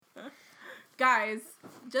Guys,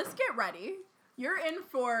 just get ready. You're in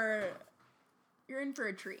for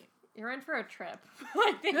a treat. You're in for a trip,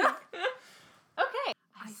 I think. Okay.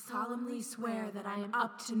 I solemnly swear that I am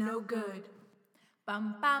up to no good.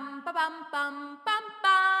 Bum bum ba bum bum bum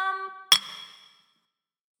bum.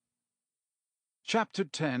 Chapter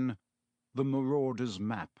 10, The Marauder's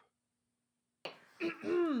Map.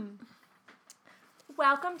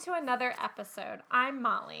 Welcome to another episode. I'm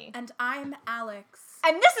Molly. And I'm Alex.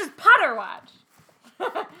 And this is Potter Watch.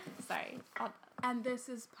 Sorry. And this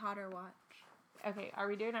is Potter Watch. Okay, are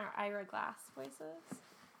we doing our Ira Glass voices?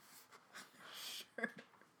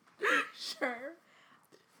 Sure.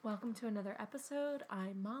 Welcome to another episode.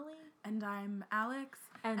 I'm Molly. And I'm Alex.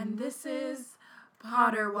 And this is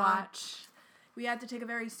Potter Watch. We had to take a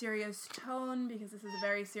very serious tone because this is a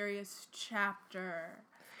very serious chapter.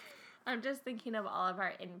 I'm just thinking of all of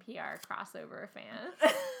our NPR crossover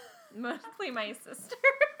fans. Mostly my sister.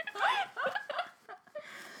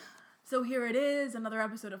 So here it is, another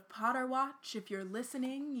episode of Potter Watch. If you're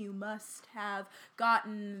listening, you must have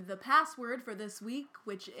gotten the password for this week,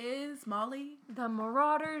 which is, Molly? The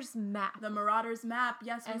Marauder's Map. The Marauder's Map.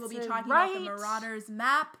 Yes, we will be talking right. about the Marauder's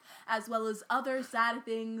Map, as well as other sad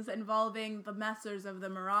things involving the messers of the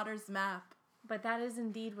Marauder's Map. But that is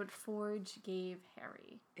indeed what Forge gave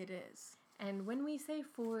Harry. It is. And when we say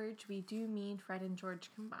Forge, we do mean Fred and George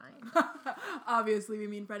combined. Obviously, we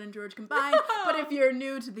mean Fred and George combined, but if you're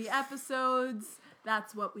new to the episodes,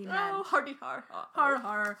 that's what we meant. Oh, hardy har. Har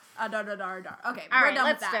har, dar dar dar dar. Okay, All we're right, done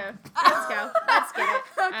let's with that. Let's go. Let's get it.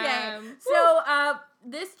 Okay, so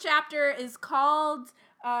this chapter is called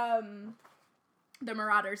The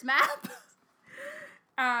Marauder's Map,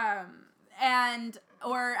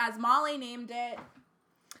 or as Molly named it,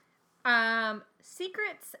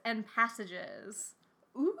 Secrets and Passages.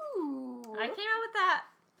 Ooh. I came out with that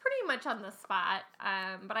pretty much on the spot,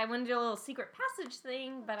 but I wanted to do a little secret passage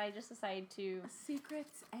thing, but I just decided to...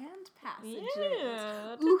 Secrets and Passages.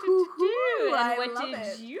 Yeah. Ooh, And I what love did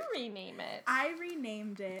it. you rename it? I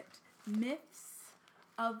renamed it Myths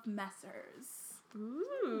of Messers.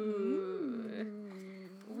 Ooh.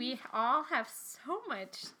 We all have so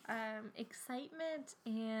much excitement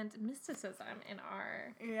and mysticism in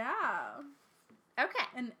our... Yeah. Okay.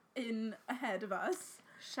 And in ahead of us.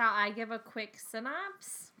 Shall I give a quick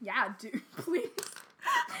synopsis? Yeah, do please.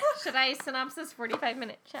 Should I synopsis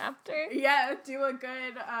 45-minute chapter? Yeah, do a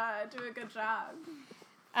good job.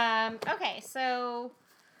 Okay, so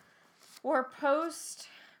we're post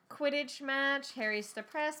Quidditch match. Harry's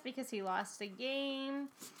depressed because he lost a game.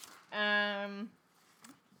 And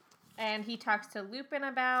he talks to Lupin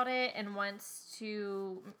about it and wants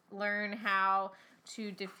to learn how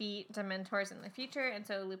to defeat Dementors in the future, and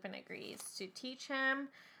so Lupin agrees to teach him.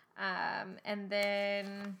 And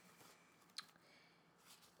then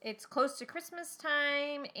it's close to Christmas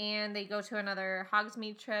time, and they go to another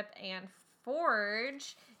Hogsmeade trip, and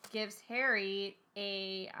Forge gives Harry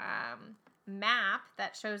a map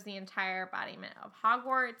that shows the entire embodiment of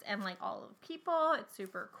Hogwarts and, like, all of the people. It's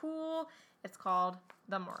super cool. It's called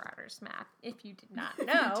the Marauder's Map, if you did not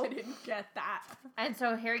know. You didn't get that. And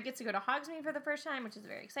so Harry gets to go to Hogsmeade for the first time, which is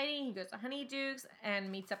very exciting. He goes to Honeydukes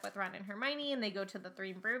and meets up with Ron and Hermione, and they go to the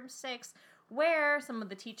Three Broomsticks, where some of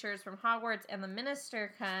the teachers from Hogwarts and the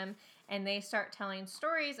Minister come, and they start telling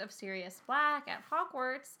stories of Sirius Black at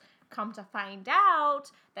Hogwarts. Come to find out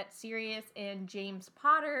that Sirius and James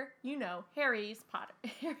Potter, you know, Harry's father.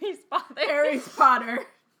 Harry's Potter.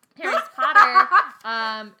 Harry's Potter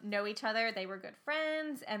know each other. They were good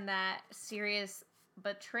friends, and that Sirius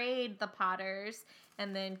betrayed the Potters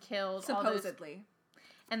and then killed supposedly,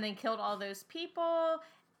 all those people.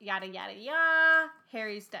 Yada yada yada.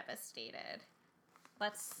 Harry's devastated.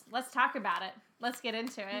 Let's talk about it. Let's get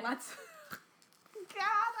into it. God,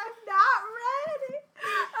 I'm not ready.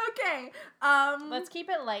 Okay. Let's keep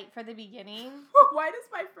it light for the beginning. Why does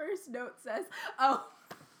my first note says, oh.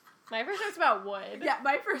 My first note's about Wood. Yeah,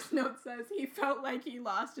 my first note says he felt like he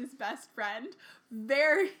lost his best friend.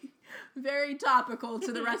 Very, very topical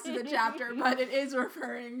to the rest of the chapter, but it is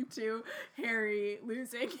referring to Harry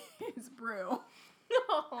losing his brew.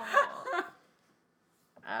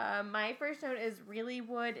 My first note is, really,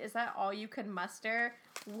 Wood? Is that all you could muster?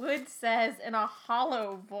 Wood says in a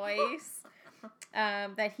hollow voice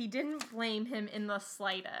that he didn't blame him in the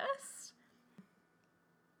slightest.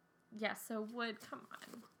 Yeah, so Wood, come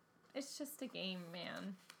on. It's just a game,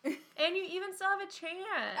 man. And you even still have a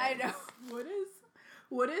chance. I know.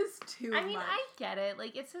 What is too much? I mean, I get it.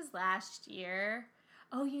 Like, it's his last year.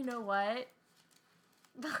 Oh, you know what?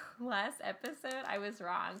 The last episode, I was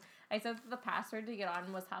wrong. I said that the password to get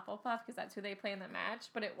on was Hufflepuff because that's who they play in the match,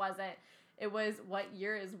 but it wasn't. It was, what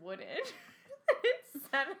year is Wood in? It's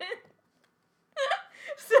 7.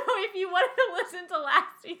 So if you wanted to listen to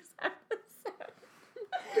last week's episode.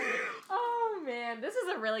 Oh, man. This is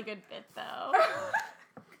a really good bit, though.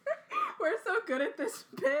 We're so good at this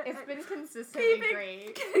bit. It's been consistently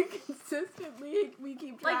great. Consistently, we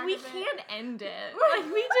keep track Like, we of it. can't end it. Like,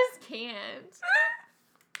 we just can't.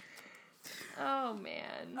 Oh,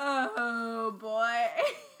 man. Oh, boy.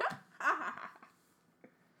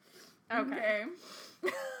 Okay.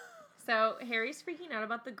 So, Harry's freaking out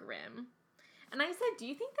about the Grim. And I said, do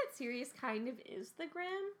you think that Sirius kind of is the Grim?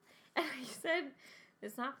 And I said,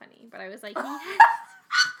 it's not funny, but I was like, he has...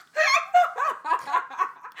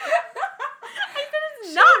 I said, it's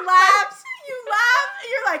She not laughs. You laugh.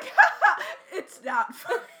 You're like, it's not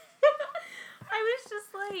funny. I was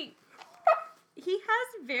just like, he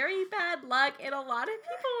has very bad luck and a lot of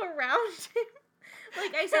people around him.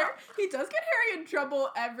 Like I said, he does get Harry in trouble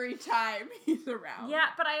every time he's around. yeah,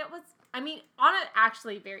 but I mean, on an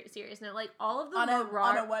actually very serious note, like all of the On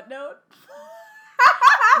a what note?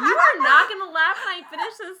 You are not going to laugh when I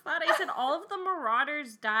finish this thought. I said all of the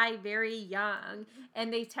Marauders die very young,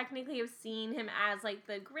 and they technically have seen him as, like,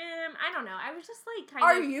 the Grim. I don't know. I was just, like, kind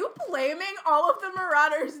Are of... you blaming all of the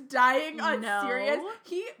Marauders dying on No. Sirius?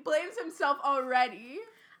 He blames himself already.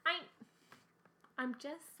 I'm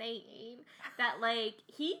just saying that, like,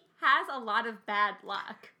 he has a lot of bad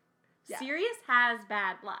luck. Yeah. Sirius has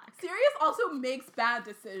bad luck. Sirius also makes bad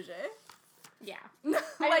decisions. Yeah.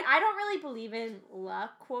 Like, I don't really believe in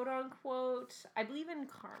luck, quote unquote. I believe in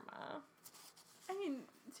karma. I mean,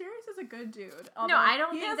 Sirius is a good dude. No, I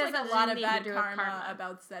don't he think has there's like a lot of anything to bad do with karma, karma.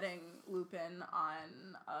 about setting Lupin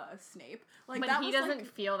on Snape. Like, But that he was, doesn't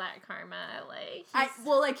like, feel that karma. Like,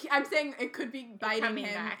 I'm saying it could be biting coming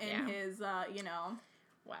him back, in yeah. his,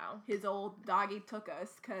 wow. his old doggy took us,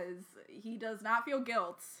 because he does not feel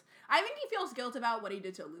guilt. I think he feels guilt about what he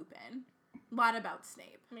did to Lupin. A lot about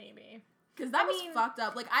Snape. Maybe. Because that I was mean- fucked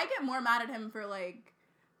up. Like, I get more mad at him for, like,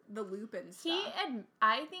 the Lupin stuff.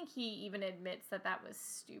 I think he even admits that was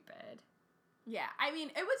stupid. Yeah, I mean,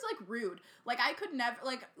 it was, like, rude. Like, I could never,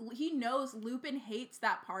 like, he knows Lupin hates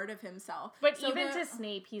that part of himself. But So even the- to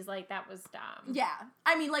Snape, he's like, that was dumb. Yeah.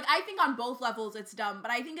 I mean, like, I think on both levels it's dumb,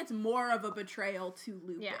 but I think it's more of a betrayal to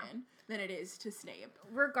Lupin Yeah. than it is to Snape.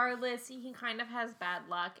 Regardless, he kind of has bad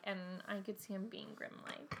luck, and I could see him being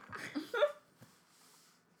Grim-like.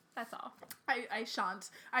 That's all. I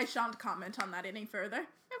shan't comment on that any further.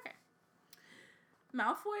 Okay.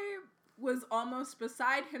 Malfoy was almost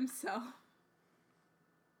beside himself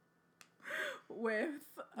with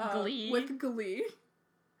glee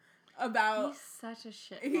about He's such a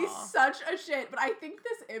shit. he's such a shit, but I think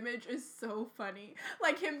this image is so funny.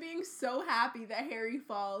 Like him being so happy that Harry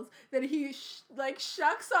falls that he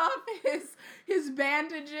shucks off his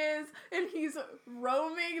bandages and he's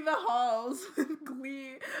roaming the halls with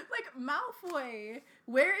glee. Like, Malfoy,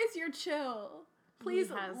 where is your chill? Please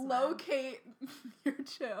has none. locate your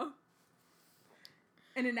chill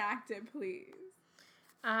and enact it, please.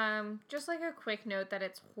 Just like a quick note that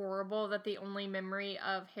it's horrible that the only memory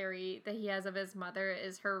of Harry that he has of his mother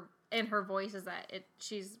is her voice is that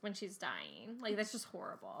when she's dying. Like, that's just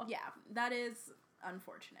horrible. Yeah, that is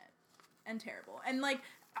unfortunate and terrible. And like,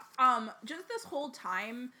 just this whole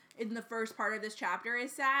time in the first part of this chapter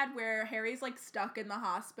is sad, where Harry's like stuck in the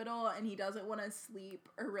hospital and he doesn't want to sleep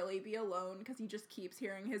or really be alone because he just keeps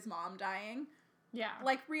hearing his mom dying. Yeah.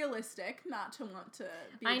 Like, realistic, not to want to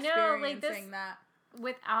be I know, like, experiencing that.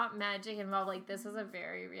 Without magic involved, like, this is a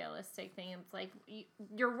very realistic thing. It's like,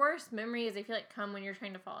 your worst memories, I feel like, come when you're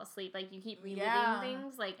trying to fall asleep. Like, you keep reliving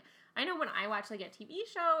things. Like, I know when I watch, like, a TV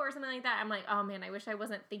show or something like that, I'm like, oh, man, I wish I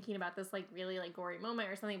wasn't thinking about this, like, really, like, gory moment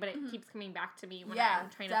or something, but it keeps coming back to me when I'm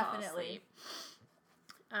trying to fall asleep.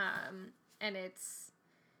 And it's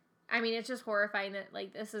just horrifying that,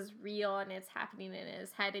 like, this is real and it's happening in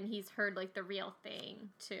his head and he's heard, like, the real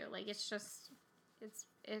thing, too. Like, it's just, it's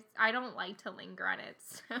I don't like to linger on it,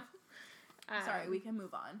 so. Sorry, we can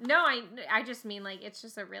move on. No, I just mean, like, it's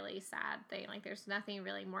just a really sad thing. Like, there's nothing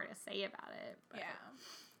really more to say about it. But. Yeah.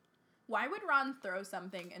 Why would Ron throw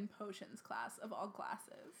something in potions class of all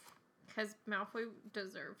classes? Because Malfoy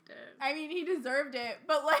deserved it. I mean, he deserved it,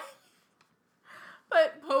 but like,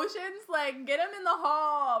 but potions, like, get him in the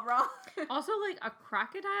hall, Ron. Also, like, a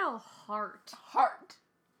crocodile heart. Heart.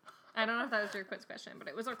 I don't know if that was your quiz question, but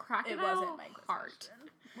it was a crocodile It wasn't my quiz heart. question.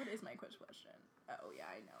 What is my quiz question? Oh, yeah,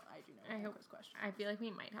 I know. I do know I my hope- quiz question. I feel like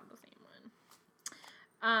we might have the same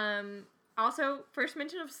one. Also, first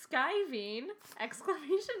mention of skiving,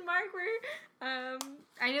 exclamation mark, where,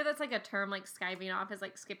 I know that's, like, a term, like, skiving off is,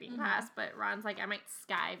 like, skipping class, but Ron's like, I might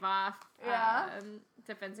skive off. Yeah.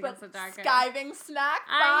 Defense But Against the Dark Arts. skiving snack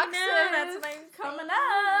I boxes. know, that's what I'm coming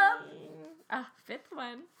saying. Fifth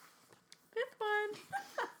one.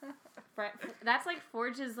 That's like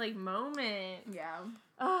Forge's like moment. up. Yeah.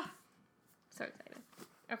 Oh, so excited.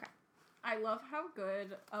 Okay. I love how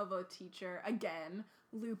good of a teacher, again,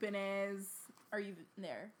 Lupin is. Are you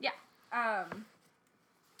there? Yeah.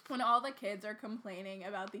 When all the kids are complaining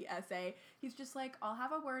about the essay, he's just like, I'll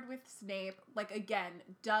have a word with Snape. Like, again,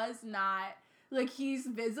 does not, like, he's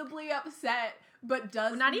visibly upset, but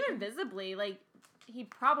does Not even visibly, like, he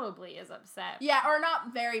probably is upset. Yeah, or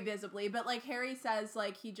not very visibly, but, like, Harry says,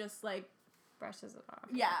 like, he just, like, Brushes it off.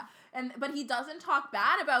 yeah. But he doesn't talk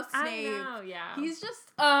bad about Snape. I know, yeah. He's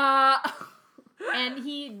just, And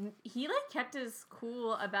he like kept his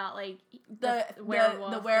cool about like the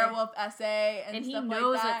werewolf, werewolf essay and he stuff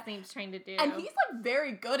knows like that. what Snape's trying to do. And he's like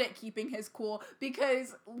very good at keeping his cool,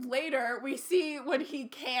 because later we see when he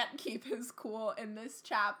can't keep his cool in this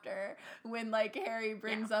chapter, when like Harry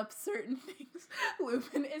brings up certain things,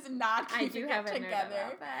 Lupin is not keeping it together.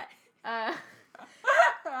 Note about that.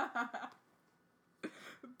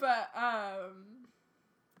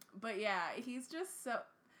 But yeah, he's just so.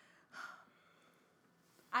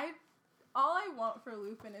 All I want for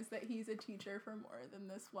Lupin is that he's a teacher for more than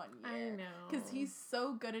this 1 year. I know. Because he's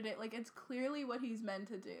so good at it. Like, it's clearly what he's meant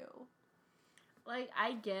to do. Like,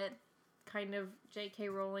 I get kind of J.K.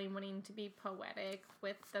 Rowling wanting to be poetic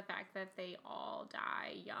with the fact that they all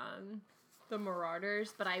die young, the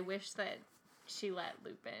Marauders, but I wish that she let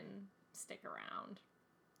Lupin stick around.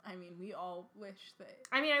 I mean, we all wish that.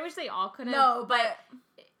 I mean, I wish they all could have. No, but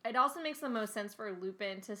it also makes the most sense for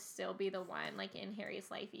Lupin to still be the one, like, in Harry's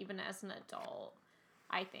life, even as an adult,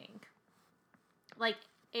 I think. Like,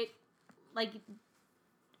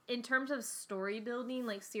 in terms of story building,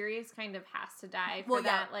 like, Sirius kind of has to die for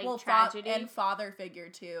tragedy. And father figure,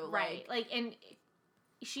 too. Right. Like, and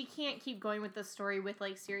she can't keep going with the story with,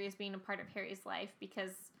 like, Sirius being a part of Harry's life, because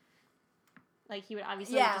like, he would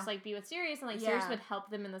obviously just, like, be with Sirius, and, like, Sirius would help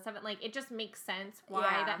them in the 7th. Like, it just makes sense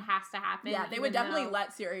why that has to happen. Yeah, they would definitely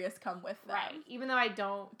let Sirius come with them. Right. Even though I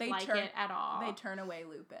don't like it at all. They turn away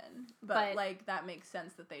Lupin. But, like, that makes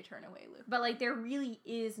sense that they turn away Lupin. But, like, there really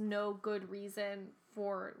is no good reason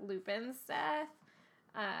for Lupin's death.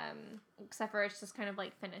 Except for it's just kind of,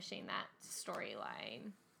 like, finishing that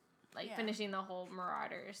storyline. Like, finishing the whole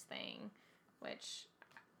Marauders thing. Which,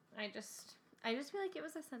 I just feel like it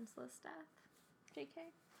was a senseless death. JK.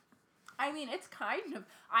 I mean, it's kind of.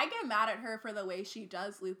 I get mad at her for the way she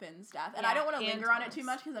does Lupin's death. And I don't want to linger on it too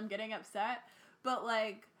much because I'm getting upset. But,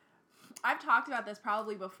 like, I've talked about this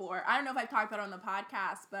probably before. I don't know if I've talked about it on the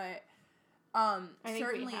podcast, but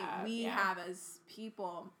certainly we have as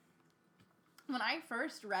people. When I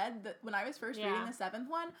first read, when I was first reading the 7th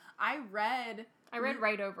one, I read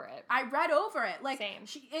right over it. I read over it. Like, same.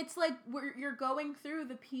 It's like you're going through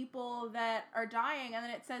the people that are dying, and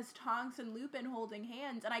then it says Tonks and Lupin holding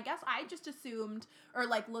hands, and I guess I just assumed, or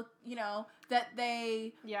like, look, you know, that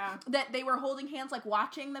they were holding hands, like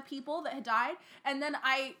watching the people that had died, and then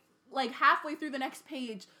I, like, halfway through the next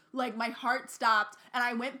page, like, my heart stopped, and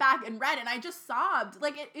I went back and read, and I just sobbed.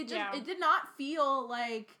 Like, it did not feel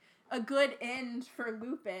like a good end for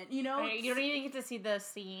Lupin, you know? Right, you don't even get to see the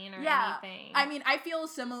scene or anything. I mean, I feel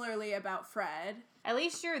similarly about Fred. At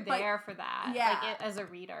least you're there for that. Yeah. Like, as a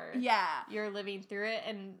reader. Yeah. You're living through it,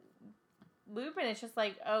 and Lupin is just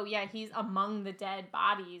like, oh, yeah, he's among the dead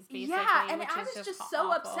bodies, basically. Yeah, and which I was just so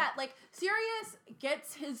awful. upset. Like, Sirius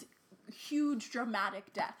gets his huge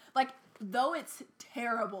dramatic death. Like, though it's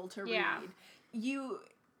terrible to read,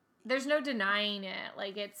 there's no denying it.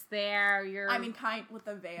 Like, it's there. I mean, with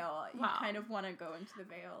the veil. You kind of want to go into the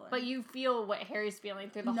veil. But you feel what Harry's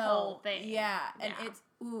feeling through the whole thing. Yeah, and it's,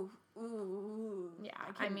 ooh. Yeah,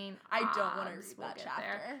 I don't want to read that chapter.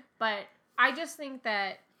 There. But I just think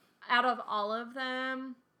that out of all of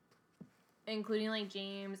them, including, like,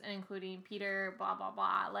 James and including Peter, blah, blah,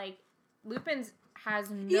 blah, like, Lupin's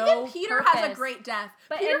has no Even Peter purpose. has a great death.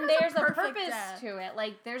 But Peter there's a purpose death. To it.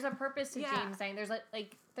 Like, there's a purpose to James saying. There's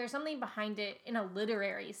like there's something behind it in a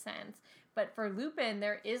literary sense. But for Lupin,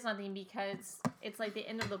 there is nothing, because it's like the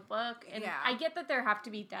end of the book. And I get that there have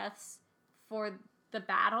to be deaths for the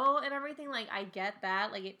battle and everything. Like, I get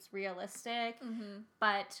that. Like, it's realistic. Mm-hmm.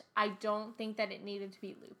 But I don't think that it needed to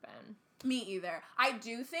be Lupin. Me either. I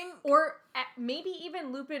do think... Or maybe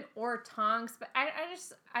even Lupin or Tonks, but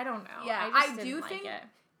I don't know. Yeah, I do think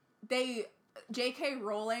they J.K.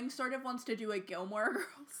 Rowling sort of wants to do a Gilmore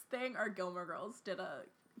Girls thing, or Gilmore Girls did a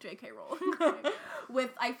J.K. Rowling thing.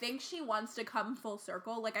 With, I think she wants to come full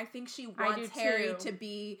circle. Like, I think she wants Harry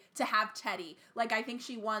to have Teddy. Like, I think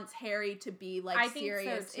she wants Harry to be, like,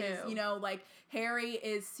 Sirius is, you know, like, Harry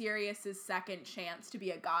is Sirius's second chance to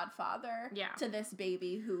be a godfather to this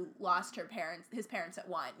baby who lost his parents at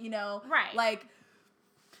 1, you know? Right. Like,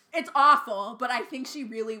 it's awful, but I think she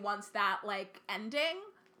really wants that, like, ending.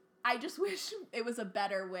 I just wish it was a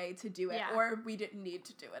better way to do it, or we didn't need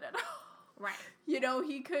to do it at all. Right. You know,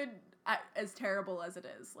 he could, as terrible as it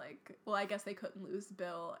is, like, well, I guess they couldn't lose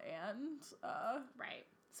Bill and, right.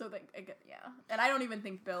 So, and I don't even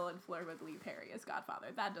think Bill and Fleur would leave Harry as godfather.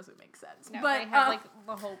 That doesn't make sense. No, but they have, like,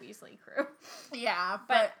 the whole Weasley crew. Yeah,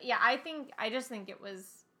 but yeah, I just think it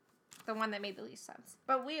was the one that made the least sense.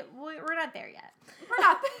 But we're not there yet. We're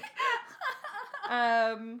not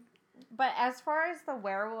there. But as far as the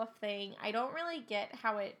werewolf thing, I don't really get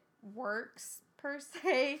how it works, per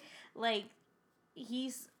se. Like,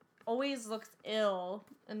 he's always looks ill,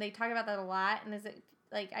 and they talk about that a lot, and is it,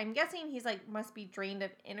 like, I'm guessing he's, like, must be drained of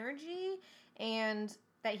energy, and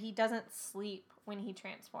that he doesn't sleep when he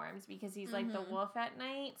transforms, because he's, like, the wolf at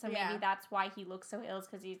night, so maybe that's why he looks so ill, is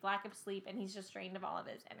because he's lack of sleep, and he's just drained of all of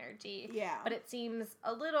his energy. Yeah. But it seems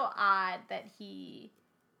a little odd that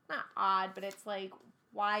not odd, but it's, like,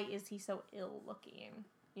 why is he so ill-looking,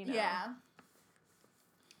 you know? Yeah.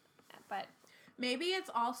 But maybe it's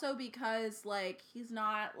also because, like, he's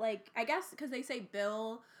not, like, I guess because they say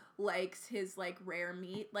Bill likes his, like, rare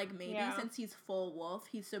meat. Like, maybe since he's full wolf,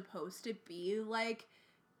 he's supposed to be, like,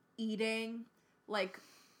 eating, like,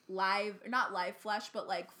 not live flesh, but,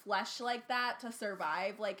 like, flesh like that to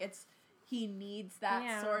survive. Like, he needs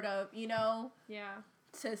that sort of, you know? Yeah.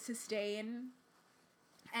 To sustain.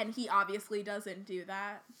 And he obviously doesn't do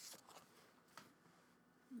that.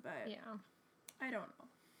 But I don't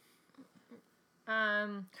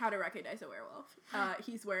know. How to recognize a werewolf.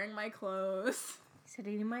 He's wearing my clothes.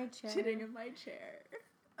 Sitting in my chair. Sitting in my chair.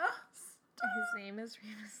 His name is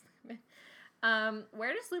Remus Lupin.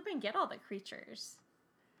 Where does Lupin get all the creatures?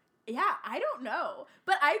 Yeah, I don't know.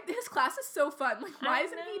 But his class is so fun. Like, why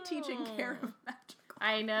isn't he teaching care of magical?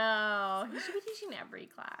 I know. He should be teaching every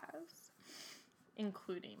class,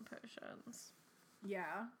 including potions.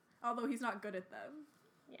 Yeah. Although he's not good at them.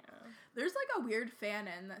 Yeah. There's, like, a weird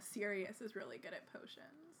fanon that Sirius is really good at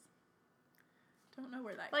potions. Don't know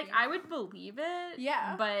where that came from. I would believe it.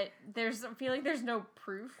 Yeah. But I feel like there's no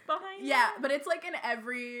proof behind it. Yeah, but it's, like, in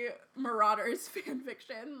every Marauders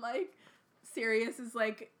fanfiction, like, Sirius is,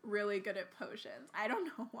 like, really good at potions. I don't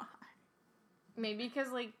know why. Maybe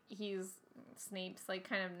because, like, he's Snape's, like,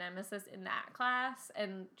 kind of nemesis in that class,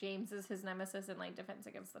 and James is his nemesis in, like, Defense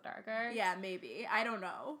Against the Dark Arts. Yeah, maybe. I don't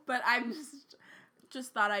know. But I'm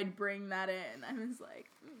just thought I'd bring that in. I was like,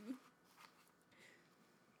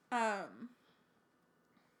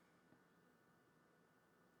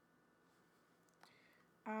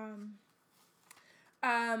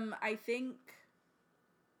 I think.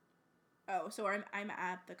 Oh, so I'm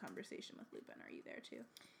at the conversation with Lupin. Are you there too?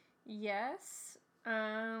 Yes.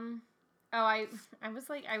 I was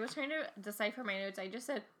trying to decipher my notes. I just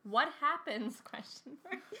said, "What happens?" ?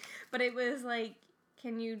 But it was like,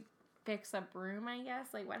 can you fix a broom? I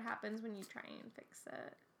guess, like, what happens when you try and fix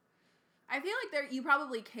it? I feel like you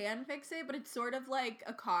probably can fix it, but it's sort of like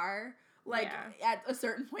a car. Like, at a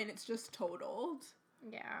certain point, it's just totaled.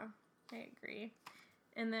 Yeah, I agree.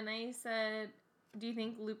 And then I said, do you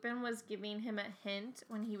think Lupin was giving him a hint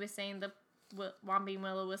when he was saying the Whomping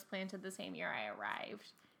Willow was planted the same year I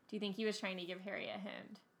arrived? Do you think he was trying to give Harry a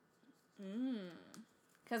hint?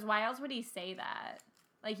 Because why else would he say that?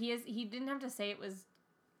 Like, he didn't have to say it was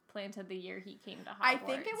planted the year he came to Hogwarts. I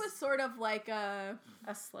think it was sort of like a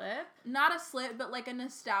slip? Not a slip, but like a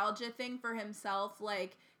nostalgia thing for himself.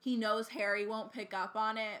 Like, he knows Harry won't pick up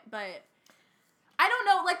on it, but I don't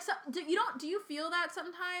know, like, do you feel that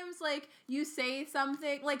sometimes? Like, you say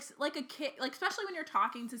something, like a kid, like, especially when you're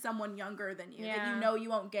talking to someone younger than you, that you know you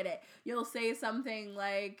won't get it. You'll say something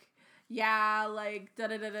like, yeah, like,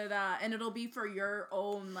 da-da-da-da-da, and it'll be for your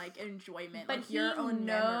own, like, enjoyment, but like, your own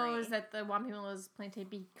memory. But he knows that the Whomping Willow was planted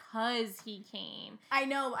because he came. I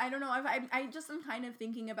know, I don't know, I just am kind of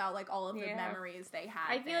thinking about, like, all of the memories they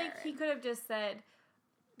had. I feel like he could have just said,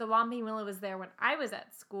 the Whomping Willow was there when I was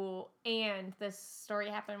at school, and this story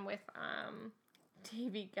happened with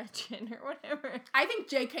Davy Gutchin or whatever. I think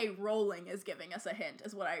J.K. Rowling is giving us a hint,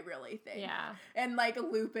 is what I really think. Yeah. And, like,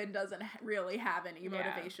 Lupin doesn't really have any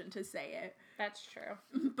motivation to say it. That's true.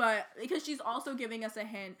 But, because she's also giving us a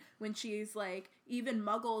hint when she's, like, even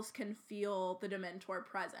Muggles can feel the Dementor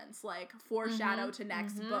presence. Like, foreshadow to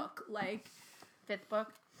next book. Like... 5th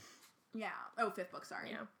book? Yeah. Oh, 5th book, sorry.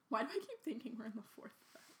 Yeah. Why do I keep thinking we're in the 4th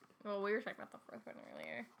book? Well, we were talking about the 4th one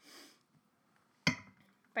earlier.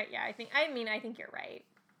 But yeah, I think you're right.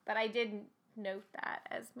 But I did note that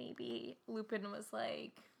as maybe Lupin was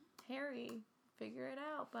like, Harry, figure it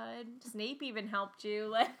out, bud. Snape even helped you.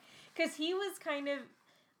 Like, because he was kind of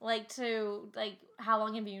like, how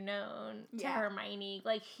long have you known to Hermione?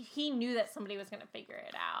 Like, he knew that somebody was going to figure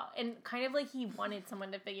it out. And kind of like he wanted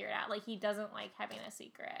someone to figure it out. Like, he doesn't like having a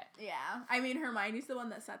secret. Yeah. I mean, Hermione's the one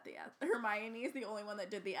that set Hermione is the only one that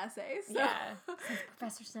did the essays. So. Yeah. Since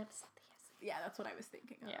Professor Snape set the essay. Yeah, that's what I was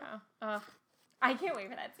thinking of. Yeah. I can't wait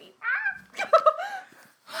for that scene.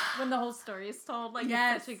 When the whole story is told. Like,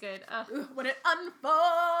 it's such a good... when it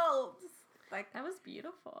unfolds! Like, that was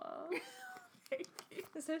beautiful. Thank you.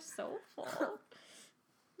 This is soulful.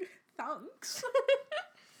 Thanks.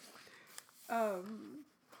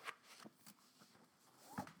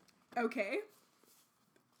 Okay.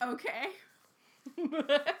 Okay.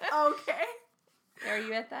 Okay. Are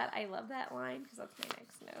you at that? I love that line because that's my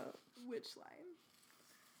next note. Which line?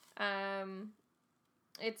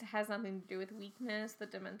 It has nothing to do with weakness. The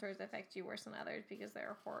Dementors affect you worse than others because there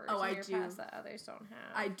are horrors in your past that others don't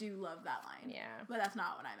have. I do love that line. Yeah. But that's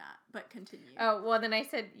not what I'm at. But continue. Oh, well, then I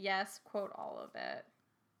said yes, quote all of it.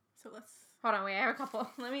 So let's... Hold on, wait, I have a couple.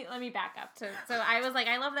 Let me back up. So I was like,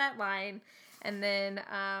 I love that line. And then,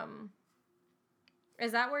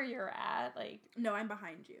 is that where you're at? Like... No, I'm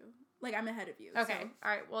behind you. Like, I'm ahead of you. Okay. So.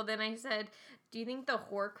 All right. Well, then I said, do you think the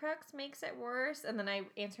Horcrux makes it worse? And then I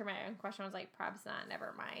answered my own question. I was like, probably not.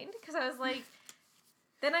 Never mind. Because I was like,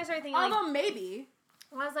 then I started thinking, although maybe.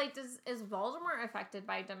 I was like, is Voldemort affected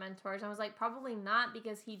by Dementors? And I was like, probably not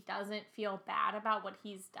because he doesn't feel bad about what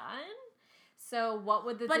he's done. So what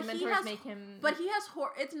would the Dementors make him... But he has...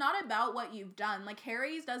 It's not about what you've done. Like,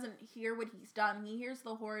 Harry doesn't hear what he's done. He hears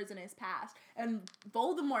the horrors in his past. And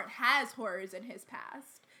Voldemort has horrors in his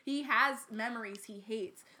past. He has memories he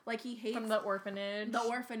hates. Like, he hates... From the orphanage. The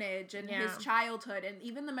orphanage and his childhood and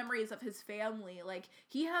even the memories of his family. Like,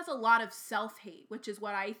 he has a lot of self-hate, which is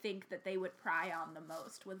what I think that they would pry on the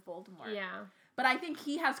most with Voldemort. Yeah. But I think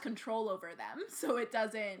he has control over them, so it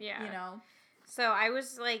doesn't, you know... So I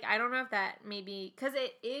was like, I don't know if that maybe... Because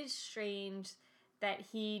it is strange that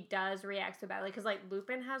he does react so badly. Because, like,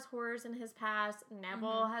 Lupin has horrors in his past.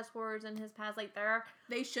 Neville has horrors in his past. Like,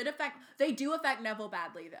 They do affect Neville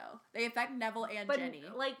badly, though. They affect Neville and Ginny.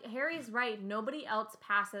 Like, Harry's right. Nobody else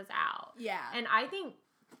passes out. Yeah. And I think...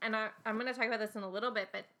 And I'm going to talk about this in a little bit,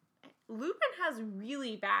 but Lupin has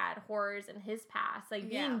really bad horrors in his past. Like,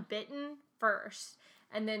 being bitten first.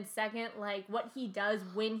 And then second, like, what he does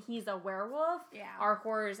when he's a werewolf are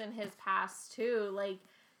horrors in his past, too. Like,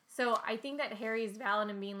 so I think that Harry's valid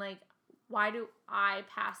in being like, why do I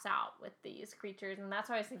pass out with these creatures? And that's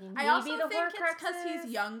why I was thinking, maybe I also the think it's because Horcruxes.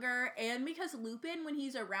 he's younger and because Lupin, when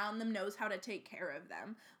he's around them, knows how to take care of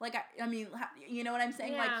them. Like, I mean, you know what I'm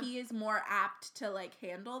saying? Yeah. Like, he is more apt to, like,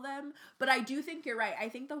 handle them. But I do think you're right. I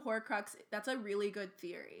think the Horcrux, that's a really good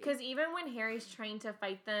theory. Because even when Harry's trying to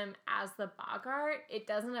fight them as the Boggart, it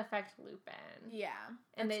doesn't affect Lupin. Yeah,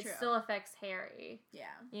 and it still affects Harry. Yeah.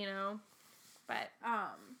 You know? But...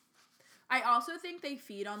 I also think they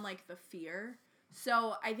feed on, like, the fear.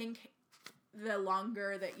 So I think the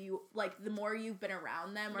longer that you, like, the more you've been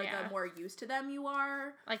around them or the more used to them you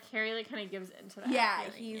are. Like, Harry, like, kind of gives into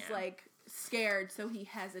that feeling, he's, like, scared, so he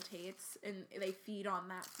hesitates, and they feed on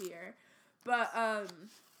that fear. But,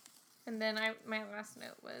 And then my last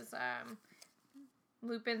note was,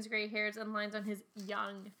 Lupin's gray hairs and lines on his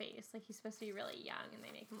young face. Like, he's supposed to be really young, and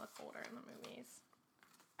they make him look older in the movies.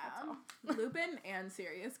 Lupin and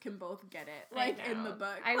Sirius can both get it, like, in the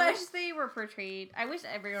book. I wish they were portrayed... I wish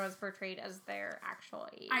everyone was portrayed as their actual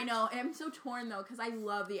age. I know, and I'm so torn, though, because I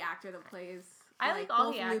love the actor that plays... I like all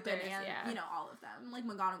both the Lupin actors, and, you know, all of them. Like,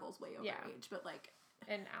 McGonagall's way over age, but, like...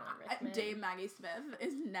 And Alan Rickman. Dame Maggie Smith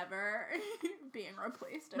is never being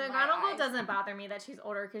replaced in my McGonagall eyes. doesn't bother me that she's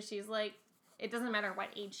older, because she's, like... It doesn't matter what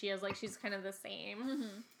age she is, like, she's kind of the same.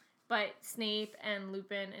 Mm-hmm. But Snape and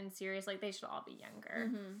Lupin and Sirius, like, they should all be younger.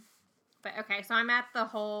 Mm-hmm. But, okay, so I'm at the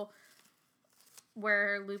whole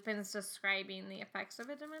where Lupin's describing the effects of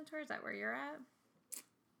a Dementor. Is that where you're at?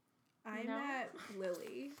 I'm at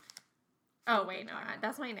Lily. Oh, wait, no,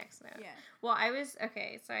 that's my next note. Yeah. Well,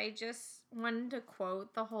 so I just wanted to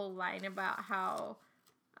quote the whole line about how,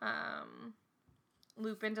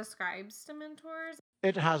 Lupin describes Dementors.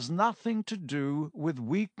 It has nothing to do with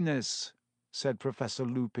weakness, said Professor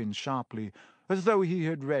Lupin sharply, as though he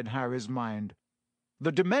had read Harry's mind.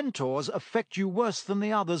 The Dementors affect you worse than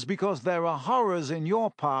the others because there are horrors in your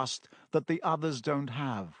past that the others don't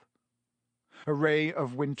have. A ray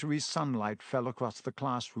of wintry sunlight fell across the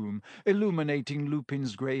classroom, illuminating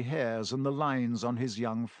Lupin's grey hairs and the lines on his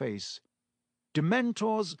young face.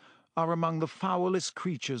 Dementors are among the foulest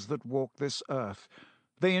creatures that walk this earth.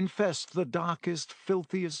 They infest the darkest,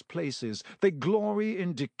 filthiest places. They glory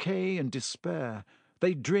in decay and despair.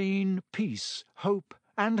 They drain peace, hope,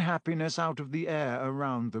 and happiness out of the air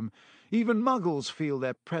around them. Even Muggles feel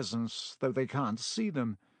their presence, though they can't see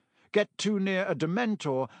them. Get too near a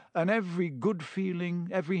Dementor, and every good feeling,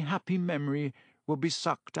 every happy memory will be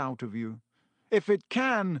sucked out of you. If it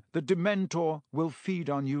can, the Dementor will feed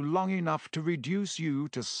on you long enough to reduce you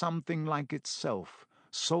to something like itself,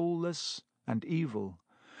 soulless and evil.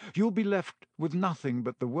 You'll be left with nothing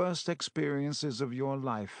but the worst experiences of your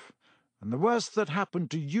life. And the worst that happened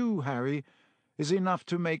to you, Harry, is enough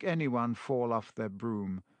to make anyone fall off their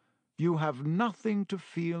broom. You have nothing to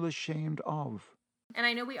feel ashamed of. And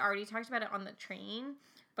I know we already talked about it on the train,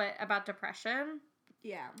 but about depression.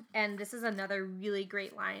 Yeah. And this is another really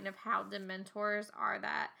great line of how Dementors are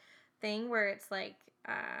that thing where it's like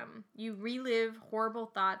you relive horrible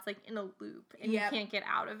thoughts like in a loop and you can't get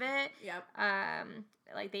out of it. Yep.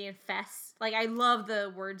 Like they infest. Like I love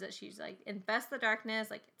the words that she's like, infest the darkness.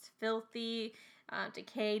 Like it's filthy,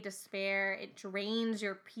 decay, despair. It drains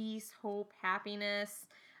your peace, hope, happiness,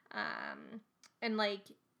 and like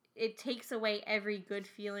it takes away every good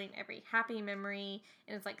feeling, every happy memory,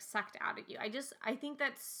 and it's like sucked out of you. I think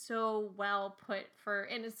that's so well put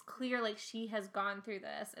and it's clear like she has gone through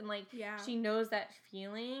this and like she knows that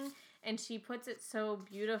feeling and she puts it so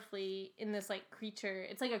beautifully in this like creature.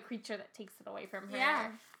 It's like a creature that takes it away from her. Yeah.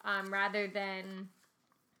 Rather than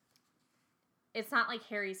it's not like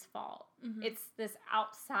Harry's fault. Mm-hmm. It's this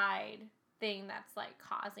outside thing that's like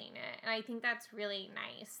causing it. And I think that's really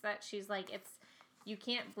nice that she's like you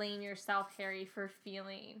can't blame yourself, Harry, for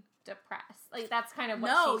feeling depressed. Like, that's kind of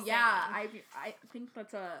what she's saying. I think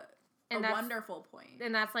that's a wonderful point.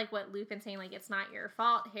 And that's, like, what Lupin's saying. Like, it's not your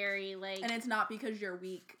fault, Harry. Like, and it's not because you're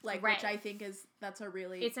weak. Like, right. Which I think that's a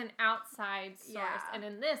really... It's an outside source. Yeah. And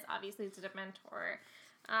in this, obviously, it's a Dementor.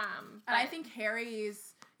 And I think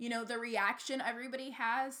Harry's... the reaction everybody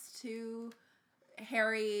has to...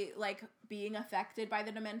 Harry, like, being affected by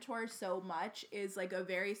the Dementor so much is, like, a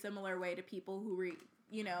very similar way to people who,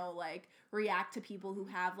 react to people who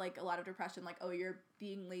have, like, a lot of depression, like, oh, you're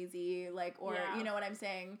being lazy, like, or, you know what I'm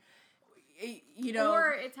saying?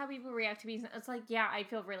 Or it's how people react to being, it's like, yeah, I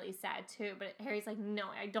feel really sad, too, but Harry's like, no,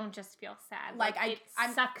 I don't just feel sad. Like, it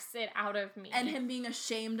sucks it out of me. And him being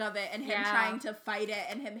ashamed of it, and him trying to fight it,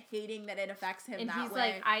 and him hating that it affects him that way. And he's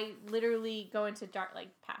like, I literally go into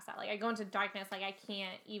pass out. Like, I go into darkness, like, I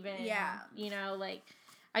can't even,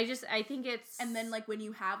 I think it's... And then, like, when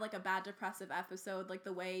you have, like, a bad depressive episode, like,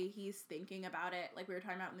 the way he's thinking about it, like we were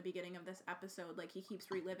talking about in the beginning of this episode, like, he keeps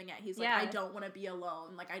reliving it. He's like, I don't want to be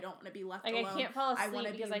alone. Like, I don't want to be left alone. I can't fall asleep I want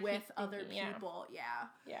to be with other thinking, people.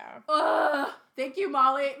 Yeah. Ugh, thank you,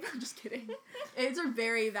 Molly. I'm just kidding. It's a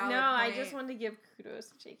very valid point. I just wanted to give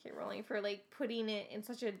kudos to J.K. Rowling for, like, putting it in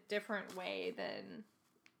such a different way than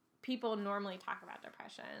people normally talk about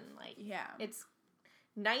depression. Like, it's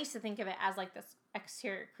nice to think of it as, like, this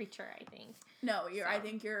exterior creature, I think. No, I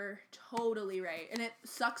think you're totally right. And it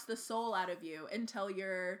sucks the soul out of you until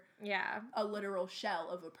you're a literal shell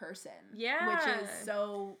of a person. Yeah. Which is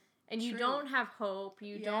so And you don't have hope.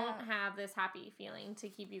 You don't have this happy feeling to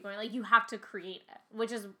keep you going. Like, you have to create it,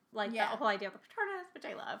 which is, like, the whole idea of the Patronus, which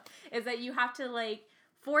I love, is that you have to, like,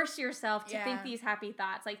 force yourself to think these happy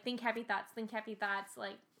thoughts. Like, think happy thoughts,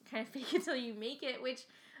 like, kind of fake it till you make it, which...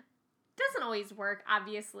 doesn't always work,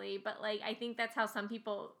 obviously, but, like, I think that's how some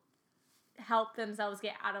people help themselves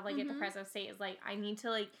get out of, like, a depressive state, is, like, I need to,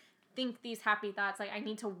 like, think these happy thoughts, like, I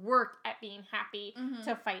need to work at being happy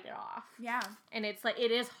to fight it off. Yeah. And it's, like,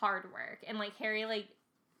 it is hard work, and, like, Harry, like,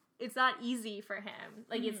 it's not easy for him.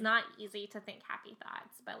 Like, it's not easy to think happy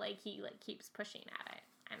thoughts, but, like, he, like, keeps pushing at it,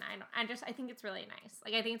 and I think it's really nice.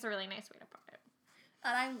 Like, I think it's a really nice way to put it.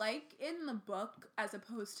 And I like in the book as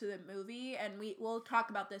opposed to the movie, and we'll talk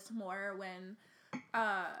about this more when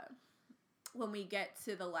we get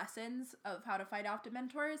to the lessons of how to fight off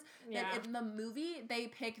Dementors. That in the movie they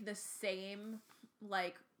pick the same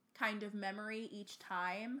like kind of memory each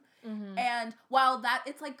time, and while that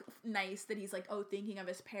it's like nice that he's like thinking of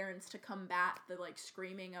his parents to combat the like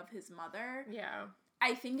screaming of his mother. Yeah.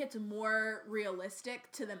 I think it's more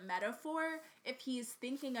realistic to the metaphor if he's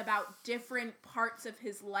thinking about different parts of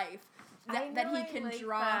his life that he can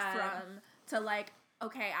draw from to, like,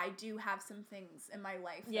 okay, I do have some things in my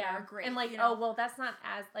life that are great. And, like, oh, well, that's not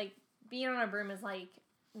as, like, being on a broom is, like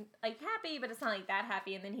happy, but it's not, like, that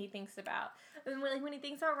happy. And then he thinks about, and when he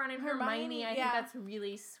thinks about Ron and Hermione, I think that's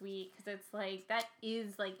really sweet, because it's, like, that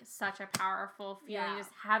is, like, such a powerful feeling, just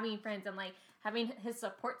having friends and, like, having his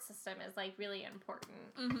support system is, like, really important.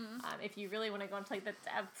 If you really want to go into, like, the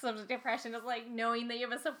depths of depression, is, like, knowing that you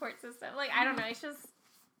have a support system. Like, I don't know, it's just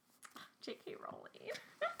J.K. Rowling.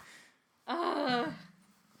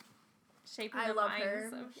 Shaping the love minds her.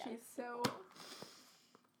 of She's so...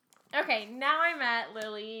 Okay, now I'm at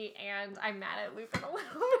Lily, and I'm mad at Lupin a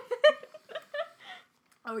little bit.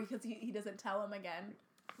 Oh, because he doesn't tell him again.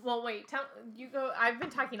 Well, wait, you go. I've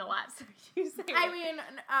been talking a lot, so you say it. I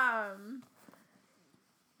mean,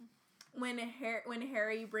 when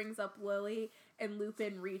Harry brings up Lily and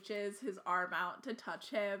Lupin reaches his arm out to touch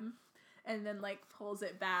him and then, like, pulls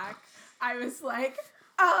it back, I was like,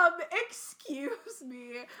 excuse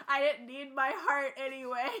me, I didn't need my heart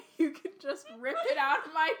anyway. You can just rip it out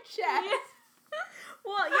of my chest. Yes.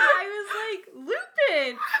 Well, yeah, I was like,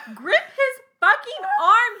 Lupin, grip his fucking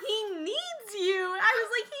arm. He needs you. I was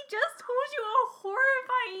like, he just told you a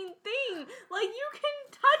horrifying thing. Like, you can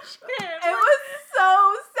touch him. It was so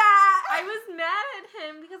sad. I was mad at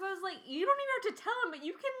him because I was like, you don't even have to tell him, but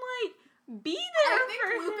you can, like, be there I think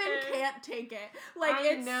for Lupin him. can't take it. Like, I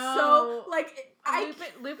it's know. so, like,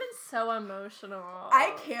 Lupin's so emotional.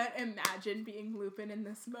 I can't imagine being Lupin in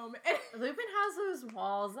this moment. Lupin has those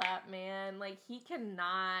walls up, man. Like, he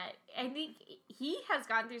cannot. I think he has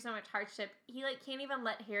gone through so much hardship. He, like, can't even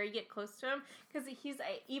let Harry get close to him because he's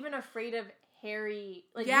even afraid of Harry,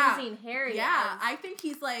 like, losing Harry. Yeah, I think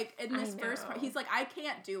he's, like, in this first part, he's like, I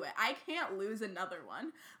can't do it. I can't lose another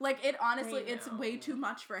one. Like, it honestly, it's way too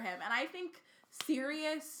much for him. And I think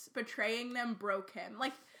Sirius betraying them broke him.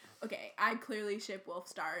 Like, okay, I clearly ship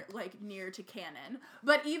Wolfstar, like, near to canon.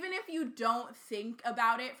 But even if you don't think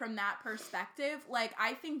about it from that perspective, like,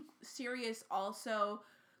 I think Sirius also,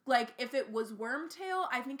 like, if it was Wormtail,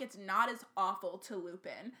 I think it's not as awful to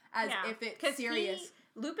Lupin as if it's Sirius.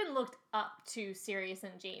 Lupin looked up to Sirius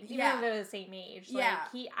and James, even though they're the same age.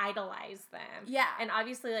 Like, he idolized them. Yeah. And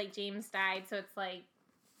obviously, like, James died, so it's like,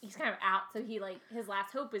 he's kind of out, so he, like, his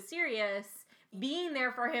last hope was Sirius being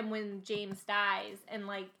there for him when James dies, and,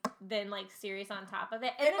 like, then, like, Sirius on top of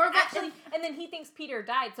it. And then he thinks Peter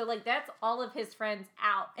died, so, like, that's all of his friends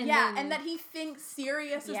out. And and that he thinks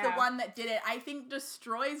Sirius is the one that did it, I think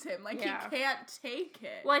destroys him. Like, he can't take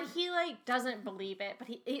it. Well, he, like, doesn't believe it, but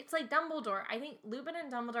it's like Dumbledore. I think Lupin and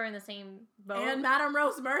Dumbledore are in the same boat. And Madame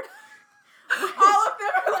Rosemary. All of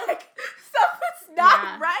them are like, something's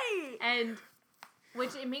not right. And,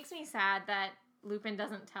 which it makes me sad that Lupin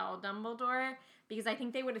doesn't tell Dumbledore, because I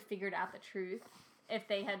think they would have figured out the truth if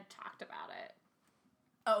they had talked about it.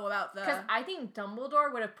 Oh, about the... Because I think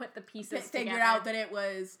Dumbledore would have put the pieces together. Figured out that it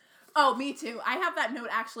was... Oh, me too. I have that note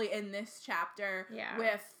actually in this chapter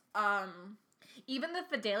with... Even the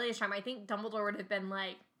Fidelia charm, I think Dumbledore would have been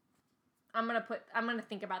like, I'm gonna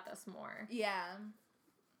think about this more. Yeah.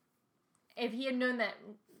 If he had known that,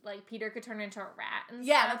 like, Peter could turn into a rat and stuff.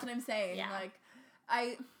 Yeah, that's what I'm saying. Yeah.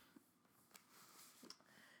 Like,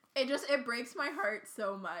 It breaks my heart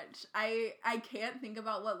so much. I can't think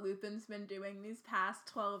about what Lupin's been doing these past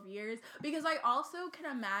 12 years, because I also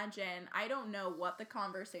can imagine, I don't know what the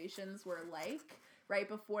conversations were like right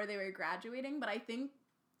before they were graduating, but I think,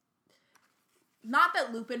 not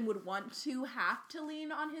that Lupin would want to have to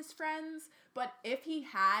lean on his friends, but if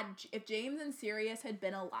James and Sirius had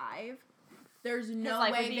been alive, there's no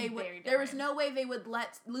way there was no way they would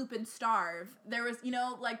let Lupin starve. There was,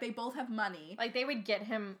 like, they both have money. Like, they would get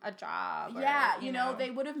him a job. Yeah, you know,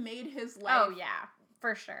 they would have made his life. Oh, yeah,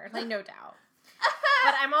 for sure. Like, no doubt.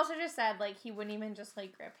 But I'm also just sad, like, he wouldn't even just,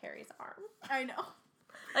 like, grip Harry's arm. I know.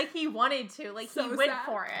 Like, he wanted to. Like, so he went sad.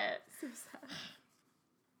 for it. So sad.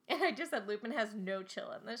 And I just said Lupin has no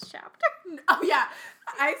chill in this chapter. Oh, yeah.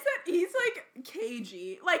 I said he's, like,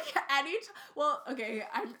 cagey. Like, well, okay,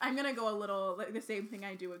 I'm gonna go a little, like, the same thing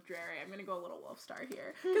I do with Drarry. I'm gonna go a little Wolfstar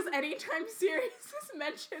here. Because anytime Sirius is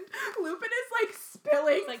mentioned, Lupin is, like,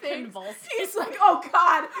 spilling He's, like, things. convulsing. He's like, oh,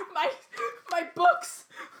 God, my books,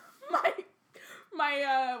 my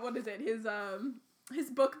what is it, his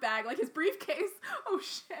book bag, like, his briefcase. Oh,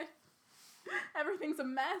 shit. Everything's a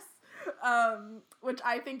mess. Which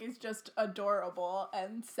I think is just adorable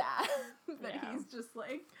and sad that he's just,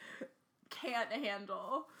 like, can't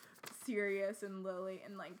handle Sirius and Lily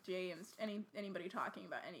and, like, James, anybody talking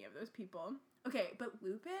about any of those people. Okay, but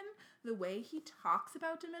Lupin, the way he talks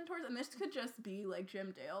about Dementors, and this could just be, like,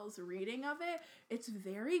 Jim Dale's reading of it, it's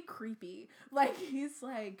very creepy. Like, he's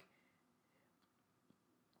like...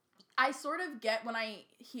 I sort of get, when I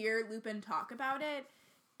hear Lupin talk about it,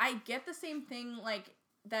 I get the same thing, like,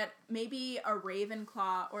 that maybe a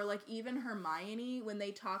Ravenclaw, or, like, even Hermione, when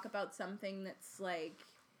they talk about something that's, like...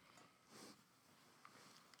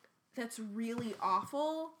 that's really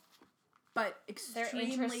awful... but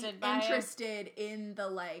extremely interested in the,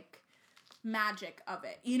 like, magic of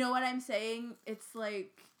it. You know what I'm saying? It's,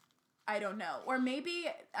 like, I don't know. Or maybe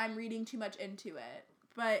I'm reading too much into it.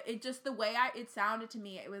 But it just, the way it sounded to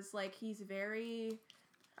me, it was, like, he's very...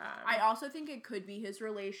 I also think it could be his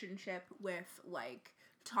relationship with, like,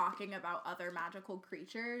 talking about other magical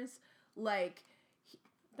creatures. Like...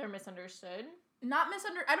 they're misunderstood? Not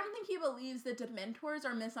misunderstood. I don't think he believes that Dementors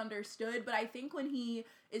are misunderstood, but I think when he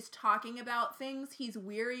is talking about things, he's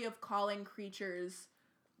weary of calling creatures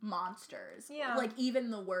monsters. Yeah. Like, even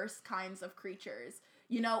the worst kinds of creatures.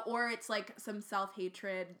 You know, or it's like some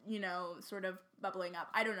self-hatred, you know, sort of bubbling up.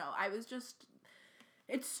 I don't know. I was just...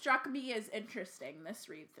 it struck me as interesting, this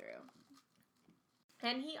read-through.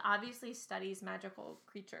 And he obviously studies magical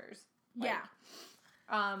creatures. Like, yeah.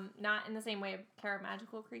 Not in the same way of care of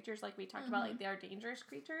magical creatures, like we talked about, like, they are dangerous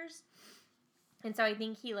creatures. And so I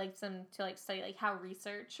think he likes them to, like, study, like, how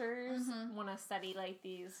researchers want to study, like,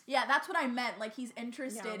 these... yeah, that's what I meant. Like, he's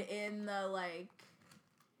interested in the, like...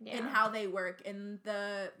 in how they work, in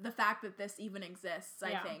the fact that this even exists,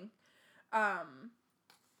 I think. I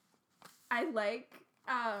like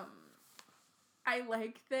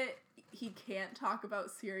that he can't talk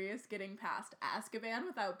about Sirius getting past Azkaban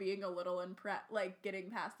without being a little impressed, like, getting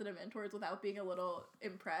past the Dementors without being a little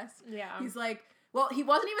impressed. Yeah. He's like, well, he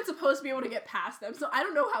wasn't even supposed to be able to get past them, so I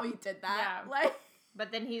don't know how he did that. Yeah. Like,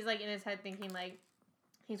 but then he's, like, in his head thinking, like,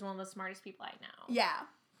 he's one of the smartest people I know. yeah.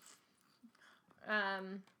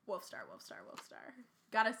 Wolfstar. Wolfstar.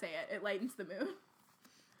 Gotta say it. It lightens the mood.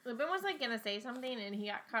 Lupin was, like, gonna say something, and he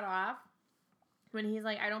got cut off when he's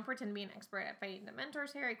like, I don't pretend to be an expert at fighting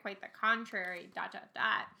Dementors, Harry. Quite the contrary, ...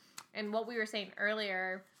 And what we were saying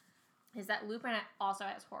earlier is that Lupin also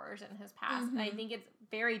has horrors in his past, and I think it's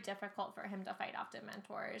very difficult for him to fight off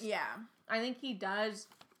Dementors. Yeah. I think he does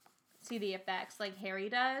see the effects like Harry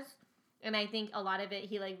does, and I think a lot of it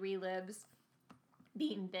he, like, relives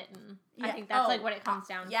being bitten. Yeah. I think that's, like, what it comes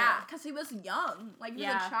down to. Yeah, because he was young. Like, he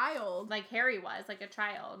was a child. Like Harry was, like, a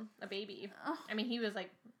child, a baby. Ugh. I mean, he was, like,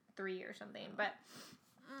 3 or something, but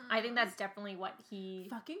I think that's definitely what he...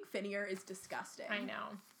 fucking Finier is disgusting. I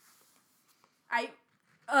know.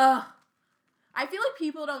 I feel like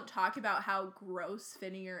people don't talk about how gross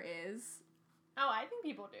Finier is. Oh, I think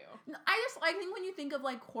people do. I think when you think of,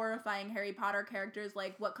 like, horrifying Harry Potter characters,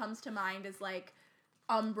 like, what comes to mind is, like,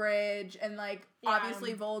 Umbridge and, like,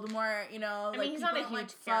 obviously Voldemort, you know, I like, mean, he's not a huge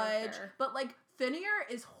like Fudge, character. but, like, Finier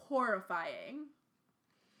is horrifying.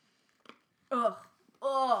 Ugh.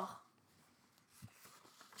 Ugh.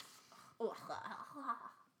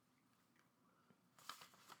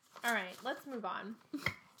 All right, let's move on.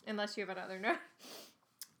 Unless you have another note.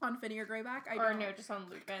 On Finier Greyback? No, just on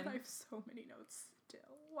Lupin. I have so many notes still.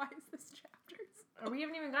 Why is this chapter so... we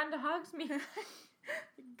haven't even gotten to Hogsmeade.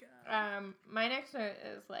 God. My next note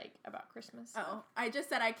is, like, about Christmas. Oh, I just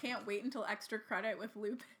said I can't wait until extra credit with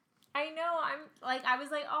Lupin. I know, I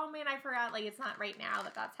was like, oh man, I forgot, like, it's not right now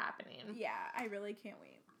that that's happening. Yeah, I really can't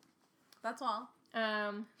wait. That's all.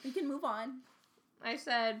 We can move on. I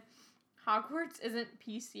said, Hogwarts isn't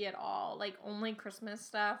PC at all. Like, only Christmas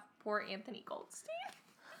stuff. Poor Anthony Goldstein.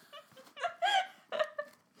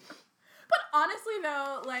 But honestly,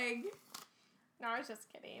 though, like... No, I was just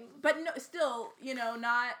kidding. But no, still, you know,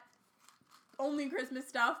 not only Christmas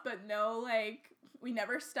stuff, but no, like, we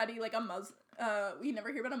never study, like, we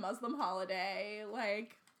never hear about a Muslim holiday.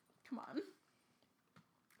 Like, come on.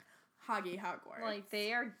 Hoggy Hogwarts. Like,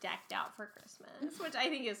 they are decked out for Christmas, which I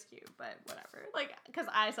think is cute, but whatever. Like, because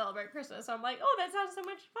I celebrate Christmas, so I'm like, oh, that sounds so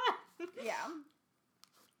much fun. Yeah.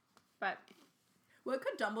 But... what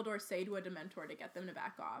could Dumbledore say to a Dementor to get them to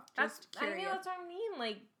back off? Just curious. I mean, that's what I mean.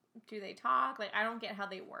 Like, do they talk? Like, I don't get how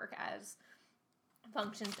they work as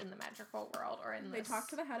functions in the magical world or in this. They talk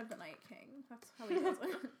to the head of the Night King. That's how he does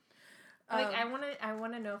it. Like, I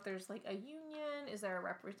wanna know if there's, like, a union. Is there a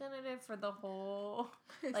representative for the whole...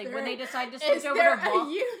 Like, when they decide to switch over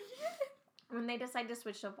to when they decide to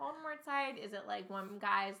switch to Voldemort's side, is it, like, one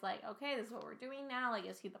guy's like, okay, this is what we're doing now? Like,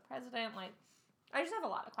 is he the president? Like, I just have a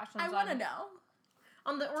lot of questions. I want to know.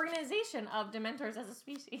 On the organization of Dementors as a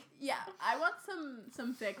species. Yeah, I want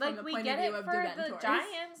some fic like, from the point of view of Dementors. Like, we get it for the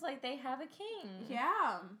Giants. Like, they have a king.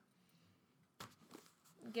 Yeah.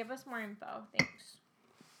 Give us more info. Thanks.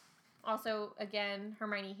 Also, again,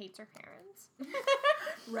 Hermione hates her parents.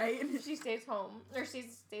 Right? She stays home, or she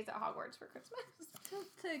stays at Hogwarts for Christmas.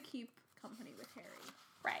 to keep company with Harry.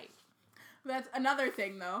 Right. That's another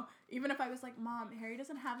thing, though. Even if I was like, Mom, Harry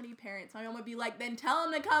doesn't have any parents, my mom would be like, then tell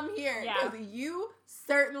him to come here. Yeah. Because you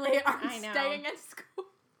certainly aren't I know. staying at school.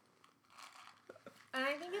 And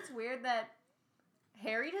I think it's weird that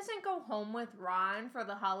Harry doesn't go home with Ron for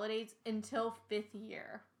the holidays until 5th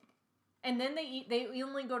year. And then they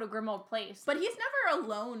only go to Grimmauld Place. But he's never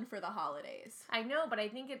alone for the holidays. I know, but I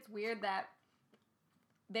think it's weird that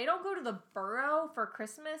they don't go to the Burrow for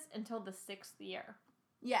Christmas until the 6th year.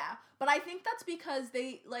 Yeah, but I think that's because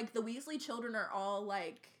they, like, the Weasley children are all,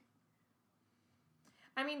 like...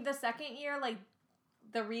 I mean, the 2nd year, like,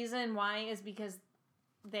 the reason why is because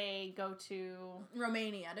they go to...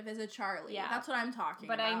 Romania to visit Charlie. Yeah. That's what I'm talking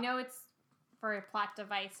But about. I know it's for a plot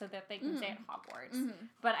device so that they can stay at Hogwarts. Mm-hmm.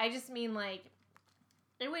 But I just mean, like,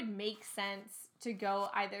 it would make sense to go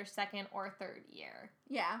either 2nd or 3rd year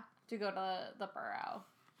Yeah. to go to the Burrow.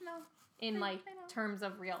 No. In, I like, know. terms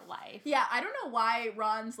of real life. Yeah, I don't know why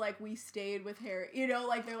Ron's like, we stayed with Harry. You know,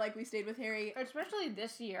 like, they're like, we stayed with Harry. Especially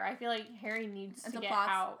this year. I feel like Harry needs As to a get plot-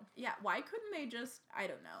 out. Yeah, why couldn't they just, I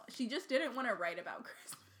don't know. She just didn't want to write about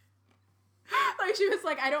Christmas. Like, she was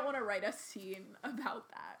like, I don't want to write a scene about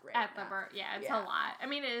that right At the now. Burrow. Yeah, it's Yeah. a lot. I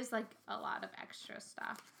mean, it is, like, a lot of extra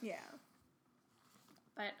stuff. Yeah.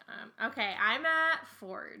 But, okay, I'm at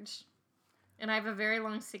Forge. And I have a very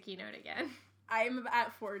long sticky note again. I'm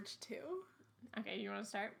at Forge too. Okay, you want to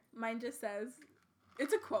start? Mine just says,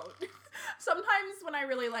 it's a quote. Sometimes when I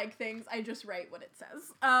really like things, I just write what it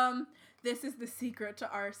says. This is the secret to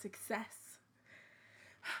our success.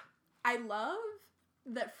 I love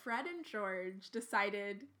that Fred and George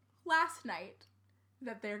decided last night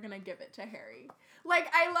that they're gonna give it to Harry. Like,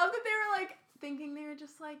 I love that they were like thinking, they were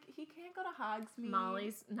just like, he can't go to Hogsmeade.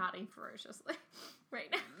 Molly's nodding ferociously right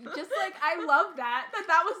now. Just like, I love that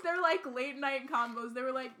was their like late night combos. They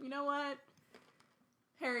were like, you know what?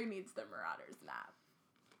 Harry needs the Marauders nap.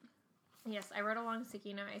 Yes, I wrote a long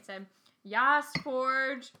sticky note. I said, Yas,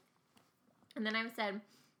 Forge. And then I said,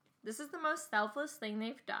 this is the most selfless thing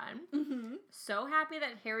they've done. Mm-hmm. So happy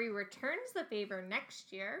that Harry returns the favor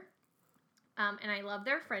next year. And I love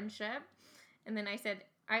their friendship. And then I said,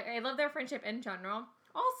 I love their friendship in general.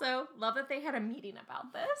 Also, love that they had a meeting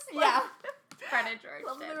about this. Yeah. Fred and George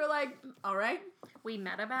Love that did. they were like, all right. We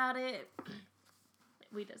met about it.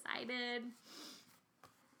 We decided.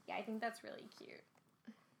 Yeah, I think that's really cute.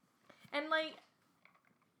 And, like,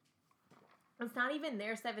 it's not even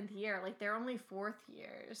their 7th year. Like, they're only 4th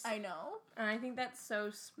years. I know. And I think that's so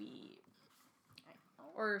sweet.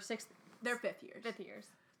 Or 6th. They're 5th years. 5th years.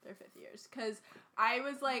 They're 5th years. Because I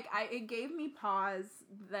was like, it gave me pause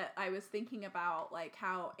that I was thinking about, like,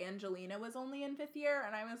 how Angelina was only in 5th year.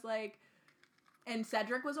 And I was like, and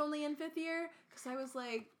Cedric was only in 5th year. Because I was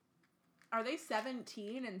like, are they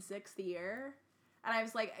 17 in 6th year? And I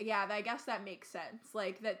was like, yeah, I guess that makes sense.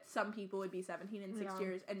 Like, that some people would be 17 in 6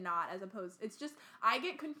 years and not, as opposed... It's just, I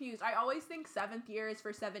get confused. I always think 7th year is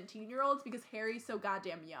for 17-year-olds because Harry's so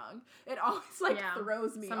goddamn young. It always, like,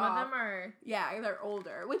 throws me Some off. of them are... Yeah, they're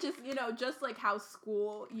older. Which is, you know, just, like, how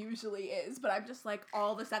school usually is. But I'm just like,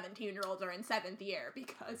 all the 17-year-olds are in 7th year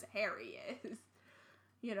because Harry is.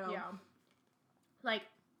 You know? Yeah. Like,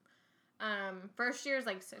 first year is,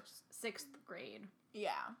 like, 6th grade.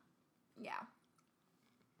 Yeah. Yeah.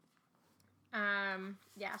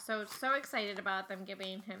 Yeah, so excited about them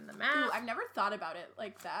giving him the map. Ooh, I've never thought about it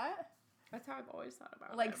like that. That's how I've always thought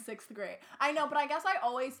about Like it. 6th grade. I know, but I guess I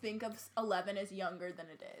always think of 11 as younger than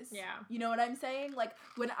it is. Yeah. You know what I'm saying? Like,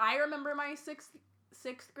 when I remember my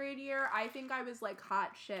sixth grade year, I think I was, like,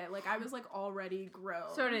 hot shit. Like, I was, like, already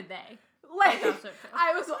grown. So did they. Like, I thought so too.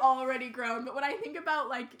 I was already grown. But when I think about,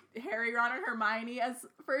 like, Harry, Ron, and Hermione as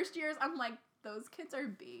first years, I'm like, those kids are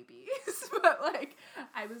babies. But, like,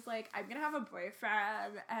 I was like, I'm gonna have a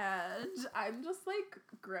boyfriend, and I'm just, like,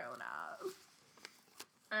 grown up.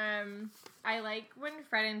 I like when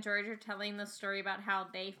Fred and George are telling the story about how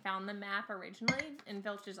they found the map originally in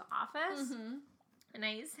Filch's office. Mm-hmm. And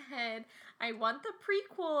I said, I want the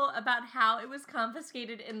prequel about how it was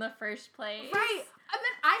confiscated in the first place. Right. And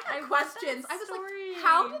then I had I want questions. that I was story. like,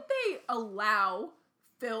 how did they allow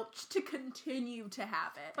Filch to continue to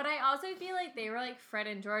have it? But I also feel like they were like Fred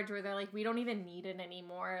and George where they're like, we don't even need it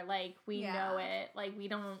anymore. Like, we know it. Like, we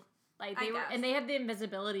don't, like, they were, and they had the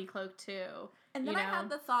invisibility cloak too. And then I had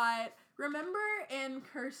the thought, remember in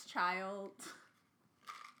Cursed Child?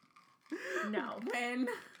 No. When,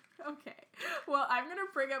 okay. Well, I'm going to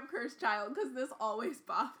bring up Cursed Child because this always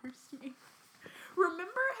bothers me.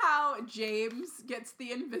 Remember how James gets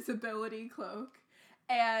the invisibility cloak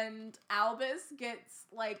and Albus gets,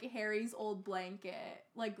 like, Harry's old blanket,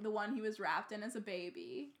 like the one he was wrapped in as a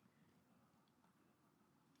baby?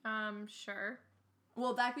 Sure.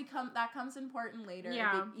 Well, that comes important later,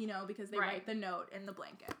 Yeah. Because they Right. write the note in the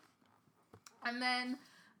blanket. And then,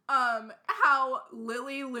 how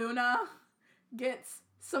Lily Luna gets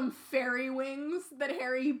some fairy wings that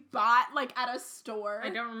Harry bought, like, at a store. I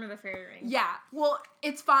don't remember the fairy ring. Yeah, well,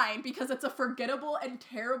 it's fine, because it's a forgettable and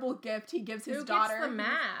terrible gift he gives his daughter. Who gets the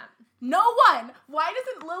map? No one! Why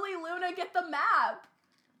doesn't Lily Luna get the map?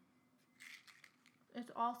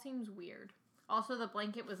 It all seems weird. Also, the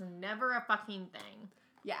blanket was never a fucking thing.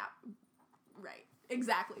 Yeah, right.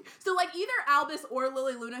 Exactly. So, like, either Albus or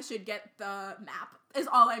Lily Luna should get the map, is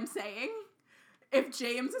all I'm saying. If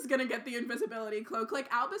James is gonna get the invisibility cloak.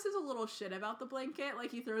 Like, Albus is a little shit about the blanket.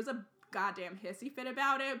 Like, he throws a goddamn hissy fit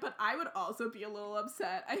about it, but I would also be a little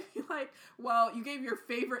upset. I feel like, well, you gave your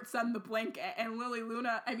favorite son the blanket, and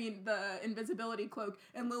the invisibility cloak,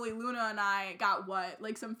 and Lily Luna and I got what?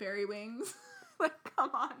 Like, some fairy wings? Like,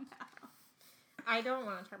 come on now. I don't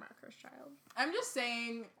want to talk about Cursed Child. I'm just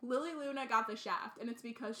saying, Lily Luna got the shaft, and it's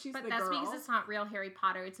because she's the girl. But that's because it's not real Harry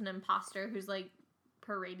Potter. It's an imposter who's, like,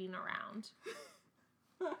 parading around.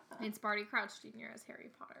 It's Barty Crouch Jr. as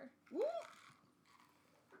Harry Potter.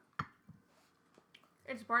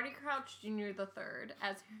 It's Barty Crouch Jr. the third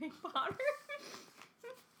as Harry Potter.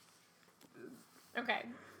 Okay.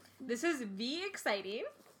 This is the exciting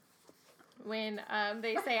when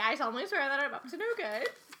they say, I solemnly swear that I'm up to no good.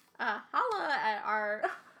 Holla at our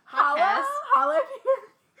podcast. Holla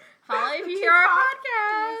Holla if you hear our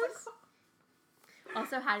podcast.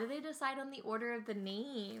 Also, how do they decide on the order of the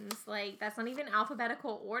names? Like, that's not even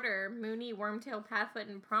alphabetical order. Moony, Wormtail, Padfoot,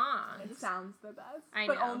 and Prongs. It sounds the best. I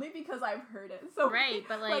but know. only because I've heard it. So Right,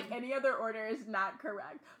 but like any other order is not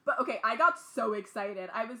correct. But okay, I got so excited.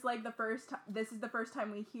 I was like, this is the first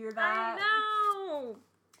time we hear that. I know.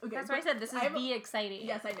 Okay, That's why I said this is the exciting.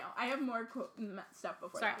 Yes, I know. I have more stuff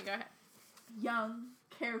before Sorry, that. go ahead. Young,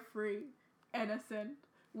 carefree, innocent.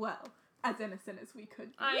 Well, as innocent as we could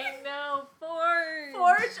be. I know, Forge.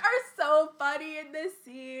 Forge are so funny in this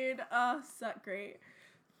scene. Oh, so great.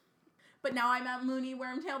 But now I'm at Moony,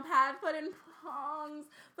 Wormtail, Padfoot, and Prongs.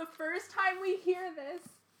 The first time we hear this.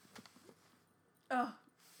 Oh,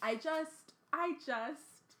 I can't.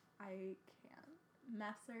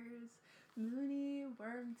 Messers, Moony,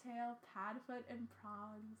 Wormtail, Padfoot, and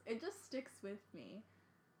Prongs. It just sticks with me.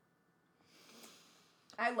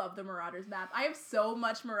 I love the Marauders map. I have so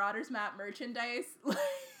much Marauders map merchandise.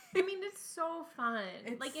 I mean, it's so fun.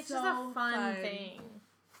 It's so just a fun fun. thing.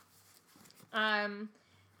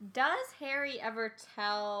 Does Harry ever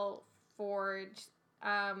tell Forge,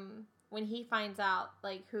 when he finds out,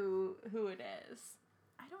 like, who it is?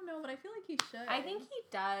 I don't know, but I feel like he should. I think he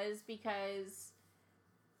does because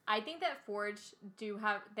I think that Forge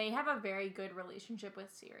they have a very good relationship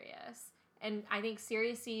with Sirius. And I think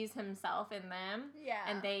Sirius sees himself in them. Yeah.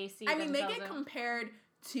 And they see they themselves get compared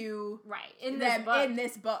to in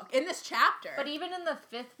this chapter. But even in the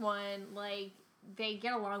fifth one, like, they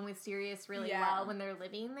get along with Sirius really well when they're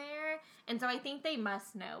living there. And so I think they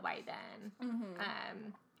must know by then. Mm-hmm.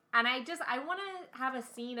 And I want to have a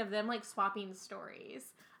scene of them, like, swapping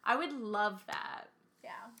stories. I would love that.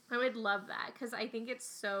 Yeah. I would love that because I think it's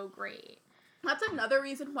so great. That's another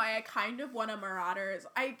reason why I kind of want a Marauders.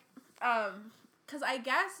 Because I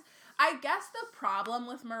guess the problem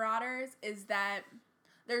with Marauders is that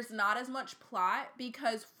there's not as much plot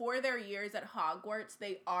because for their years at Hogwarts,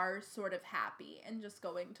 they are sort of happy and just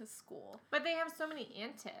going to school. But they have so many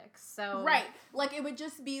antics, so... Right. Like, it would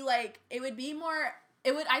just be, like, I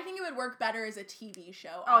think it would work better as a TV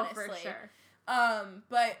show, honestly. Oh, for sure.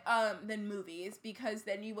 Than movies, because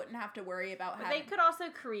then you wouldn't have to worry about But they could also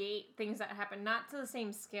create things that happen, not to the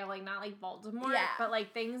same scale, like, not like Voldemort, but,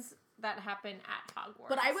 like, things that happen at Hogwarts.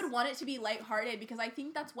 But I would want it to be lighthearted because I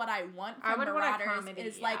think that's what I want from Marauders. Want a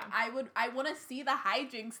comedy, like, I want to see the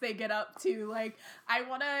hijinks they get up to. Like, I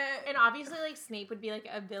want to... And obviously, like, Snape would be, like,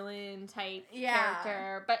 a villain type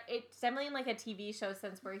character, but it's definitely in, like, a TV show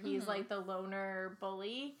sense where he's, like, the loner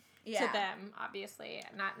bully to them, obviously.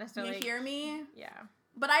 Not necessarily... You hear me? Yeah.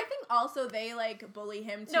 But I think also they, like, bully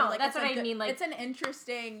him, too. No, like, that's what I mean. Like, it's an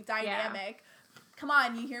interesting dynamic. Yeah. Come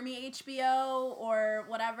on, you hear me, HBO or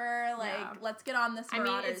whatever? Like, let's get on this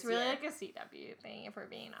Marauders. I mean, it's really like a CW thing, if we're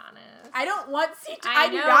being honest. I don't want CW. I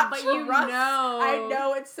do not but trust. You know. I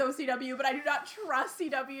know it's so CW, but I do not trust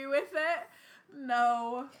CW with it.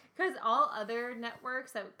 No. Because all other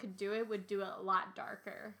networks that could do it would do it a lot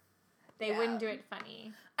darker. They wouldn't do it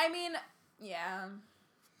funny. I mean, yeah.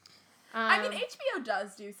 I mean, HBO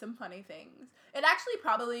does do some funny things. It actually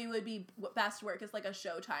probably would be best work as, like, a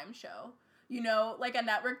Showtime show. You know, like a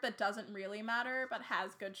network that doesn't really matter, but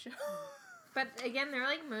has good shows. But again, they're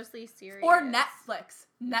like mostly serious. Or Netflix.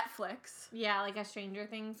 Yeah, like a Stranger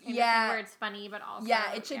Things kind of Yeah. thing where it's funny, but also...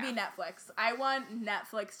 Yeah, it should be Netflix. I want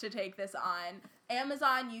Netflix to take this on.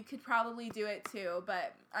 Amazon, you could probably do it too,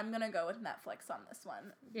 but I'm going to go with Netflix on this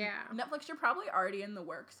one. Yeah. Netflix, you're probably already in the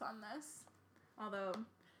works on this. Although,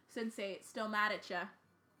 Sense8, still mad at you.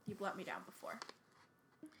 You've let me down before.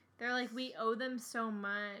 They're like, we owe them so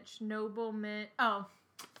much. Noble men... Oh.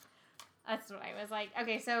 That's what I was like.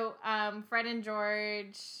 Okay, so Fred and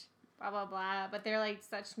George, blah, blah, blah. But they're like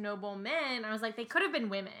such noble men. I was like, they could have been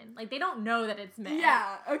women. Like, they don't know that it's men.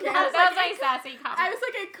 Yeah, okay. That was my sassy comment. I was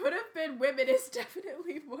like, it could have been women is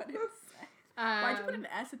definitely what it said. Why'd you put an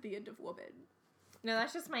S at the end of woman? No,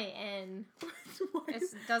 that's just my N.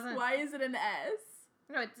 Why is it an S?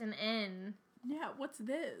 No, it's an N. Yeah, what's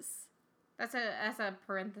this? That's a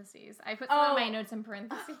parentheses. I put some of my notes in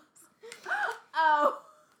parentheses. Oh.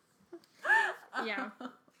 Yeah.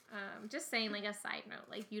 Just saying, like, a side note.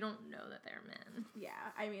 Like, you don't know that they're men. Yeah,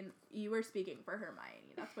 I mean, you were speaking for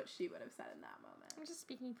Hermione. That's what she would have said in that moment. I'm just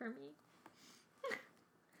speaking for me.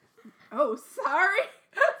 Oh, sorry.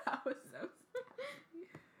 That was so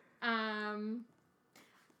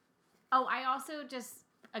Oh, I also just,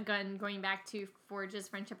 again, going back to Forge's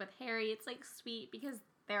friendship with Harry, it's, like, sweet because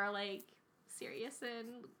they're, like, Sirius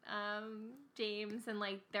and James, and,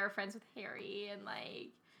 like, they're friends with Harry, and, like,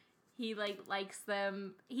 he, like, likes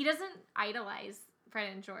them. He doesn't idolize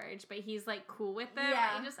Fred and George, but he's, like, cool with them.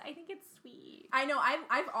 Yeah. I think it's sweet. I know,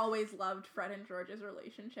 I've always loved Fred and George's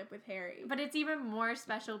relationship with Harry. But it's even more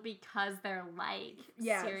special because they're, like,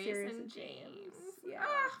 Sirius and James. Yeah.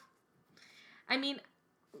 Ah. I mean,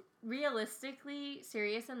 realistically,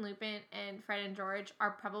 Sirius and Lupin and Fred and George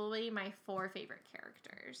are probably my 4 favorite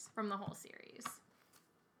characters from the whole series.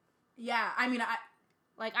 Yeah, I mean,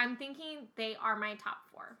 I'm thinking they are my top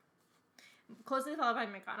 4. Closely followed by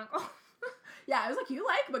McGonagall. Yeah, I was like, you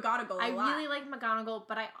like McGonagall a lot. I really like McGonagall,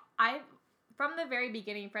 but I from the very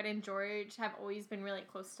beginning, Fred and George have always been really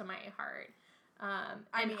close to my heart.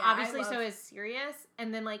 Obviously so is Sirius,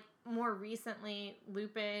 and then, like, more recently,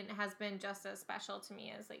 Lupin has been just as special to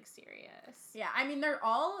me as, like, Sirius. Yeah, I mean,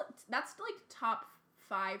 that's, like, top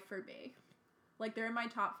 5 for me. Like, they're in my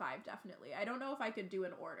top 5, definitely. I don't know if I could do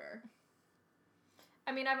an order.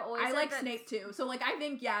 I mean, I've always I like Snape, too. So, like, I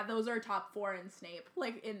think, yeah, those are top 4 in Snape,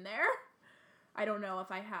 like, in there. I don't know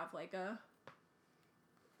if I have, like, a...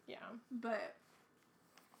 Yeah. But,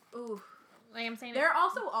 ooh. Like I'm saying, they're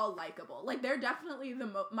also all likable. Like, they're definitely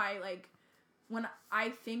my, like, when I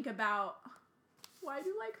think about, why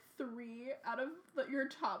do, like, 3 out of your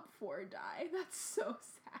top 4 die? That's so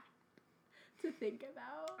sad to think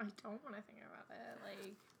about. I don't want to think about it.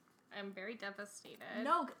 Like, I'm very devastated.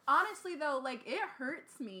 No, honestly, though, like, it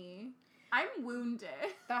hurts me. I'm wounded.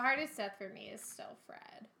 The hardest death for me is still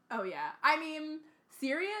Fred. Oh, yeah. I mean,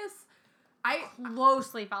 Sirius,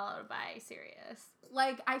 closely followed by Sirius.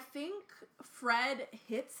 Like, I think Fred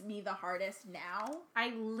hits me the hardest now.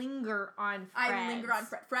 I linger on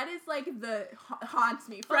Fred. Fred is, like, haunts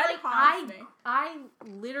me. Fred haunts me. I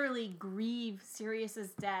literally grieve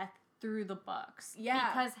Sirius's death through the books. Yeah.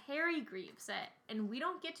 Because Harry grieves it. And we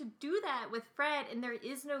don't get to do that with Fred, and there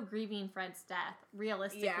is no grieving Fred's death,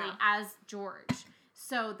 realistically, as George.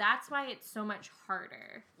 So that's why it's so much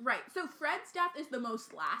harder. Right. So Fred's death is the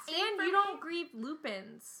most lasting. And you don't grieve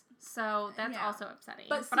Lupin's. So that's also upsetting.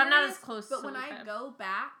 But Sirius, I'm not as close to Lupin. But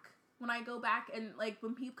when I go back and, like,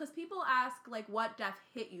 because people ask, like, what death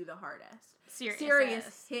hit you the hardest?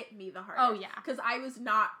 Sirius hit me the hardest. Oh, yeah. Because I was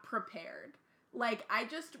not prepared. Like, I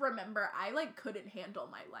just remember I, like, couldn't handle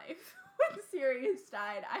my life when Sirius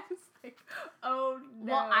died. I was like, oh,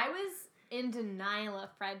 no. Well, I was in denial of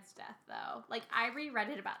Fred's death, though. Like, I reread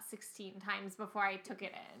it about 16 times before I took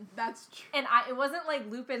it in. That's true. And it wasn't like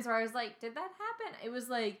Lupin's where I was like, did that happen? It was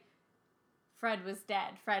like, Fred was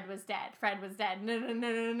dead. Fred was dead. Fred was dead. No. Like, I'm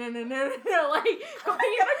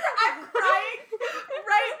crying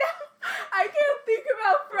right now. I can't think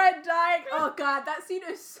about Fred dying. Oh, God, that scene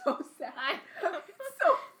is so sad. It's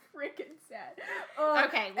so freaking sad.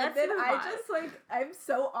 Okay, let's move on. I'm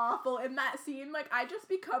so awful in that scene. Like, I just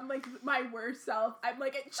become, like, my worst self. I'm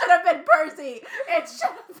like, it should have been Percy. It should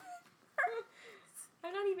have been Percy.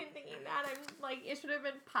 I'm not even thinking that. I'm like, it should have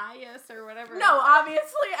been Pius or whatever. No,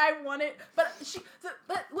 obviously I want it. But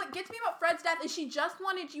but what gets me about Fred's death is she just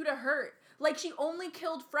wanted you to hurt. Like, she only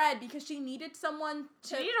killed Fred because she needed someone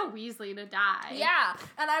to... She needed a Weasley to die. Yeah.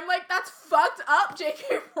 And I'm like, that's fucked up,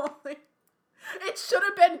 J.K. Rowling. It should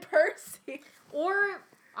have been Percy. Or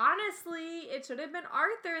Honestly, it should have been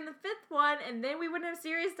Arthur in the 5th one, and then we wouldn't have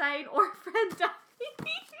Sirius dying or Fred dying.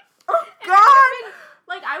 Oh, And God!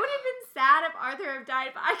 Like, I would have been sad if Arthur had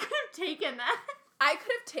died, but I could have taken that. I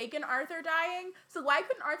could have taken Arthur dying, so why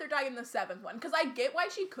couldn't Arthur die in the 7th one? Because I get why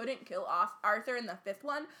she couldn't kill off Arthur in the 5th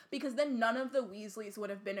one, because then none of the Weasleys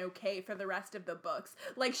would have been okay for the rest of the books.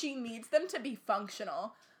 Like, she needs them to be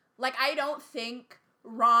functional. Like, I don't think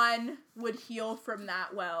Ron would heal from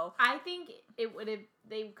that well. I think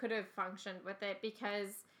they could have functioned with it because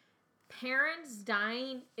parents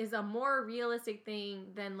dying is a more realistic thing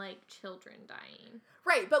than, like, children dying.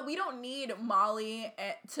 Right, but we don't need Molly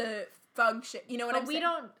to function. You know what I'm saying? But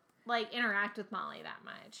we don't, like, interact with Molly that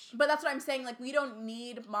much. But that's what I'm saying. Like, we don't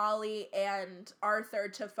need Molly and Arthur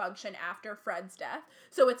to function after Fred's death.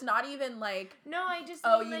 So it's not even like... No, I just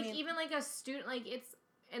Oh, mean, you like, mean- even, like, a student, like, it's...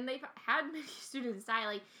 And they've had many students die.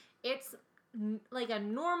 Like, it's, like, a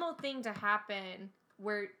normal thing to happen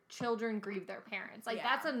where children grieve their parents. Like, Yeah.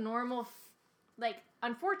 that's a normal... Like,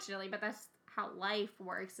 unfortunately, but that's how life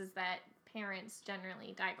works, is that parents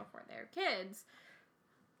generally die before their kids.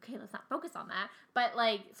 Okay, let's not focus on that. But,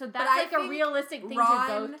 like, so that's, I like, a think realistic thing Ron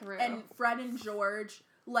to go through. and Fred and George,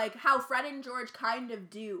 like, how Fred and George kind of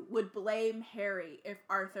do, would blame Harry if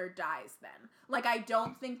Arthur dies then. Like, I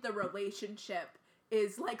don't think the relationship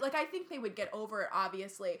is, like, I think they would get over it,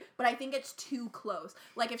 obviously, but I think it's too close.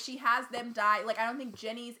 Like, if she has them die, like, I don't think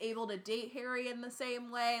Jenny's able to date Harry in the same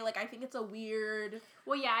way. Like, I think it's a weird...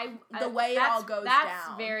 Well, yeah, the way it all goes that's down.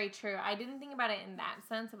 That's very true. I didn't think about it in that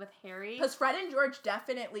sense with Harry. Because Fred and George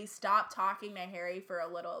definitely stopped talking to Harry for a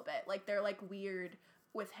little bit. Like, they're, like, weird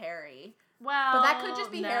with Harry. Well, But that could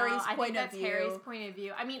just be no, Harry's I point think of that's view. Harry's point of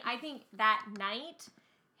view. I mean, I think that night,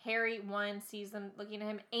 Harry, sees them looking at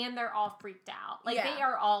him, and they're all freaked out. Like, Yeah. they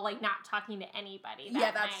are all, like, not talking to anybody that Yeah,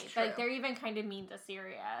 that's night. true. Like, they're even kind of mean to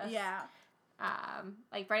Sirius. Yeah.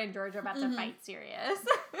 Like, Fred and George are about Mhm. to fight Sirius.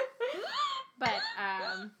 But,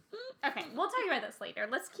 okay, we'll talk about this later.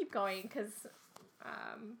 Let's keep going, because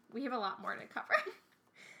we have a lot more to cover.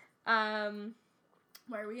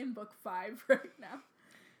 Why are we in book 5 right now?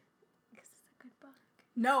 Because it's a good book.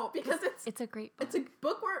 No, because It's a great book. it's a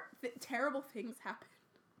book where terrible things happen.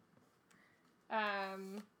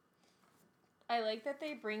 I like that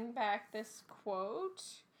they bring back this quote,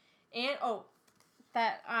 and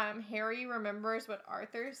that Harry remembers what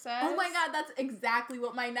Arthur says. Oh my god, that's exactly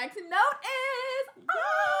what my next note is!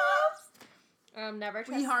 Oh! Never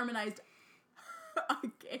trust. We harmonized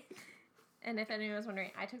again. And if anyone was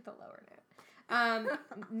wondering, I took the lower note.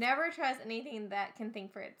 Never trust anything that can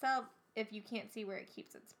think for itself if you can't see where it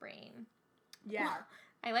keeps its brain. Yeah.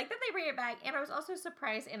 I like that they bring it back, and I was also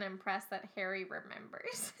surprised and impressed that Harry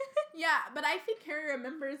remembers. Yeah, but I think Harry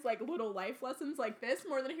remembers, like, little life lessons like this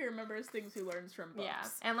more than he remembers things he learns from books. Yeah,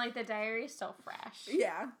 and like the diary is still fresh.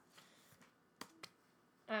 Yeah.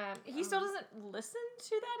 He still doesn't listen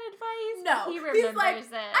to that advice. No, but he he's remembers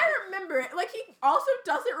like, it. I remember it. Like, he also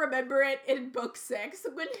doesn't remember it in book 6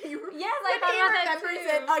 when he, Yes, I thought about that remembers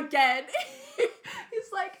too. it again.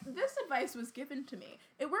 He's like, this advice was given to me.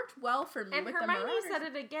 It worked well for me And with Hermione the Marauders. said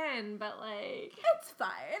it again, but like, It's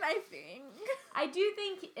fine, I think. I do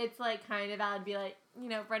think it's like kind of valid to be like, you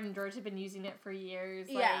know, Fred and George have been using it for years,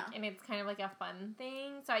 like, Yeah. and it's kind of like a fun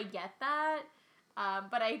thing, so I get that.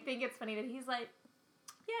 But I think it's funny that he's like,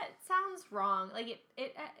 yeah, it sounds wrong. Like,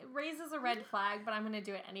 it raises a red flag, but I'm gonna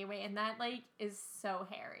do it anyway, and that, like, is so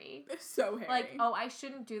Harry. It's so Harry. Like, oh, I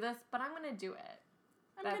shouldn't do this, but I'm gonna do it.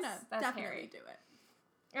 I'm that's gonna definitely Harry. do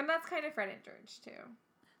it. And that's kind of Fred and George, too.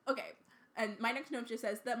 Okay, and my next note just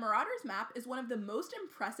says, the Marauders map is one of the most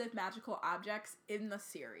impressive magical objects in the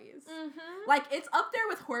series. Mm-hmm. Like, it's up there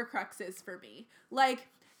with Horcruxes for me. Like,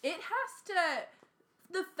 it has to...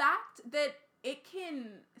 The fact that it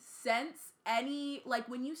can sense any... Like,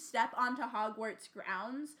 when you step onto Hogwarts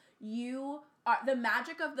grounds, the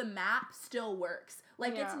magic of the map still works.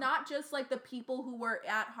 Like, Yeah. it's not just, like, the people who were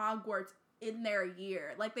at Hogwarts in their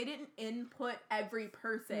year. Like, they didn't input every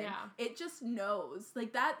person. Yeah. It just knows.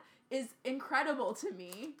 Like, that is incredible to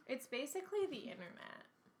me. It's basically the internet.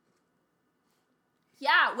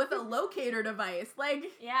 Yeah, with a locator device. Like,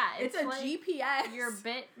 Yeah, it's a like GPS. your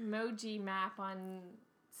Bitmoji map on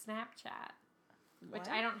Snapchat, which What?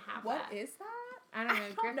 I don't have. What that. is that? I don't know. I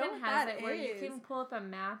don't Griffin know what has that it where you is. can pull up a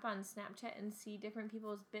map on Snapchat and see different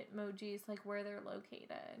people's Bitmojis, like where they're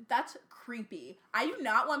located. That's creepy. I do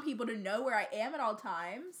not want people to know where I am at all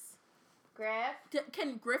times. Griff,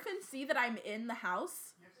 Can Griffin see that I'm in the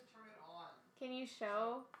house? You have to turn it on. can you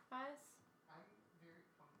show us? I'm very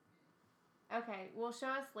comfy. Okay, we'll show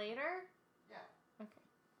us later. Yeah. Okay.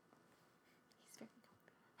 He's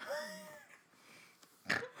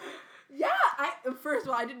very Yeah, First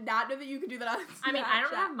of all, I did not know that you could do that on Snapchat. I mean, I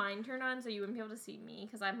don't have mine turned on, so you wouldn't be able to see me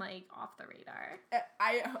because I'm like off the radar.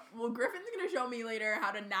 Well, Griffin's gonna show me later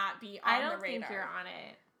how to not be on I the don't radar. think you're on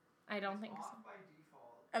it. I don't think so. Off by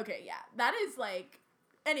default. Okay, yeah, that is like.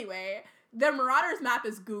 Anyway, the Marauders map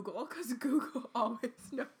is Google because Google always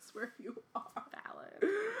knows where you are. Valid.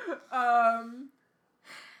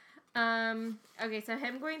 Okay, so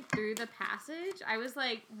him going through the passage, I was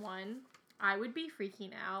like, one, I would be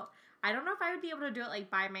freaking out. I don't know if I would be able to do it,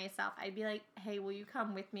 like, by myself. I'd be like, hey, will you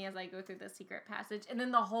come with me as I go through the secret passage? And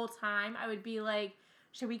then the whole time, I would be like,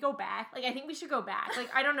 should we go back? Like, I think we should go back.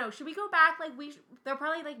 Like, I don't know. Should we go back? Like, they're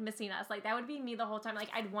probably, like, missing us. Like, that would be me the whole time. Like,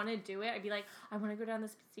 I'd want to do it. I'd be like, I want to go down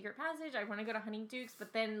this secret passage. I want to go to Honeydukes.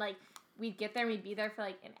 But then, like, we'd get there and we'd be there for,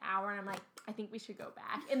 like, an hour. And I'm like, I think we should go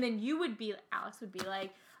back. And then Alex would be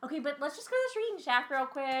like, okay, but let's just go to the Reading Shack real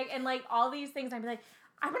quick. And, like, all these things. I'd be like,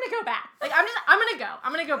 I'm gonna go back. Like, I'm gonna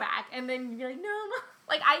go back. And then you'd be like, no, Mom.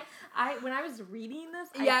 Like, I when I was reading this,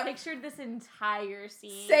 I pictured this entire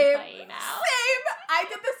scene playing out. Same! I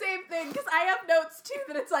did the same thing, because I have notes, too,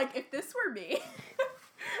 that it's like, if this were me,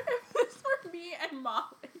 if this were me and Molly.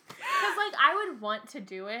 Because, like, I would want to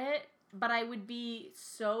do it, but I would be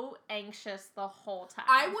so anxious the whole time.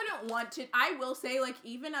 I wouldn't want to, I will say, like,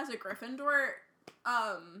 even as a Gryffindor,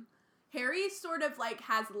 Harry sort of, like,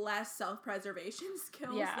 has less self-preservation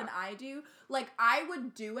skills than I do. Like, I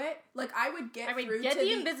would do it. Like, I would get through get to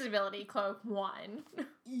the invisibility cloak, one.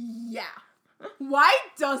 Yeah. Why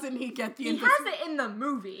doesn't he get the He has it in the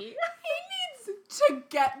movie. He needs to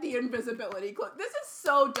get the invisibility cloak. This is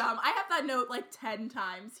so dumb. I have that note, like, 10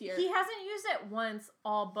 times here. He hasn't used it once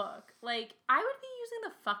all book. Like, I would be using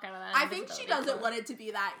the fuck out of that. I think she doesn't want it to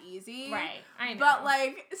be that easy. Right, I know. But,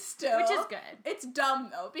 like, still. Which is good. It's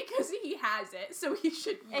dumb, though, because he has it, so he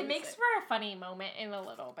should use it. It makes for a funny moment in a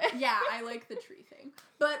little bit. Yeah, I like the tree thing.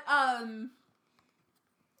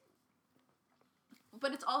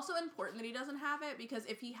 But it's also important that he doesn't have it, because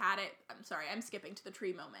if he had it, I'm skipping to the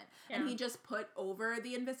tree moment, and he just put over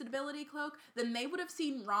the invisibility cloak, then they would have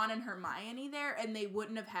seen Ron and Hermione there, and they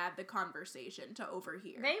wouldn't have had the conversation to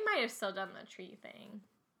overhear. They might have still done the tree thing.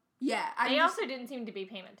 Yeah. They also didn't seem to be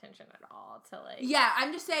paying attention at all to, like... Yeah,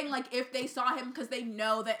 I'm just saying, like, if they saw him, because they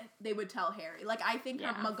know that they would tell Harry. Like, I think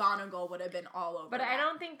McGonagall would have been all over But I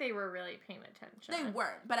don't think they were really paying attention. They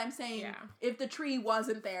weren't, but I'm saying if the tree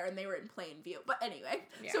wasn't there and they were in plain view. But anyway,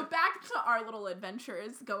 so back to our little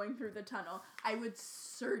adventures going through the tunnel. I would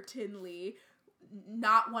certainly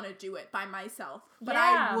not want to do it by myself, but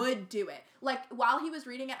I would do it. Like, while he was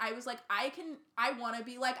reading it, I was like, I want to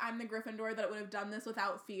be like, I'm the Gryffindor that would have done this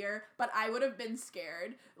without fear, but I would have been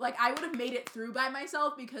scared. Like, I would have made it through by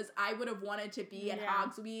myself because I would have wanted to be at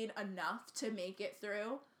Hogsmeade enough to make it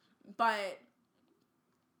through, but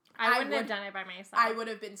I wouldn't have done it by myself. I would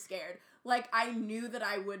have been scared. Like, I knew that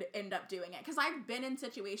I would end up doing it. Because I've been in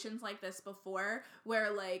situations like this before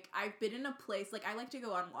where, like, I've been in a place, like, I like to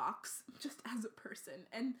go on walks just as a person.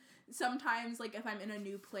 And sometimes, like, if I'm in a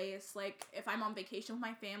new place, like, if I'm on vacation with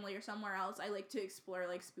my family or somewhere else, I like to explore,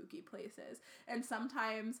 like, spooky places. And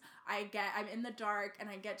sometimes I'm in the dark and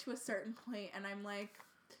I get to a certain point and I'm like,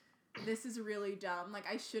 this is really dumb. Like,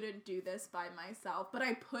 I shouldn't do this by myself. But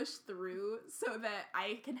I push through so that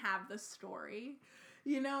I can have the story.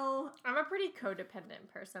 You know? I'm a pretty codependent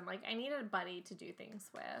person. Like, I need a buddy to do things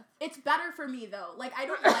with. It's better for me, though. Like, I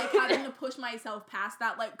don't like having to push myself past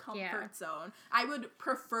that, like, comfort zone. I would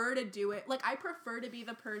prefer to do it. Like, I prefer to be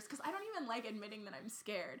the person, because I don't even like admitting that I'm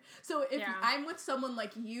scared. So if I'm with someone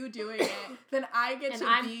like you doing it, then I get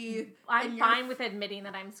I'm fine with admitting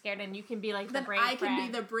that I'm scared, and you can be, like, the brave friend. Then I can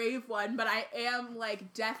be the brave one, but I am,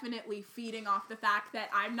 like, definitely feeding off the fact that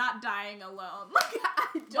I'm not dying alone. Like,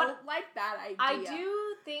 I don't like that idea. I do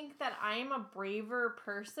think that I'm a braver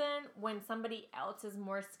person when somebody else is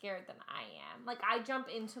more scared than I am. Like, I jump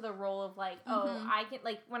into the role of, like, I can,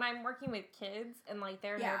 like, when I'm working with kids and, like,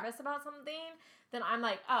 they're nervous about something, then I'm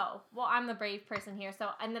like, oh, well, I'm the brave person here. So,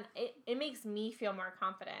 and then it makes me feel more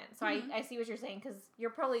confident. So I see what you're saying, because you're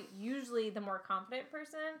probably usually the more confident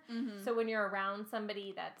person. Mm-hmm. So when you're around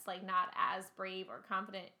somebody that's, like, not as brave or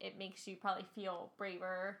confident, it makes you probably feel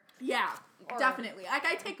braver. Yeah, definitely. Like,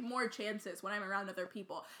 I take more chances when I'm around other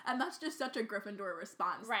people. And that's just such a Gryffindor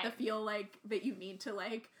response. Right. To feel like that you need to,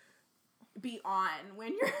 like, be on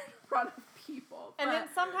when you're in front of people. And then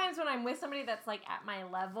sometimes when I'm with somebody that's, like, at my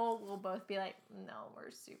level, we'll both be like, no,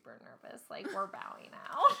 we're super nervous. Like, we're bowing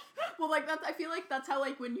out. Well, like, I feel like that's how,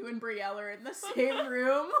 like, when you and Brielle are in the same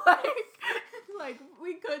room, like,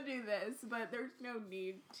 we could do this, but there's no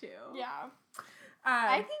need to. Yeah.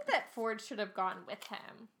 I think that Ford should have gone with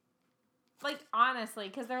him. Like, honestly,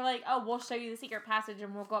 because they're like, oh, we'll show you the secret passage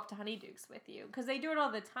and we'll go up to Honeydukes with you. Because they do it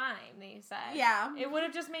all the time, they said. Yeah. It would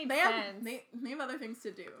have just made They sense. have other things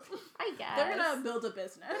to do. I guess. They're gonna build a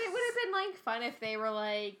business. But it would have been, like, fun if they were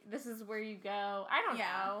like, this is where you go. I don't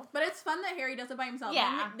know. But it's fun that Harry does it by himself.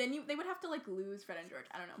 Yeah. Then they would have to, like, lose Fred and George.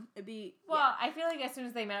 I don't know. It'd be... Well, I feel like as soon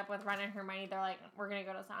as they met up with Ron and Hermione, they're like, we're going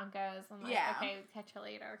to go to Sanka's. And like, Yeah. okay, catch you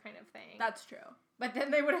later kind of thing. That's true. But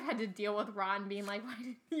then they would have had to deal with Ron being like, why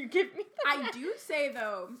didn't you give me the I map?" do say,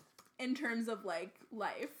 though, in terms of, like,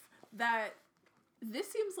 life, that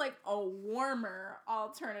this seems like a warmer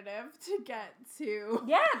alternative to get to.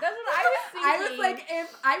 Yeah, that's what I was thinking. I was like,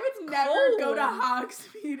 if I would never go to cold.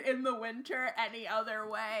 Hogsmeade in the winter any other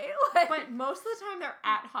way. Like, But most of the time they're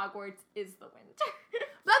at Hogwarts is the winter.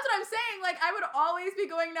 that's what I'm saying. Like, I would always be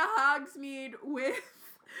going to Hogsmeade with,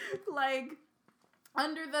 like,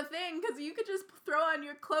 under the thing, because you could just throw on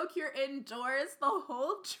your cloak, you're indoors the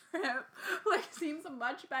whole trip. Like, seems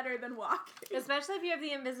much better than walking. Especially if you have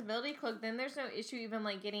the invisibility cloak, then there's no issue even,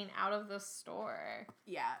 like, getting out of the store.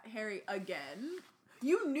 Yeah, Harry, again.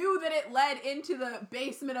 You knew that it led into the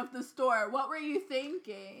basement of the store. What were you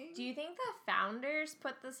thinking? Do you think the founders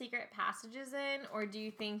put the secret passages in, or do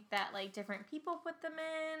you think that, like, different people put them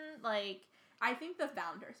in? Like, I think the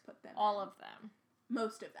founders put them all in. of them.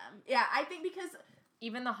 Most of them. Yeah, I think because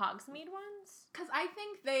Even the Hogsmeade ones? I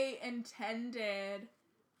think they intended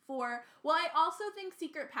for... Well, I also think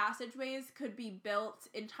secret passageways could be built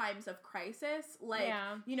in times of crisis. Like,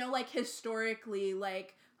 Yeah. you know, like, historically,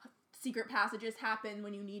 like, secret passages happen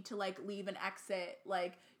when you need to, like, leave an exit.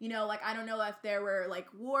 Like, you know, like, I don't know if there were, like,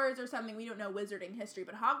 wars or something. We don't know wizarding history,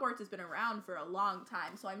 but Hogwarts has been around for a long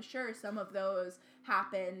time. So I'm sure some of those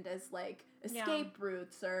happened as, like, escape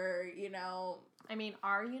routes or, you know... I mean,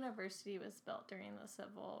 our university was built during the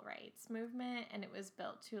civil rights movement, and it was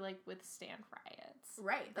built to, like, withstand riots.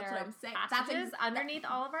 Right, that's There what are I'm saying. passages underneath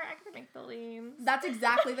all of our academic buildings. That's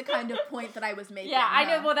exactly the kind of point that I was making. Yeah, I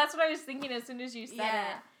know. huh? Well, that's what I was thinking as soon as you said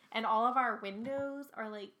Yeah. it. And all of our windows are,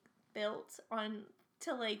 like, built on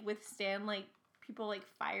to, like, withstand, like, people, like,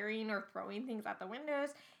 firing or throwing things at the windows.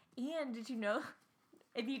 And did you know,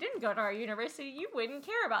 if you didn't go to our university, you wouldn't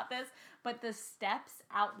care about this, but the steps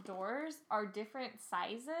outdoors are different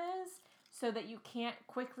sizes so that you can't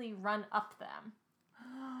quickly run up them.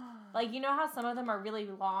 Like, you know how some of them are really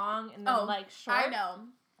long and then, like, short? I know.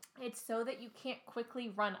 It's so that you can't quickly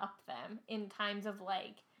run up them in times of,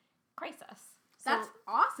 like, crisis. So, That's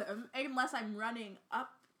awesome. Unless I'm running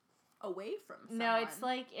up away from someone. no, it's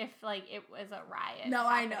like if, like, it was a riot. No,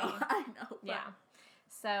 I know. happening. I know. But Yeah.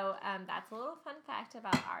 So, that's a little fun fact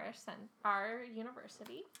about our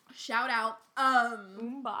university. Shout out,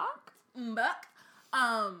 Umbach. Mbuk,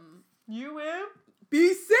 UM.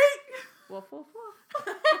 BC. Woof, woof,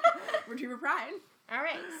 woof. Retriever Pride. All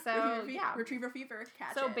right, so, yeah. Retriever Fever.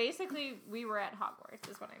 Catch So, it. basically, we were at Hogwarts,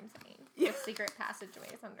 is what I'm saying. Yeah. With secret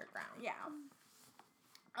passageways underground. Yeah.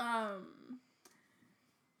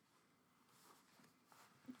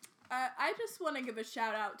 I just want to give a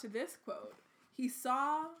shout out to this quote. He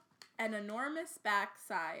saw an enormous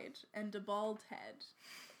backside and a bald head.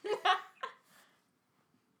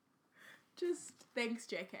 Just thanks,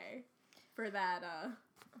 JK, for that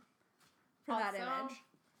that Also, image.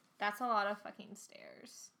 That's a lot of fucking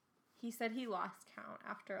stairs. He said he lost count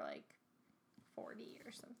after, like, 40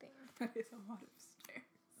 or something. That is a lot of stairs.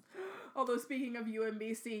 Although speaking of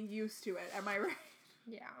UMBC, used to it, am I right?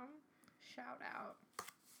 Yeah. Shout out.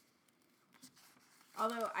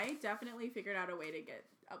 Although I definitely figured out a way to get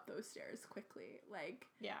up those stairs quickly. Like,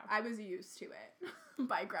 Yeah. I was used to it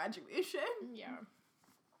by graduation. Yeah.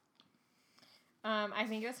 I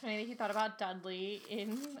think it was funny that he thought about Dudley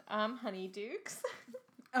in Honeydukes.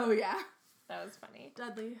 Oh yeah. That was funny.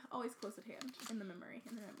 Dudley, always close at hand. In the memory.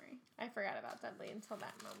 I forgot about Dudley until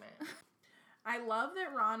that moment. I love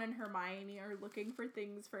that Ron and Hermione are looking for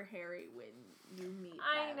things for Harry when you meet them.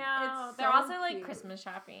 I know. It's They're so also, like, cute. Christmas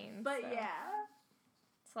shopping. But so. yeah.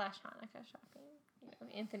 / Hanukkah shopping. You know,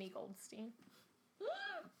 Anthony Goldstein.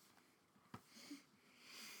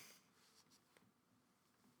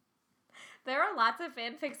 There are lots of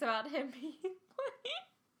fanfics about him being,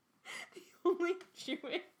 like, the only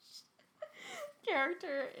Jewish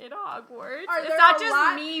character in Hogwarts. Are It's there not a just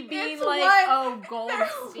lot? me being It's like, what- oh,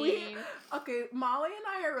 Goldstein. Okay, Molly and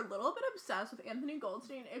I are a little bit obsessed with Anthony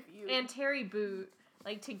Goldstein. If you And Terry Boot,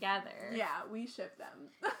 like, together. yeah, we ship them.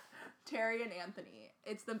 Terry and Anthony.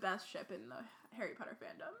 It's the best ship in the Harry Potter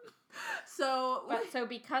fandom. So, So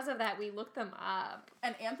because of that, we looked them up.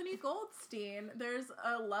 and Anthony Goldstein, there's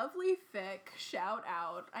a lovely fic, shout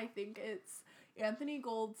out. I think it's Anthony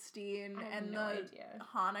Goldstein I have and no the idea.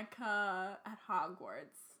 Hanukkah at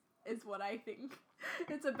Hogwarts is what I think.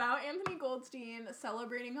 It's about Anthony Goldstein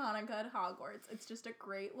celebrating Hanukkah at Hogwarts. It's just a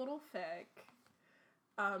great little fic.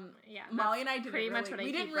 Yeah, Molly and I didn't pretty really, much what I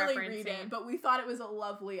we keep didn't really read referencing. it, but we thought it was a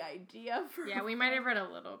lovely idea for Yeah, we might have read a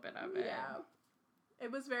little bit of it. Yeah.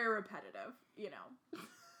 It was very repetitive, you know.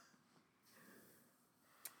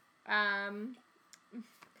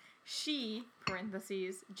 She,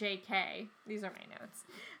 parentheses, JK, these are my notes,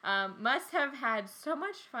 must have had so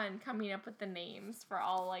much fun coming up with the names for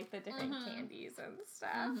all, like, the different candies and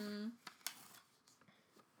stuff.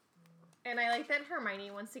 And I like that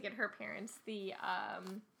Hermione wants to get her parents the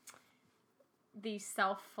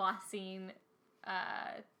self-flossing,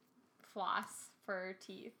 floss for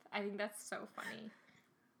teeth. I think that's so funny.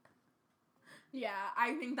 Yeah,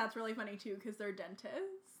 I think that's really funny too because they're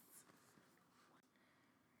dentists.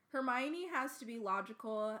 Hermione has to be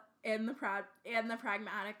logical and the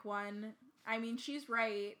pragmatic one. I mean, she's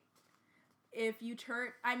right. If you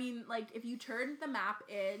turn the map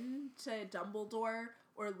in to Dumbledore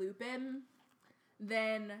or Lupin,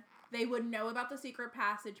 then they would know about the secret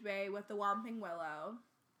passageway with the Whomping Willow,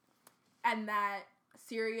 and that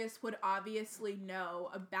Sirius would obviously know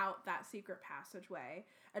about that secret passageway,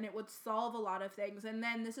 and it would solve a lot of things. And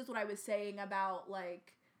then this is what I was saying about,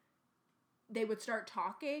 like, they would start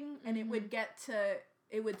talking, and it would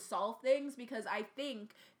solve things, because I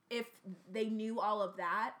think if they knew all of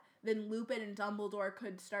that, then Lupin and Dumbledore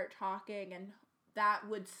could start talking, and that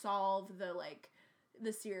would solve the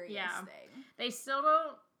Sirius thing. They still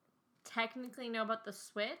don't technically know about the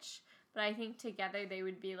switch, but I think together they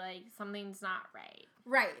would be like, something's not right.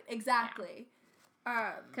 Right, exactly.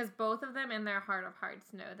 Because both of them in their heart of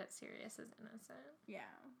hearts know that Sirius is innocent. Yeah.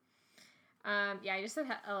 Yeah, I just said,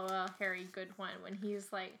 LOL, Harry, good one, when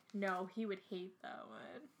he's like, no, he would hate that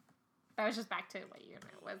one. That was just back to what your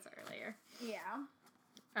note was earlier. Yeah.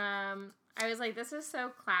 I was like, this is so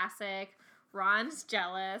classic. Ron's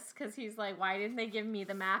jealous because he's like, why didn't they give me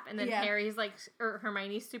the map? And then Harry's like, or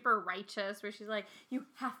Hermione's super righteous where she's like, you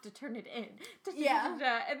have to turn it in. Yeah.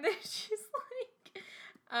 And then she's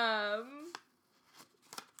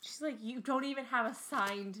like, you don't even have a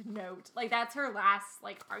signed note. Like, that's her last,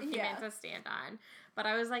 like, argument to stand on. But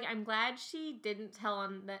I was like, I'm glad she didn't tell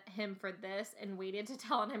on him for this and waited to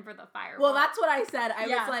tell on him for the fireball. Well, that's what I said. I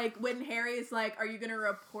was like, when Harry's like, are you going to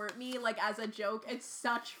report me? Like, as a joke, it's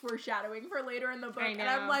such foreshadowing for later in the book. And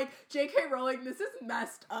I'm like, J.K. Rowling, this is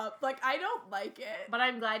messed up. Like, I don't like it. But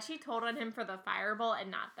I'm glad she told on him for the fireball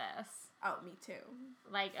and not this. Oh, me too.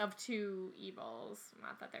 Like, of two evils.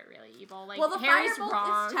 Not that they're really evil. Like, well, the Harry's fireball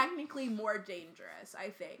wrong. is technically more dangerous,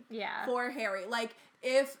 I think. Yeah. For Harry. Like,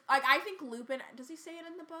 if, like, I think Lupin, does he say it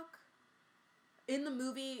in the book? In the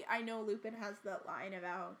movie, I know Lupin has that line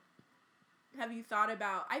about, have you thought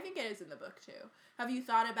about, I think it is in the book too, have you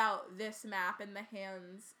thought about this map in the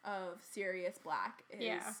hands of Sirius Black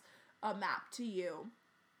is a map to you?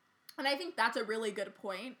 And I think that's a really good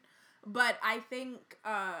point. But I think,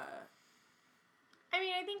 I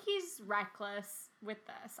think he's reckless with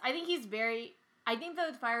this. I think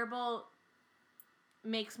the fireball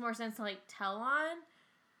makes more sense to, like, tell on.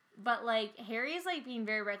 But, like, Harry's, like, being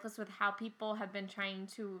very reckless with how people have been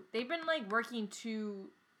they've been, like, working to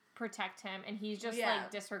protect him, and he's just,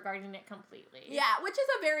 like, disregarding it completely. Yeah, which is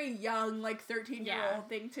a very young, like, 13-year-old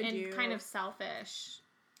thing to do. And kind of selfish.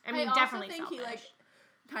 I definitely definitely think selfish. he, like,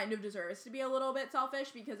 kind of deserves to be a little bit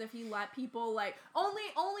selfish, because if he let people, like,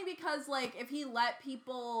 only because, like, if he let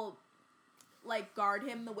people, like, guard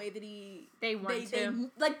him the way that they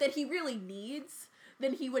that he really needs,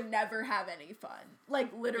 then he would never have any fun.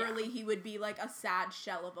 Like, literally, he would be, like, a sad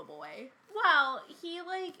shell of a boy. Well, he,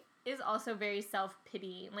 like, is also very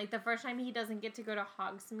self-pitying. Like, the first time he doesn't get to go to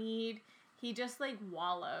Hogsmeade, he just, like,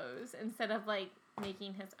 wallows instead of, like,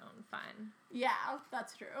 making his own fun. Yeah,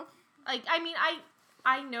 that's true. Like,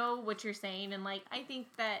 I know what you're saying, and, like, I think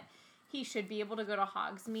that he should be able to go to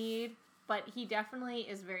Hogsmeade, but he definitely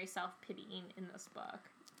is very self-pitying in this book.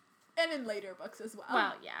 And in later books as well.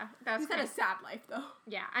 Well, yeah. He's had a sad life, though.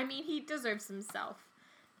 Yeah, he deserves some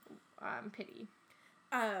self-pity.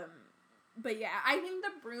 But yeah, I think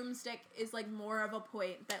the broomstick is, like, more of a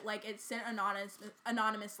point that, like, it's sent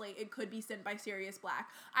anonymously. It could be sent by Sirius Black.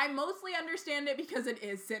 I mostly understand it because it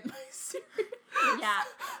is sent by Sirius. Yeah.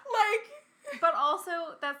 Like... But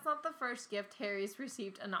also, that's not the first gift Harry's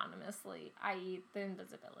received anonymously, i.e. the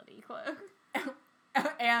invisibility cloak.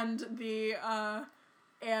 and I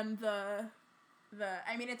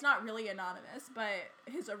mean, it's not really anonymous, but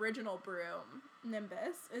his original broom,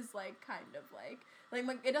 Nimbus, is, like, kind of, like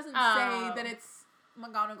it doesn't say that it's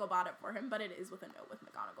McGonagall bought it for him, but it is with a note with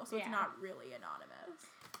McGonagall, so it's not really anonymous.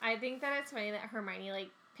 I think that it's funny that Hermione, like,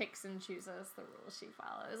 picks and chooses the rules she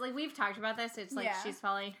follows. Like, we've talked about this. It's like Yeah. she's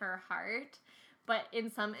following her heart. But in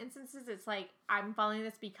some instances, it's like, I'm following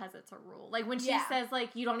this because it's a rule. Like, when she Yeah. says,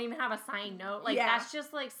 like, you don't even have a signed note, like, Yeah. that's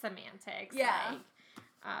just, like, semantics. Yeah. Like,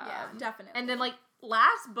 Yeah, definitely. And then, like,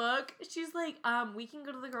 last book, she's like, we can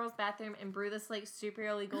go to the girls' bathroom and brew this, like, super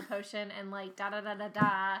illegal potion and, like,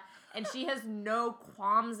 da-da-da-da-da. And she has no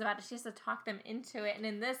qualms about it. She has to talk them into it. And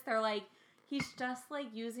in this, they're like, he's just, like,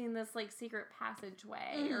 using this, like, secret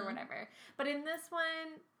passageway or whatever. But in this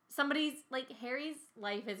one, somebody's, like, Harry's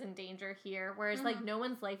life is in danger here, whereas, like, no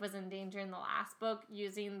one's life was in danger in the last book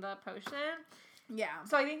using the potion. Yeah.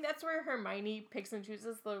 So I think that's where Hermione picks and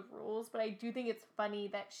chooses the rules, but I do think it's funny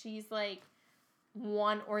that she's, like,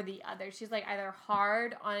 one or the other. She's, like, either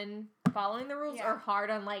hard on following the rules or hard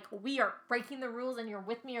on, like, we are breaking the rules and you're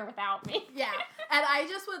with me or without me. Yeah. And I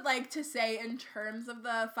just would like to say, in terms of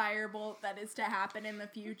the firebolt that is to happen in the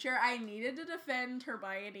future, I needed to defend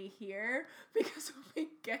Hermione here, because when we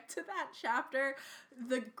get to that chapter,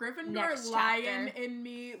 the Gryffindor Next lion chapter. in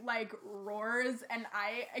me, like, roars, and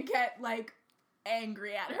I get, like,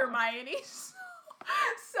 angry at Hermione.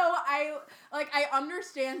 So I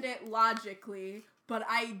understand it logically, but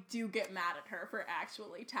I do get mad at her for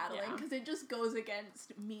actually tattling, Yeah. because it just goes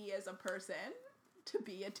against me as a person to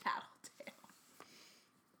be a tattletale.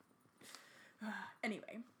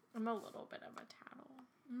 Anyway, I'm a little bit of a tattle.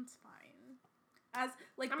 it's fine. As,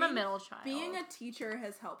 like, I'm a middle child. being a teacher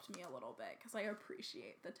has helped me a little bit, because I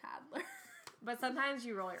appreciate the tattler. But sometimes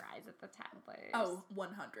you roll your eyes at the tattlers. Oh,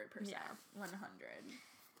 100%. Yeah.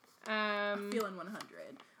 100. Feeling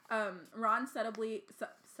 100. Ron subtly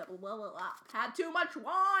had too much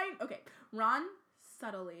wine. Okay, Ron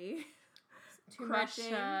subtly Too much,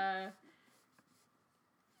 crushing.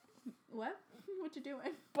 What? What you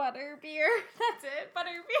doing? butterbeer. That's it,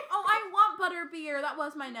 butterbeer. Oh, I want butterbeer. That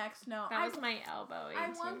was my next note. That was my elbow. I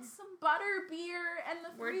want some butterbeer and the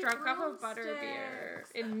We're three drunk off of butterbeer.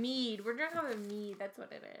 broomsticks. And mead. We're drunk off of mead. That's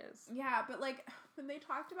what it is. Yeah, but like when they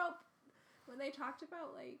talked about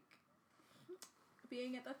like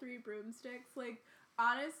being at the Three Broomsticks, like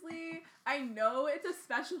honestly, I know it's a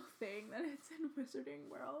special thing that it's in Wizarding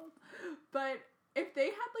World, but if they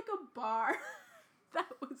had like a bar that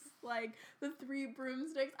was like the Three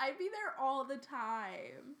Broomsticks, I'd be there all the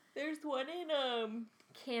time. There's one in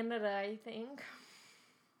Canada, I think.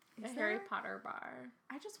 Is A Harry there? Potter bar.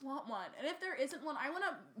 I just want one, and if there isn't one, I want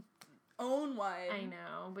to own one. I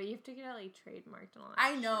know, but you have to get it like trademarked and all that.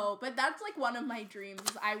 I know, but that's like one of my dreams.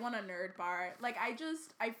 Is I want a nerd bar. Like I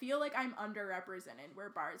feel like I'm underrepresented where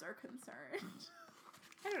bars are concerned.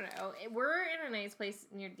 I don't know. We're in a nice place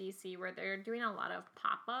near DC where they're doing a lot of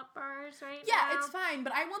pop-up bars right Yeah, now. it's fine,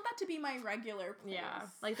 but I want that to be my regular place. Yeah,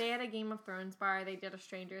 like they had a Game of Thrones bar. They did a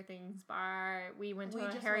Stranger Things bar. We went to we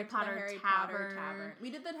a just Harry went to the Potter Harry tavern. Potter tavern.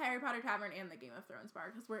 We did the Harry Potter tavern and the Game of Thrones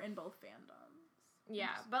bar because we're in both fandoms. Yeah,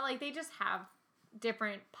 but like they just have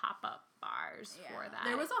different pop-up bars for that.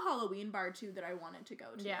 There was a Halloween bar too that I wanted to go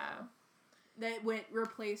to. Yeah. That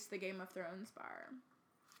replaced the Game of Thrones bar.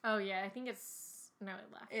 Oh yeah, I think it's no,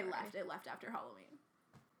 it left. It already. left. It left after Halloween.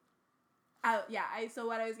 So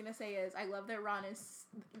what I was gonna say is I love that Ron is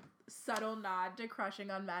subtle nod to crushing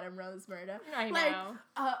on Madame Rosmerta. I know.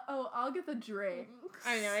 Like, I'll get the drinks.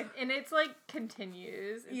 I know, and it's like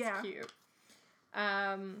continues. It's Yeah. cute.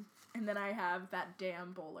 And then I have that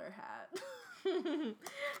damn bowler hat.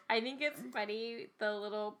 I think it's funny, the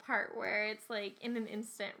little part where it's like, in an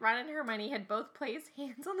instant, Ron and Hermione had both placed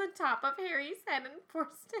hands on the top of Harry's head and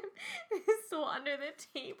forced him his stool under the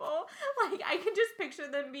table. Like, I could just picture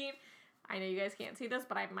them being, I know you guys can't see this,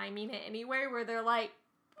 but I'm miming it anyway, where they're like,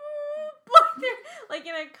 boop, they're, like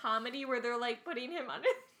in a comedy where they're like putting him under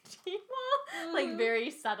the table, like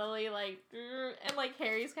very subtly, like, and like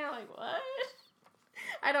Harry's kind of like, what?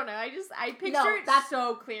 I don't know. I picture it that's-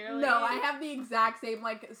 so clearly. No, I have the exact same,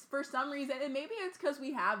 like, for some reason, and maybe it's because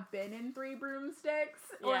we have been in Three Broomsticks,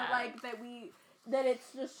 or, Yeah. like, that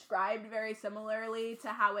it's described very similarly to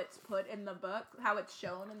how it's put in the book, how it's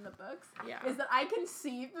shown in the books, Yeah. is that I can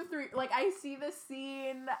see the three, like, I see the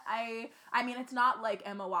scene, I mean, it's not like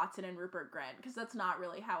Emma Watson and Rupert Grint, because that's not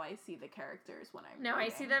really how I see the characters when I'm No, I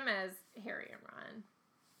reading. see them as Harry and Ron.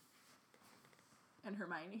 And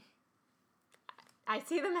Hermione. I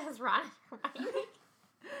see them as Ron and Hermione.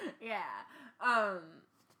 Yeah. All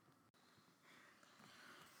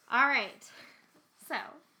right. So,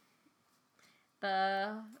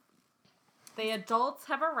 the adults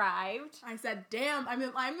have arrived. I said, damn, I'm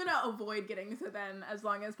gonna avoid getting to them as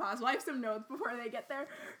long as possible. I have some notes before they get there.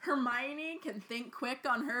 Hermione can think quick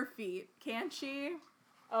on her feet, can't she?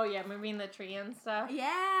 Oh yeah, moving the tree and stuff.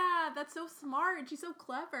 Yeah, that's so smart. She's so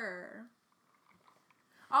clever.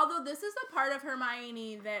 Although this is a part of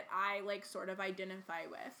Hermione that I, like, sort of identify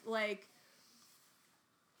with. Like,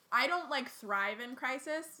 I don't, like, thrive in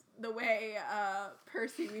crisis the way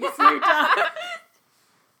Percy Weasley does.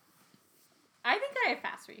 I think I have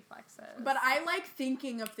fast reflexes. But I like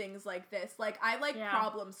thinking of things like this. Like, I like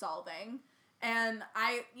problem solving. And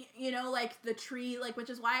I, you know, like, the tree, like,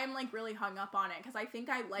 which is why I'm, like, really hung up on it. Because I think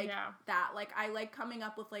I like that. Like, I like coming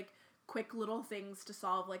up with, like, quick little things to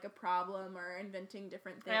solve, like, a problem or inventing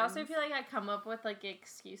different things. I also feel like I come up with, like,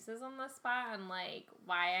 excuses on the spot and, like,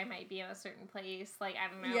 why I might be in a certain place. Like,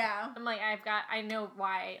 I don't know. Yeah. I'm like, I know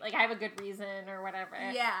why. Like, I have a good reason or whatever.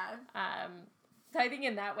 Yeah. So I think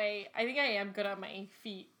in that way, I think I am good on my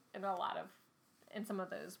feet in some of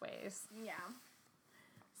those ways. Yeah.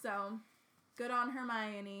 So, good on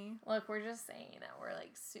Hermione. Look, we're just saying that we're,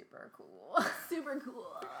 like, super cool. Super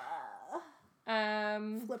cool.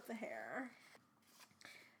 Flip the hair.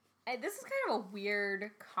 This is kind of a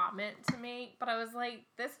weird comment to make, but I was like,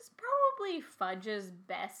 this is probably Fudge's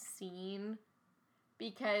best scene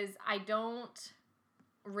because I don't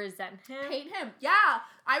resent him. Hate him. Yeah,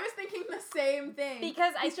 I was thinking the same thing.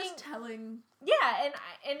 Because he's just telling. Yeah,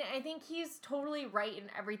 and I think he's totally right in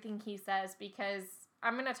everything he says because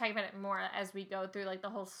I'm going to talk about it more as we go through, like, the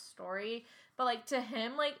whole story. But, like, to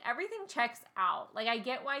him, like, everything checks out. Like, I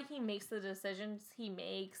get why he makes the decisions he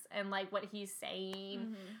makes and, like, what he's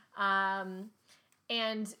saying. Mm-hmm.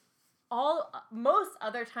 And most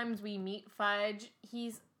other times we meet Fudge,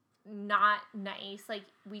 he's not nice. Like,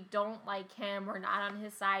 we don't like him. We're not on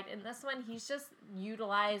his side. In this one, he's just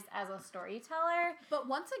utilized as a storyteller. But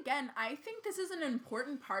once again, I think this is an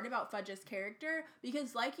important part about Fudge's character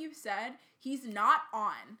because, like you said, he's not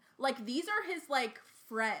on. Like, these are his, like,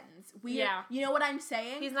 friends. You know what I'm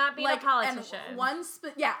saying? He's not being like, a politician. And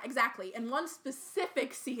exactly. And one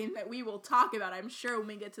specific scene that we will talk about, I'm sure, when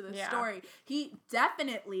we get to the story, he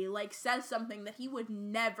definitely, like, says something that he would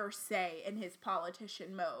never say in his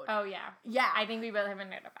politician mode. Oh, yeah. Yeah. I think we both have a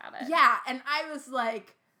note about it. Yeah, and I was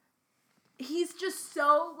like, he's just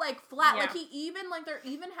so, like, flat. Yeah. Like, there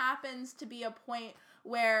even happens to be a point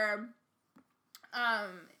where,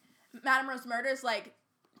 Madame Rose Murder's, like,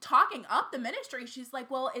 talking up the Ministry. She's like,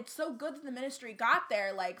 well, it's so good that the Ministry got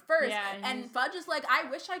there, like, first. Yeah, and Fudge is like, I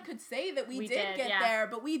wish I could say that we did get there,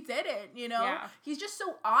 but we didn't, you know? Yeah. He's just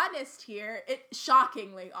so honest here.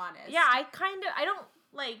 Shockingly honest. Yeah, I don't,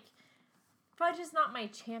 like, Fudge is not my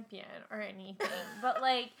champion or anything, but,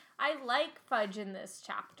 like, I like Fudge in this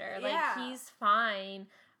chapter. Like, he's fine.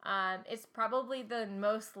 It's probably the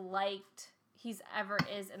most liked he's ever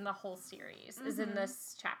is in the whole series, is in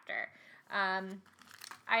this chapter.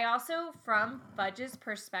 I also, from Fudge's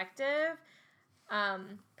perspective,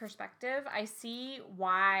 I see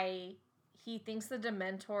why he thinks the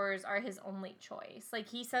Dementors are his only choice. Like,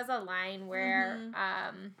 he says a line where,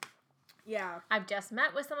 I've just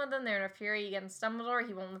met with some of them. They're in a fury against Dumbledore.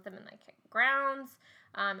 He won't let them in the grounds.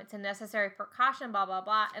 It's a necessary precaution, blah, blah,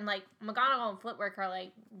 blah. And, like, McGonagall and Flitwick are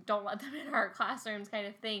like, don't let them in our classrooms kind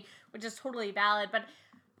of thing, which is totally valid. But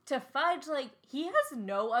to Fudge, like, he has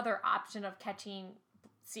no other option of catching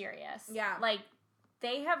Sirius. Yeah. Like,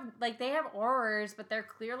 they have Aurors, but they're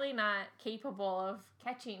clearly not capable of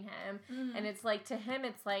catching him. Mm-hmm. And it's like, to him,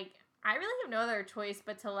 it's like, I really have no other choice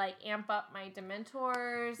but to, like, amp up my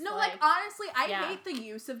Dementors. No, like honestly, I hate the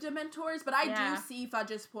use of Dementors, but I do see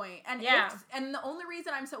Fudge's point. And and the only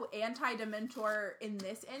reason I'm so anti-Dementor in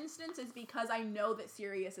this instance is because I know that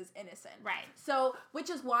Sirius is innocent. Right. So, which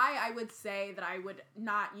is why I would say that I would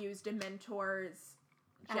not use Dementors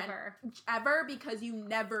ever, because you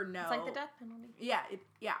never know. It's like the death penalty. Yeah,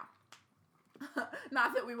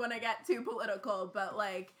 not that we want to get too political, but,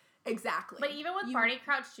 like, exactly. But even with Barty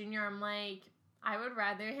Crouch Jr., I'm like, I would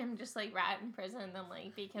rather him just, like, rot in prison than,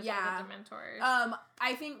 like, because of the Dementors.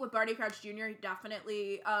 I think with Barty Crouch Jr.,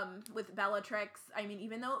 definitely, with Bellatrix, I mean,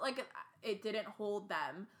 even though, like, it didn't hold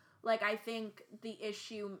them, like, I think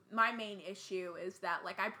my main issue is that,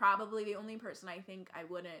 like, the only person I think I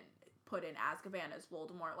wouldn't put in Azkaban as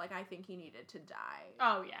Voldemort. Like, I think he needed to die.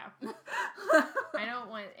 Oh, yeah. I don't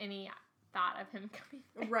want any thought of him coming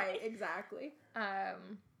back. Right, exactly.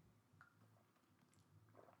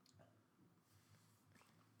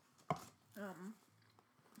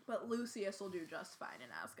 But Lucius will do just fine in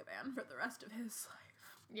Azkaban for the rest of his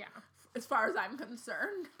life. Yeah. As far as I'm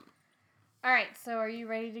concerned. Alright, so are you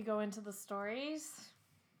ready to go into the stories?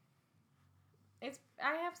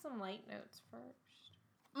 I have some light notes first.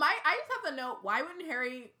 I just have the note, why wouldn't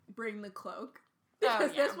Harry bring the cloak?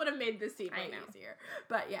 Because this would have made this scene way easier.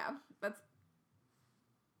 But yeah, that's...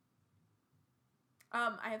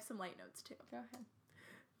 I have some light notes too. Go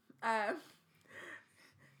ahead.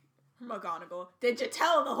 McGonagall, did you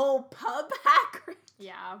tell the whole pub, Hagrid?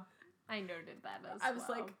 Yeah, I noted that as I was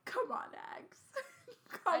well. like, come on, Ags.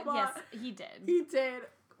 Come on. Yes, he did. He did.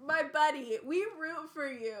 My buddy, we root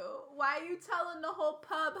for you. Why are you telling the whole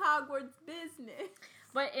pub Hogwarts business?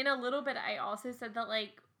 But in a little bit, I also said that,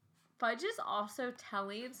 like, Fudge is also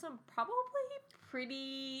telling some probably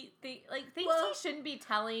pretty things he shouldn't be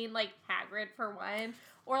telling, like, Hagrid, for one.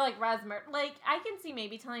 Or, like, Rasmer. Like, I can see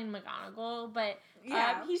maybe telling McGonagall, but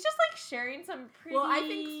Yeah. he's just, like, sharing some pretty... Well, I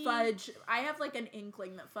think Fudge, I have, like, an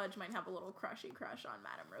inkling that Fudge might have a little crushy crush on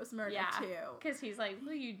Madame Rosmerta, too. Because he's like,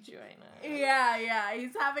 will you join us? Yeah,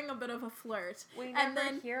 he's having a bit of a flirt. We And never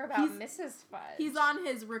then hear about Mrs. Fudge. He's on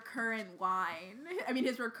his recurrent wine. I mean,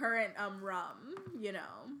 his recurrent, rum, you know.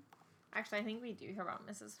 Actually, I think we do hear about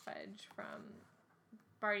Mrs. Fudge from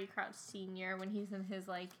Barty Crouch Sr. when he's in his,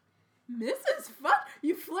 like... Mrs. Fudge?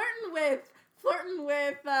 You flirting with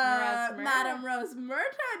Rosmerta. Madame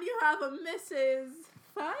Rosmerta, and you have a Mrs.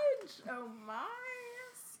 Fudge? Oh my.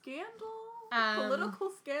 Scandal.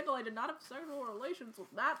 Political scandal. I did not have sexual relations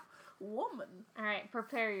with that woman. All right,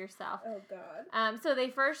 prepare yourself. Oh god. So they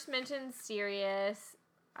first mentioned Sirius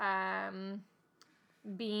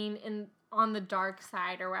being on the dark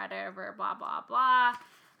side or whatever, blah, blah, blah.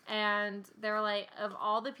 And they were like, of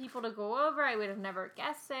all the people to go over, I would have never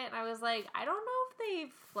guessed it. And I was like, I don't know if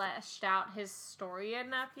they've fleshed out his story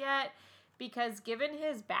enough yet. Because given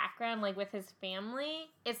his background, like, with his family,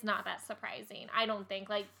 it's not that surprising. I don't think.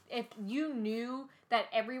 Like, if you knew that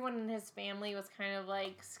everyone in his family was kind of,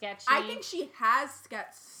 like, sketchy. I think she has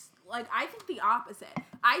like, I think the opposite.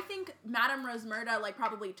 I think Madame Rosmerta, like,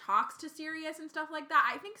 probably talks to Sirius and stuff like that.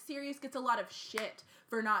 I think Sirius gets a lot of shit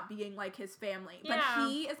for not being like his family. Yeah. But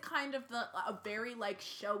he is kind of a very, like,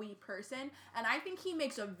 showy person. And I think he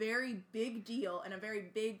makes a very big deal and a very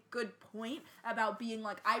big, good point about being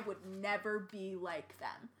like, I would never be like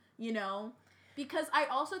them. You know? Because I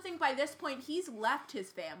also think by this point, he's left his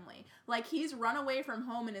family. Like, he's run away from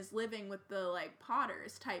home and is living with the, like,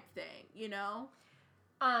 Potters type thing, you know?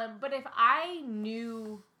 But if I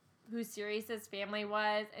knew who Sirius's family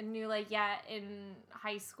was and knew, like, yeah, in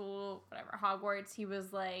high school, whatever, Hogwarts, he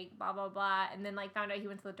was, like, blah, blah, blah, and then, like, found out he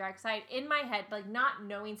went to the dark side, in my head, like, not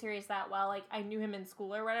knowing Sirius that well, like, I knew him in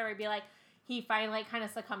school or whatever, I'd be like, he finally, like, kind of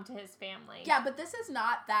succumbed to his family. Yeah, but this is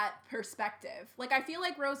not that perspective. Like, I feel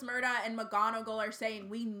like Rosmerta and McGonagall are saying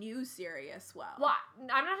we knew Sirius well. Well,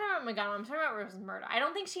 I'm not talking about McGonagall, I'm talking about Rosmerta. I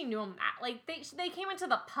don't think she knew him that. Like, they came into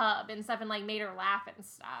the pub and stuff and, like, made her laugh and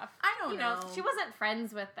stuff. I don't know. She wasn't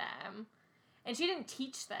friends with them. And she didn't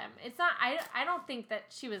teach them. It's not, I don't think that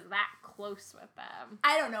she was that close with them.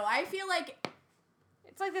 I don't know. I feel like...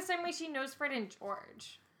 It's like the same way she knows Fred and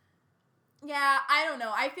George. Yeah, I don't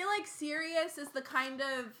know. I feel like Sirius is the kind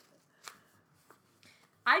of...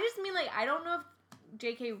 I just mean, like, I don't know if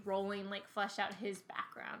J.K. Rowling, like, fleshed out his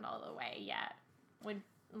background all the way yet. When,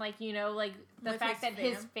 like, you know, like, the With fact his that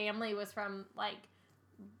his family was from, like...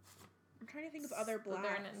 I'm trying to think of other Slytherin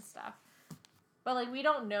blacks. and stuff. But, like, we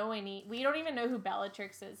don't even know who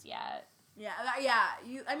Bellatrix is yet. Yeah,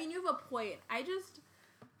 you have a point.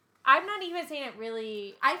 I'm not even saying it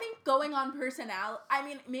really... I think going on personality... I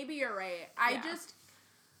mean, maybe you're right. I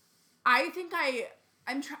think I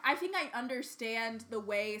understand the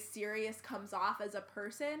way Sirius comes off as a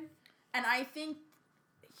person. And I think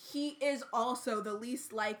he is also the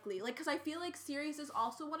least likely. Like, because I feel like Sirius is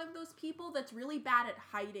also one of those people that's really bad at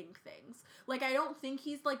hiding things. Like, I don't think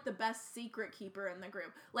he's, like, the best secret keeper in the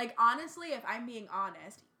group. Like, honestly, if I'm being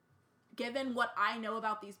honest, given what I know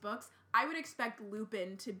about these books, I would expect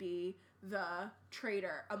Lupin to be the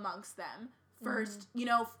traitor amongst them first, you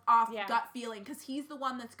know, off gut feeling, because he's the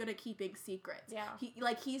one that's good at keeping secrets. Yeah.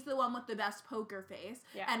 He's the one with the best poker face.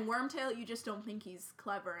 Yeah. And Wormtail, you just don't think he's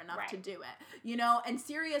clever enough to do it. You know, and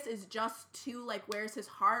Sirius is just too, like, wears his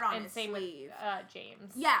heart on his sleeve. With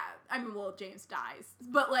James. Yeah. I mean, well, James dies.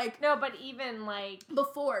 But, like... No, but even, like...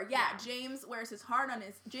 Before, James wears his heart on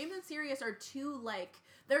his... James and Sirius are too, like...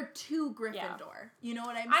 They're too Gryffindor. Yeah. You know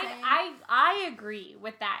what I'm saying? I agree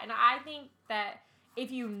with that. And I think that if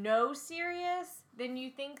you know Sirius, then you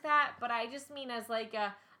think that. But I just mean as, like,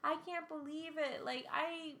 a, I can't believe it. Like,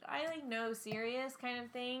 I like, know Sirius kind of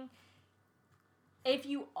thing. If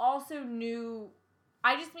you also knew...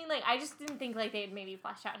 I just mean, like, I just didn't think, like, they'd maybe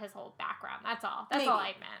flesh out his whole background. That's all. That's all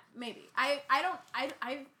I meant. Maybe. I don't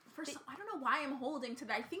know why I'm holding to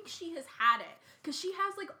that. I think she has had it. Because she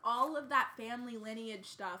has, like, all of that family lineage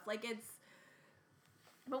stuff. Like, it's...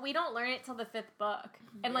 But we don't learn it till the 5th book.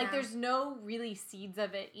 And, like, there's no really seeds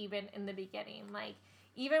of it even in the beginning. Like,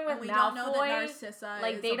 even with Malfoy... We don't know that Narcissa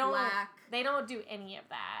is black. They don't do any of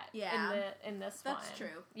that in this one. That's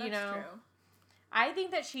true. You know? True. I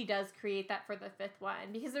think that she does create that for the 5th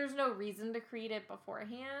one because there's no reason to create it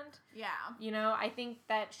beforehand. Yeah. You know, I think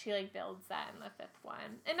that she, like, builds that in the 5th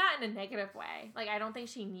one. And not in a negative way. Like, I don't think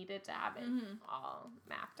she needed to have it all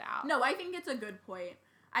mapped out. No, I think it's a good point.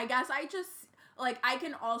 I guess I just, like, I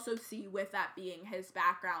can also see with that being his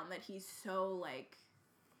background that he's so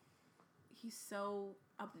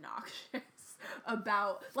obnoxious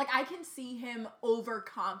about, like, I can see him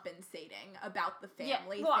overcompensating about the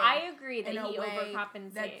family well, thing. I agree that in a he way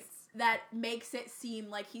overcompensates. that makes it seem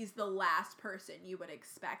like he's the last person you would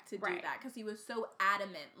expect to do Right. that, because he was so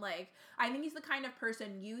adamant. Like, I think he's the kind of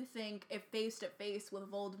person you think if face to face with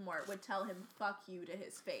Voldemort would tell him fuck you to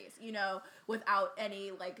his face, you know, without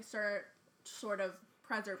any, like, sort of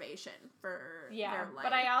preservation for their life.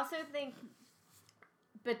 But I also think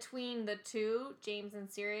between the two, James and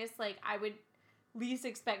Sirius, like, I would least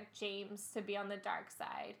expect James to be on the dark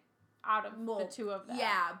side out of the two of them.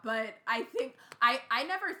 Yeah, but I think I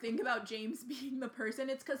never think about James being the person.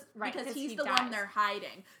 It's because he's the one they're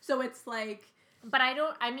hiding. So it's like, but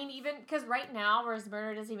even because right now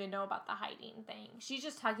Rosmerta doesn't even know about the hiding thing. She's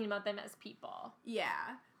just talking about them as people.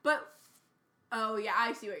 yeah, but oh yeah,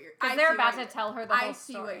 I see what you're. Because they're about to tell her the whole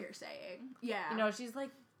story. I see what you're saying. Yeah, you know, she's like,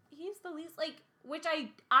 he's the least, like, which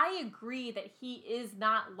I agree that he is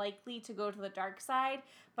not likely to go to the dark side,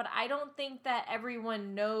 but I don't think that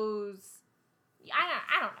everyone knows.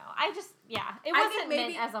 I don't know. I just, it wasn't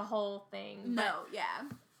meant as a whole thing. No,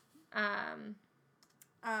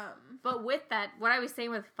 But with that, what I was saying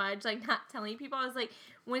with Fudge, like, not telling people, I was like,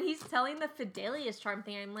 when he's telling the Fidelius charm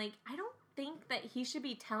thing, I'm like, I don't think that he should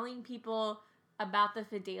be telling people about the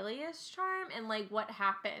Fidelius charm and, like, what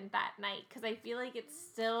happened that night, because I feel like it's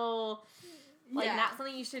still, like, not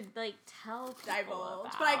something you should, like, tell people divulge.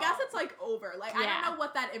 about. But I guess it's, like, over. Like, I Yeah. don't know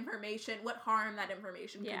what harm that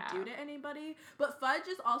information could do to anybody. But Fudge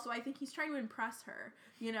is also, I think he's trying to impress her,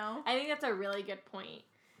 you know? I think that's a really good point.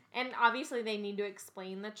 And obviously they need to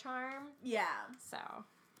explain the charm. Yeah. So,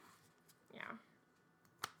 yeah.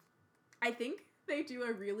 I think they do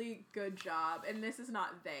a really good job, and this is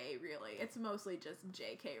not they, really. It's mostly just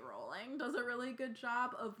J.K. Rowling does a really good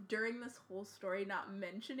job of, during this whole story, not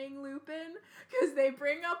mentioning Lupin, because they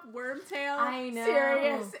bring up Wormtail,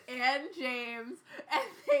 Sirius, and James, and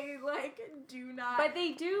they, like, do not... But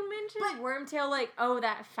they do mention Wormtail, like, oh,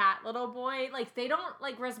 that fat little boy. Like, they don't,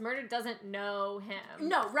 like, Rosmerta doesn't know him.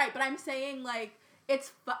 No, right, but I'm saying, like,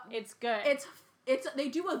 it's good. They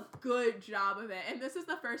do a good job of it, and this is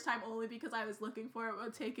the first time, only because I was looking for it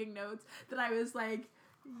while taking notes, that I was like,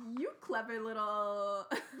 you clever little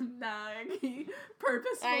nug,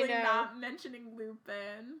 purposefully not mentioning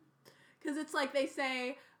Lupin. Because it's like, they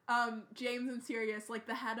say, James and Sirius, like,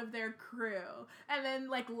 the head of their crew, and then,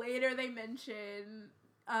 like, later they mention,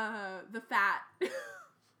 the fat...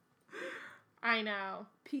 I know.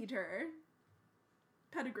 Peter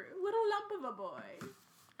Pettigrew, little lump of a boy.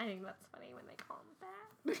 I think that's funny when they call him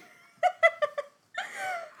that.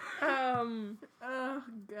 Oh,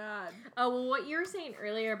 God. Oh, well, what you were saying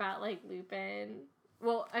earlier about, like, Lupin.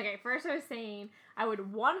 Well, okay, first I was saying I would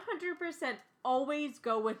 100% always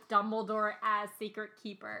go with Dumbledore as Secret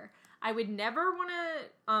Keeper. I would never want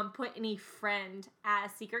to put any friend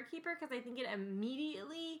as Secret Keeper because I think it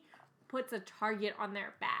immediately puts a target on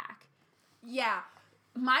their back. Yeah.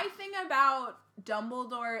 My thing about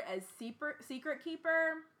Dumbledore as Secret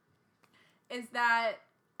Keeper is that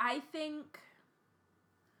I think...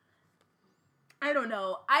 I don't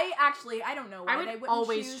know. I don't know why I would they wouldn't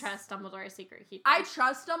always trust Dumbledore as Secret Keeper. I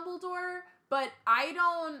trust Dumbledore, but I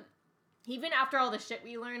don't... Even after all the shit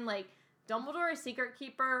we learned, like, Dumbledore is Secret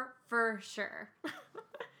Keeper for sure.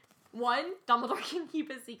 1, Dumbledore can keep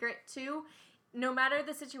a secret. 2, no matter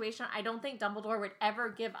the situation, I don't think Dumbledore would ever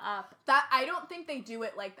give up. That I don't think they do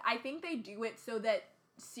it like... I think they do it so that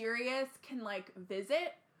Sirius can, like,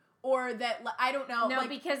 visit, or that... I don't know. No, like,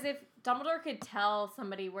 because if Dumbledore could tell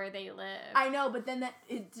somebody where they live... I know, but then that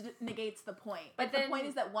it negates the point. But the point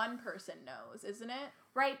is that one person knows, isn't it?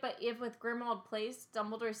 Right, but if with Grimmauld Place,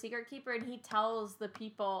 Dumbledore's Secret Keeper, and he tells the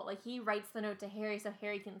people, like, he writes the note to Harry so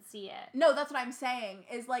Harry can see it. No, that's what I'm saying,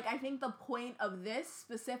 is, like, I think the point of this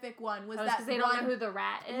specific one was that because they don't know who the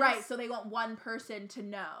rat is? Right, so they want one person to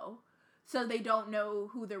know. So they don't know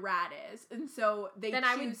who the rat is. And so they Then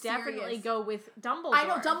choose I would definitely Sirius. go with Dumbledore. I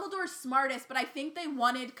know, Dumbledore's smartest, but I think they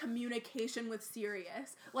wanted communication with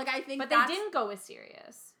Sirius. Like, I think But they didn't go with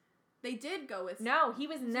Sirius. They did go with... No, he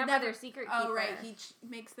was never their Secret Keeper. Oh, right, he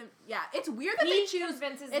makes them... Yeah, it's weird that they choose...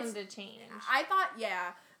 convinces them to change. I thought,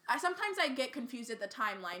 yeah. sometimes I get confused at the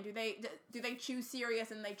timeline. Do they choose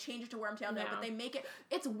Sirius and they change it to Wormtail? No, No. but they make it.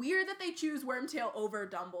 It's weird that they choose Wormtail over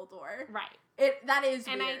Dumbledore. Right. That is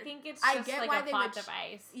And weird. I think it's I just get like why a they plot would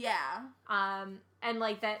device. Yeah. And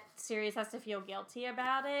like that Sirius has to feel guilty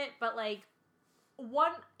about it, but like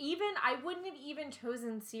I wouldn't have even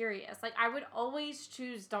chosen Sirius. Like I would always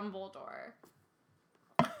choose Dumbledore.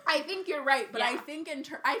 I think you're right, but Yeah. I think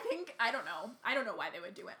I don't know. I don't know why they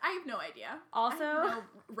would do it. I have no idea. Also, I have no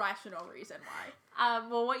rational reason why.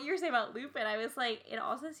 well, what you were saying about Lupin, I was like, it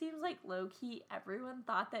also seems like low-key everyone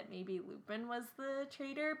thought that maybe Lupin was the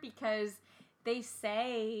traitor because they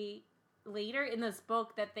say later in this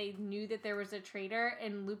book that they knew that there was a traitor,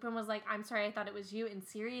 and Lupin was like, I'm sorry, I thought it was you, and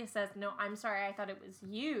Sirius says, no, I'm sorry, I thought it was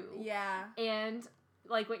you. Yeah. And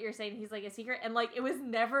like what you're saying, he's like a secret, and like it was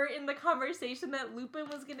never in the conversation that Lupin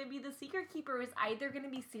was gonna be the secret keeper. It was either gonna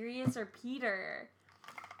be Sirius or Peter.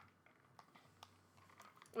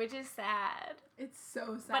 Which is sad. It's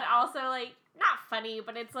so sad. But also, like, not funny,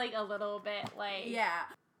 but it's, like, a little bit, like... Yeah.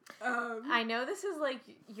 I know this is, like,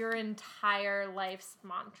 your entire life's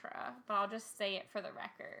mantra, but I'll just say it for the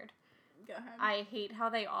record. Go ahead. I hate how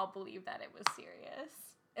they all believe that it was Sirius.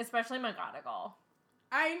 Especially McGonagall.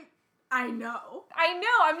 I know. I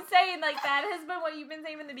know, I'm saying, like, that has been what you've been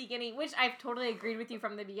saying from the beginning, which I've totally agreed with you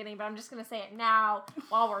from the beginning, but I'm just gonna say it now,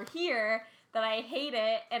 while we're here, that I hate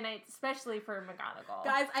it, and especially for McGonagall.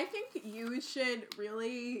 Guys, I think you should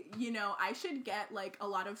really, I should get, like, a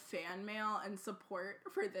lot of fan mail and support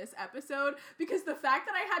for this episode, because the fact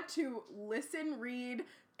that I had to listen, read,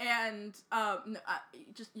 and,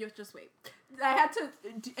 just wait. I had to,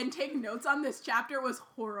 and take notes on this chapter was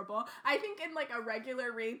horrible. I think in, like, a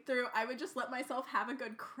regular read-through, I would just let myself have a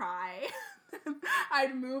good cry.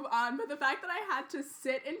 I'd move on, but the fact that I had to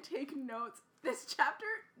sit and take notes, this chapter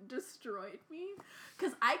destroyed me,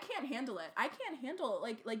 because I can't handle it. I can't handle,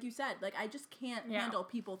 like you said, like, I just can't handle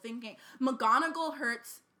people thinking. McGonagall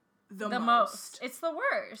hurts the most. It's the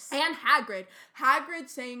worst. And Hagrid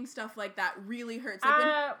saying stuff like that really hurts.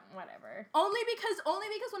 Like whatever. Only because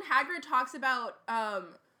when Hagrid talks about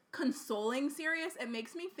consoling Sirius, it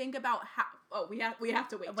makes me think about how. Oh, we have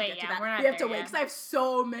to wait to get to that. We're not we have to there wait yet. because I have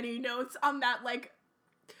so many notes on that, like,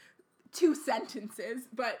 2 sentences,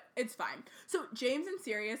 but it's fine. So James and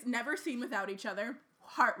Sirius, never seen without each other,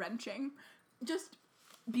 heart-wrenching, just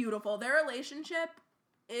beautiful. Their relationship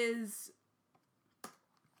is,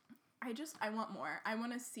 I want more. I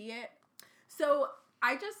want to see it. So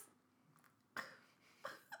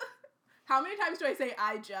how many times do I say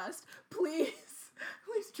I just? Please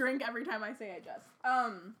drink every time I say I just.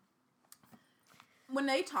 When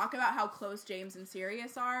they talk about how close James and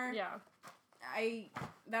Sirius are, Yeah.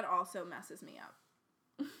 that also messes me up.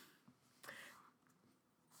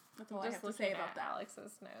 That's all I have to say about that.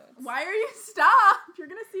 Alex's notes. Why are you stop? You're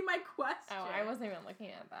gonna see my question. Oh, I wasn't even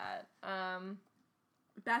looking at that.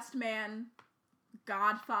 Best man,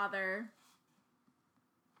 Godfather.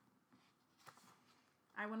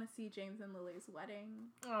 I want to see James and Lily's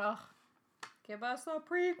wedding. Ugh. Give us a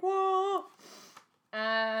prequel.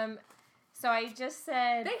 So I just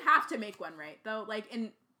said They have to make one, right? Though, like,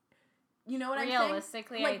 you know what I'm saying?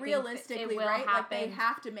 realistically, I Like, think realistically, it will right? happen. Like, they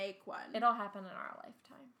have to make one. It'll happen in our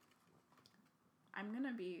lifetime. I'm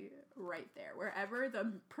gonna be right there, wherever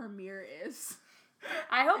the premiere is.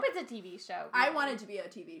 I hope it's a TV show. I really. want it to be a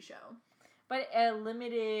TV show. But a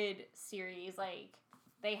limited series, like,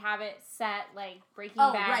 they have it set, like, Breaking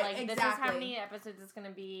Oh, Bad. right, Like, this is exactly. how many episodes it's going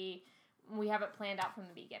to be. We have it planned out from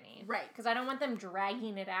the beginning. Right. Because I don't want them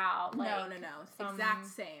dragging it out. Like, No. some Exact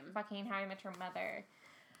same. Fucking How I Met Your Mother.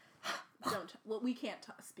 We can't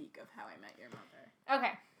speak of How I Met Your Mother.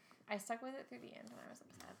 Okay. I stuck with it through the end and I was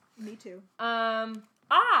upset. Me too.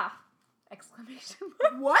 Exclamation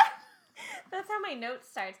mark. What? That's how my note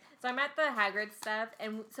starts. So I'm at the Hagrid stuff,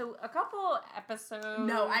 and so a couple episodes.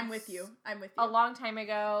 No, I'm with you. A long time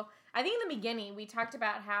ago, I think in the beginning we talked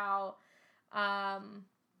about how,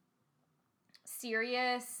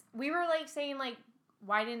 Sirius. We were like saying like,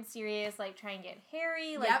 why didn't Sirius like try and get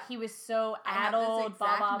Harry? Like Yep. he was so I have this addled, blah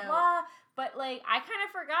exact blah note. blah. But like I kind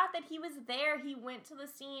of forgot that he was there. He went to the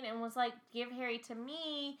scene and was like, "Give Harry to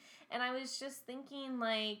me," and I was just thinking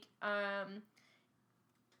like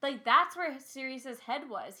that's where Sirius's head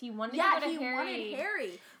was. He wanted to go to Harry. Wanted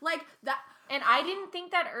Harry. Like that. And I didn't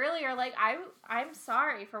think that earlier. Like I'm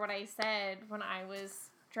sorry for what I said when I was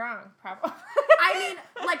Drunk, probably. I mean,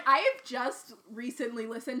 like, I have just recently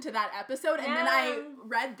listened to that episode, and then I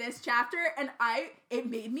read this chapter, and it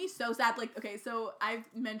made me so sad. Like, okay, so I've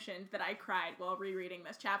mentioned that I cried while rereading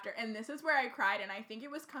this chapter, and this is where I cried, and I think it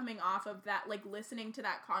was coming off of that, like, listening to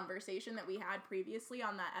that conversation that we had previously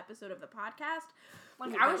on that episode of the podcast.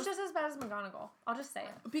 Like, I was just as bad as McGonagall. I'll just say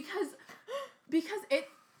it. Because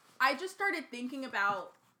I just started thinking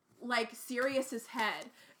about, like, Sirius's head,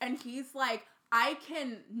 and he's like, I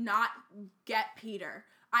can not get Peter.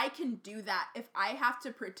 I can do that if I have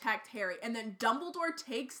to protect Harry. And then Dumbledore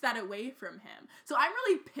takes that away from him. So I'm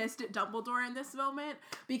really pissed at Dumbledore in this moment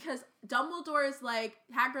because Dumbledore's like,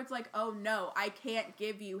 Hagrid's like, oh no, I can't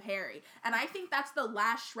give you Harry. And I think that's the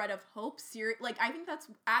last shred of hope. I think that's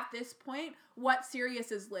at this point what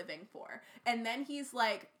Sirius is living for. And then he's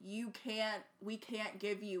like, we can't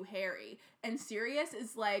give you Harry. And Sirius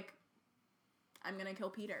is like, I'm gonna kill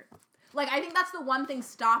Peter. Like, I think that's the one thing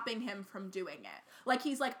stopping him from doing it. Like,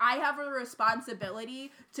 he's like, I have a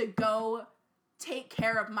responsibility to go take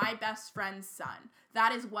care of my best friend's son.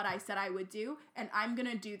 That is what I said I would do, and I'm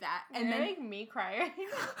gonna do that. And You're then make me cry. No, but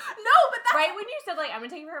that's right when you said, like, I'm gonna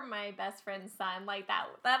take care of my best friend's son, like, that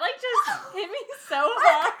like, just hit me so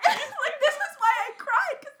hard. like, this is why I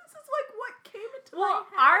cried, because this is, like, what came into my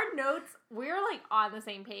head. Our notes, we're, like, on the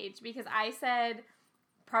same page, because I said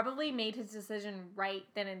probably made his decision right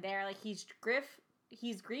then and there. Like, he's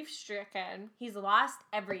grief-stricken. He's lost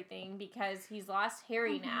everything because he's lost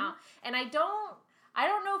Harry now. And I don't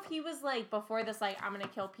know if he was like, before this, like, I'm gonna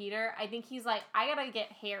kill Peter. I think he's like, I gotta get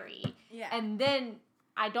Harry. Yeah. And then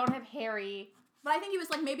I don't have Harry. But I think he was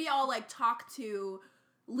like, maybe I'll, like, talk to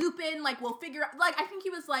Lupin, like, we'll figure out, like, I think he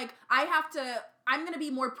was like, I'm gonna be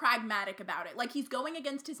more pragmatic about it. Like, he's going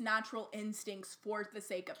against his natural instincts for the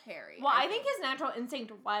sake of Harry. Well, I think his natural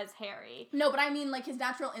instinct was Harry. No, but I mean, like, his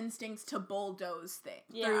natural instincts to bulldoze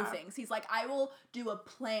through things. He's like, I will do a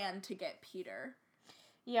plan to get Peter.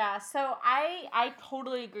 Yeah, so I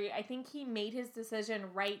totally agree. I think he made his decision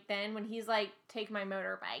right then when he's like, take my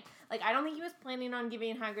motorbike. Like, I don't think he was planning on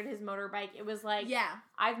giving Hagrid his motorbike. It was like, yeah,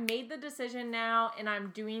 I've made the decision now, and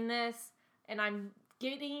I'm doing this, and I'm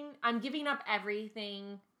giving up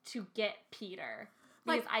everything to get Peter.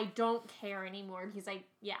 Because, like, I don't care anymore. And he's like,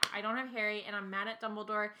 yeah, I don't have Harry, and I'm mad at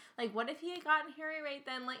Dumbledore. Like, what if he had gotten Harry right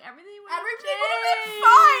then? Like, everything would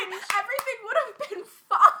have been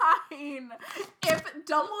fine. If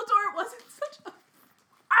Dumbledore wasn't such a...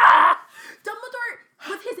 Dumbledore,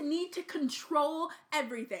 with his need to control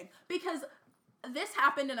everything. Because this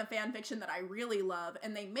happened in a fan fiction that I really love,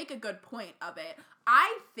 and they make a good point of it.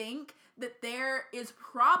 I think that there is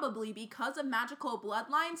probably, because of magical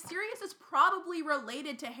bloodlines, Sirius is probably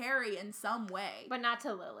related to Harry in some way. But not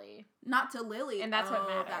to Lily. Not to Lily. And that's what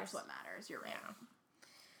matters. That's what matters. You're right.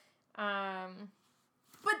 Yeah.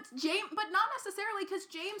 But not necessarily, because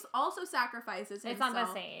James also sacrifices himself. It's not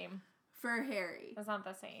the same. For Harry. It's not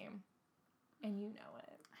the same. And you know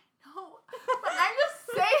it. I know. But I'm just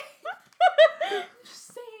saying.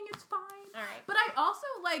 It's fine. All right. But I also,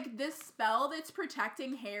 like, this spell that's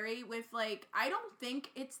protecting Harry with, like, I don't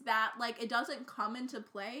think it's that, like, it doesn't come into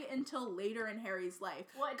play until later in Harry's life.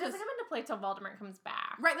 Well, it doesn't come into play till Voldemort comes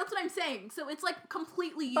back. Right, that's what I'm saying. So it's, like,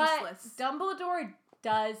 completely useless. But Dumbledore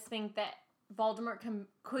does think that Voldemort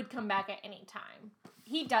could come back at any time.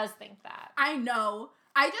 He does think that. I know.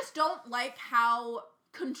 I just don't like how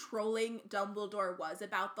controlling Dumbledore was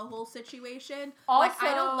about the whole situation. Also, like,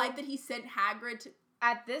 I don't like that he sent Hagrid to...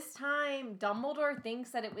 At this time, Dumbledore thinks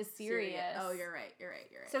that it was Sirius. Oh, you're right.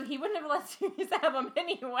 So he wouldn't have let Sirius have him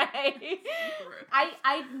anyway.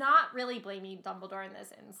 I'm not really blaming Dumbledore in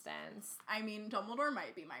this instance. I mean, Dumbledore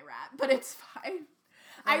might be my rat, but it's fine.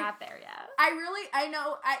 I'm not there yet.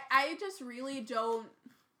 I just really don't...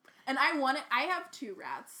 And I have two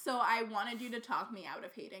rats, so I wanted you to talk me out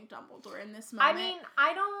of hating Dumbledore in this moment. I mean,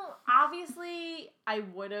 obviously, I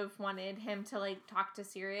would have wanted him to, like, talk to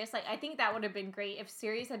Sirius. Like, I think that would have been great if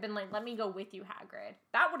Sirius had been like, let me go with you, Hagrid.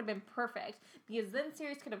 That would have been perfect, because then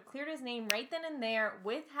Sirius could have cleared his name right then and there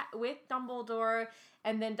with Dumbledore,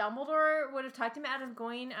 and then Dumbledore would have talked him out of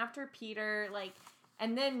going after Peter, like,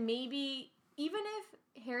 and then maybe, even if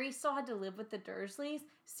Harry still had to live with the Dursleys,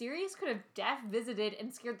 Sirius could have visited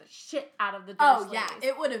and scared the shit out of the Dursleys. Oh, yeah,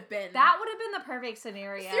 it would have been. That would have been the perfect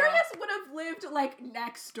scenario. Sirius would have lived, like,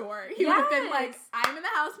 next door. He would have been like, I'm in the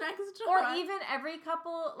house next door. Or even every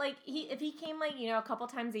couple, like, if he came, like, you know, a couple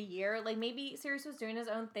times a year, like, maybe Sirius was doing his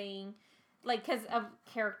own thing, like, because of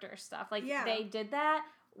character stuff. Like, they did that.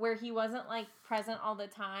 where he wasn't, like, present all the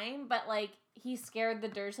time, but, like, he scared the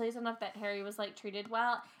Dursleys enough that Harry was, like, treated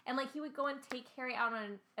well. And, like, he would go and take Harry out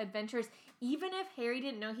on adventures, even if Harry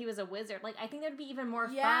didn't know he was a wizard. Like, I think that would be even more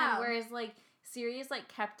fun, whereas, like, Sirius, like,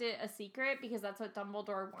 kept it a secret because that's what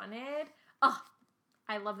Dumbledore wanted. Oh,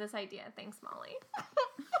 I love this idea. Thanks, Molly.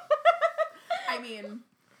 I mean,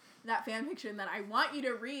 that fanfiction that I want you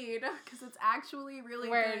to read, because it's actually really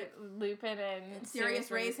Where good. Lupin and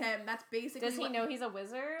Sirius raise him. That's basically Does he know he's a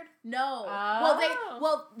wizard? No. Oh.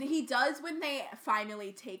 Well, he does when they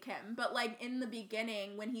finally take him. But, like, in the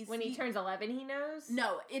beginning, when he turns 11, he knows?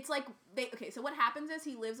 No, it's like, so what happens is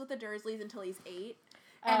he lives with the Dursleys until he's 8.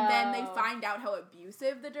 And then they find out how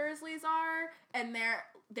abusive the Dursleys are. And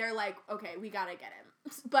they're like, okay, we gotta get him.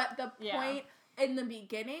 But the point... In the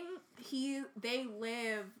beginning, they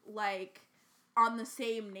live, like, on the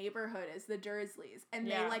same neighborhood as the Dursleys. And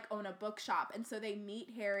they, like, own a bookshop. And so they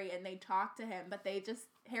meet Harry and they talk to him. But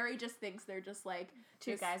Harry just thinks they're just, like...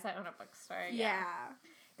 Two guys that own a bookstore. Yeah.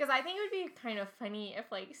 Because I think it would be kind of funny if,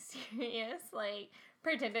 like, Sirius, like,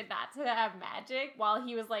 pretended not to have magic while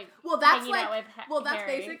he was, like, hanging out with that's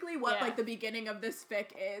Harry. Basically what, like, the beginning of this fic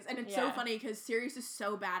is. And it's so funny because Sirius is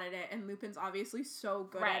so bad at it and Lupin's obviously so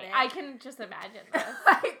good at it. I can just imagine this.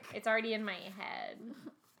 Like, it's already in my head.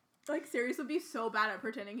 Like, Sirius would be so bad at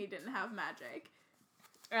pretending he didn't have magic.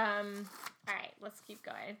 Alright, let's keep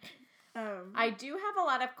going. I do have a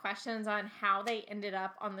lot of questions on how they ended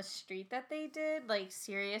up on the street that they did. Like,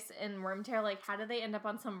 Sirius and Wormtail, like, how did they end up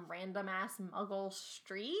on some random-ass Muggle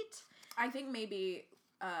street? I think maybe,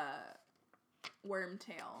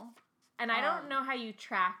 Wormtail. And I don't know how you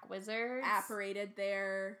track wizards. Apparated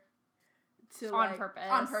there on purpose.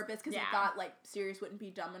 On purpose, because he thought, like, Sirius wouldn't be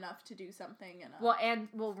dumb enough to do something.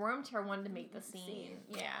 Wormtail wanted to make the scene.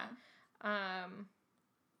 Yeah.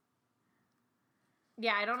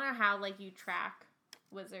 Yeah, I don't know how, like, you track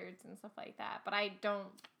wizards and stuff like that, but I don't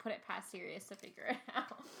put it past Sirius to figure it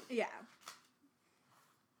out. Yeah.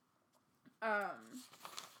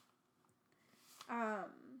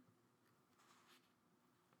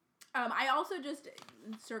 I also just,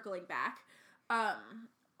 circling back,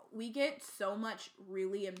 we get so much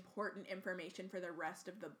really important information for the rest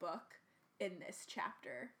of the book in this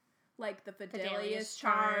chapter. Like, the Fidelius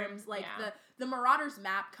charms, like, the Marauders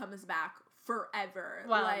map comes back forever.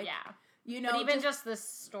 Well, like, you know, but even just the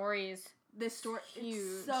stories. This story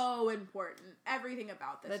is so important. Everything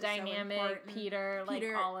about this the is dynamic, so important. Peter, like,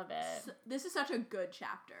 all of it. This is such a good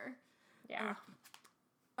chapter. Yeah.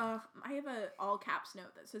 I have a all caps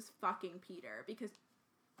note that says fucking Peter because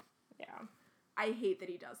I hate that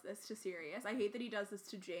he does this to Sirius. I hate that he does this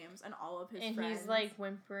to James and all of his friends. And he's, like,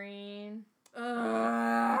 whimpering.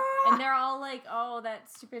 And they're all like, oh, that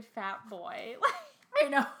stupid fat boy. I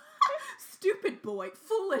know. Stupid boy,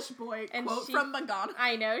 foolish boy, and quote from McGonagall.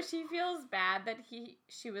 I know, she feels bad that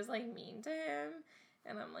she was, like, mean to him.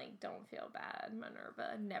 And I'm like, don't feel bad,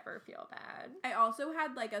 Minerva. Never feel bad. I also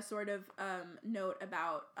had, like, a sort of note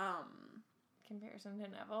about comparison to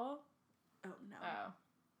Neville? Oh, no. Oh.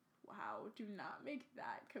 Wow, do not make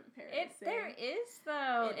that comparison. There is,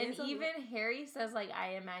 though. And even Harry says, like,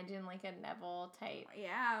 I imagine, like, a Neville type.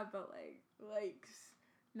 Yeah, but, like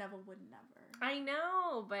Neville would never. I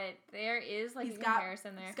know, but there is, like, a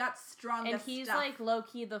comparison there. He's got strong and he's, stuff. Like,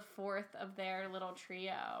 low-key the fourth of their little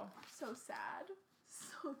trio. So sad.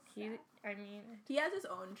 So sad. He has his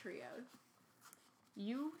own trio.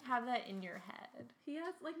 You have that in your head. He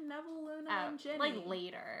has, like, Neville, Luna, and Ginny. Like,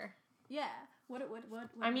 later. Yeah. What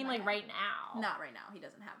I mean, like, right now. Not right now. He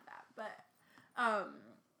doesn't have that. But,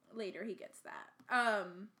 later he gets that.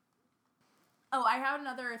 I have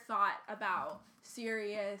another thought about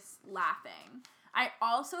Sirius laughing. I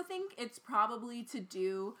also think it's probably to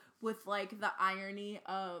do with, like, the irony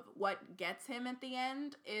of what gets him at the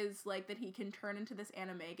end is, like, that he can turn into this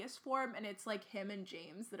animagus form, and it's, like, him and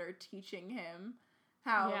James that are teaching him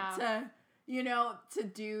how to, you know, to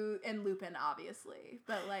do, and Lupin, obviously.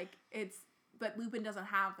 But, like, but Lupin doesn't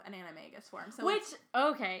have an animagus form. So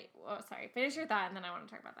finish your thought, and then I want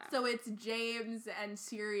to talk about that. So it's James and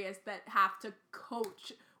Sirius that have to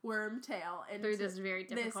coach Wormtail into through this very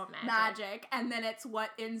difficult magic, and then it's what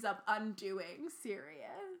ends up undoing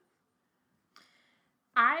Sirius.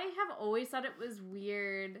 I have always thought it was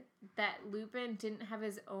weird that Lupin didn't have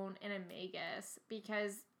his own animagus,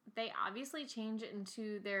 because they obviously change it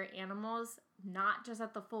into their animals not just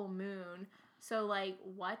at the full moon. So, like,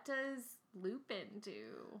 what does Lupin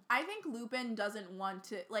do? I think Lupin doesn't want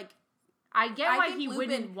to, like... I get why he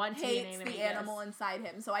wouldn't want to be an animagus. the animal inside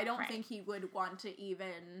him, so I don't think he would want to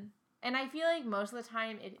even And I feel like most of the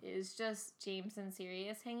time it is just James and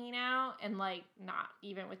Sirius hanging out, and like not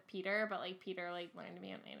even with Peter, but like Peter like learned to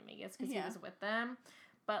be on Animagus because he was with them.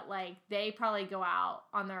 But like they probably go out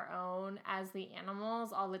on their own as the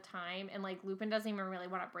animals all the time, and like Lupin doesn't even really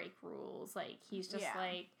want to break rules. Like he's just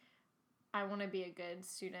like, I want to be a good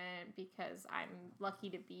student because I'm lucky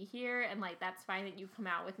to be here, and like that's fine that you come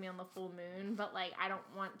out with me on the full moon, but like I don't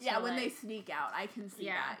want to. Yeah, when they sneak out, I can see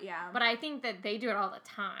that. Yeah, but I think that they do it all the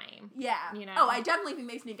time. Yeah, you know. Oh, I definitely think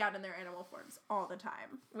they sneak out in their animal forms all the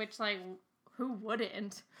time. Which like, who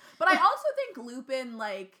wouldn't? But I also think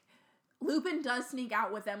Lupin does sneak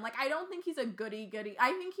out with them. Like, I don't think he's a goody-goody.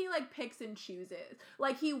 I think he, like, picks and chooses.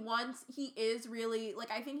 Like, he is really,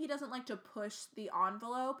 like, I think he doesn't like to push the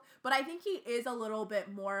envelope, but I think he is a little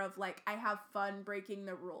bit more of, like, I have fun breaking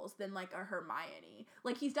the rules than, like, a Hermione.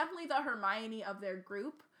 Like, he's definitely the Hermione of their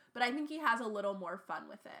group, but I think he has a little more fun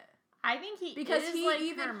with it. I think because is he like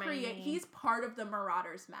even he's part of the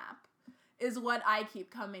Marauders map. Is what I keep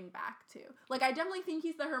coming back to. Like, I definitely think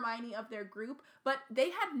he's the Hermione of their group, but they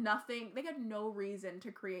had no reason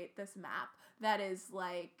to create this map that is,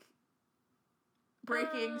 like,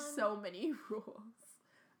 breaking so many rules,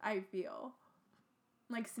 I feel.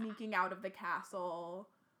 Like, sneaking out of the castle.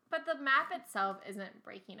 But the map itself isn't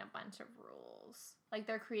breaking a bunch of rules. Like,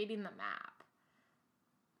 they're creating the map.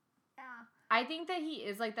 Yeah. I think that he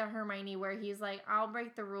is, like, the Hermione where he's, like, I'll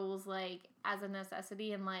break the rules, like, as a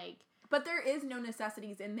necessity and, like, but there is no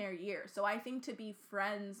necessities in their year. So I think to be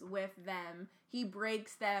friends with them, he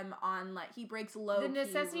breaks them on, like, he breaks low key. The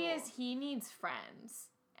necessity rules. is he needs friends.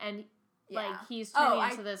 And, like, he's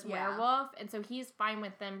turning into this werewolf. And so he's fine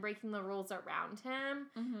with them breaking the rules around him.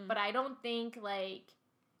 Mm-hmm. But I don't think, like,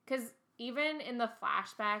 because even in the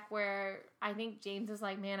flashback where I think James is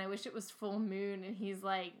like, man, I wish it was full moon. And he's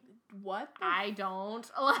like, what? I don't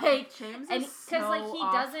like James and because like he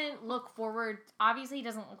doesn't look forward. Obviously, he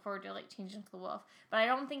doesn't look forward to like changing into the wolf, but I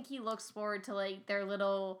don't think he looks forward to like their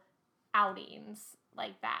little outings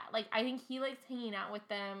like that. Like I think he likes hanging out with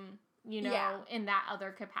them, you know, in that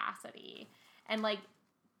other capacity, and like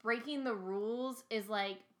breaking the rules is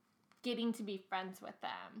like getting to be friends with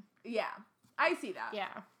them. Yeah, I see that.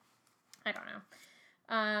 Yeah, I don't know.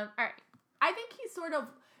 All right, I think he's sort of.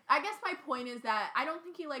 I guess my point is that I don't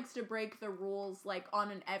think he likes to break the rules, like,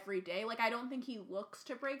 on an everyday. Like, I don't think he looks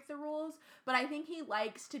to break the rules, but I think he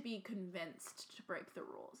likes to be convinced to break the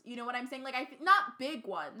rules. You know what I'm saying? Like, not big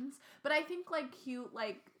ones, but I think, like, cute,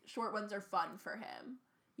 like, short ones are fun for him.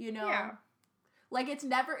 You know? Yeah. Like, it's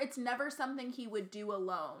never something he would do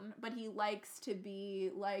alone, but he likes to be,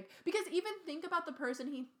 like... Because even think about the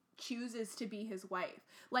person he chooses to be his wife.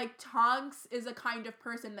 Like, Tonks is a kind of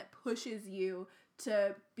person that pushes you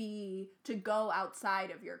to go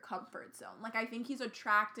outside of your comfort zone. Like, I think he's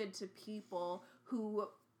attracted to people who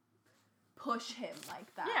push him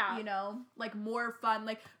like that. Yeah. You know? Like, more fun.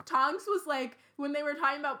 Like, Tonks was like, when they were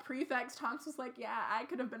talking about prefects, Tonks was like, yeah, I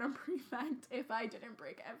could have been a prefect if I didn't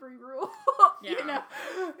break every rule. Yeah. You know?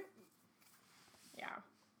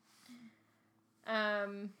 Yeah.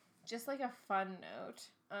 Just like a fun note,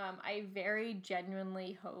 I very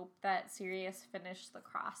genuinely hope that Sirius finished the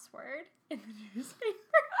crossword in the newspaper.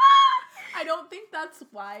 I don't think that's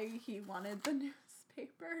why he wanted the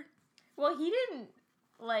newspaper. Well, he didn't,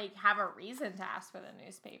 like, have a reason to ask for the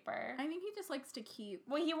newspaper. I think he just likes to keep...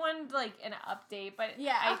 Well, he wanted, like, an update, but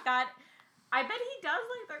yeah. I bet he does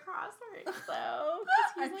like the crossword, though.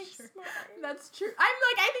 Because he's, like, smart. That's true.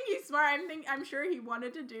 I think he's smart. I'm sure he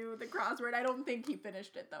wanted to do the crossword. I don't think he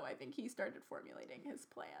finished it, though. I think he started formulating his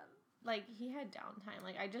plan. Like, he had downtime.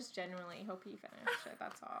 Like, I just genuinely hope he finished it.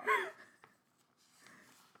 That's all.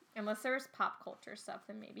 Unless there was pop culture stuff,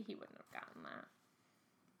 then maybe he wouldn't have gotten that.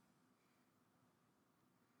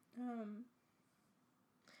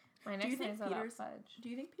 My next thing is about Fudge. Do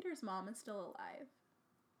you think Peter's mom is still alive?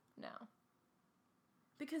 No.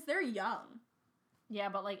 Because they're young. Yeah,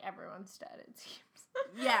 but, like, everyone's dead, it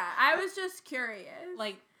seems. Yeah, I was just curious.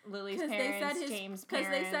 Like, Lily's parents, James' parents. Because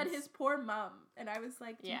they said his poor mom. And I was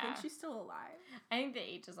like, do you think she's still alive? I think the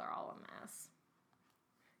ages are all a mess.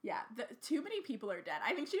 Yeah, too many people are dead.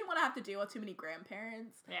 I think she didn't want to have to deal with too many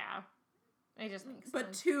grandparents. Yeah. It just makes sense.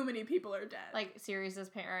 But too many people are dead. Like, Sirius's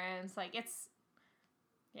parents. Like, it's...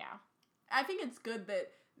 Yeah. I think it's good that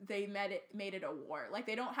they made it a war. Like,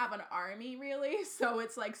 they don't have an army, really, so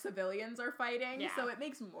it's like civilians are fighting, so it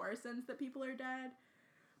makes more sense that people are dead.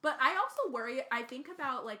 But I also worry, I think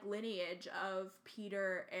about, like, lineage of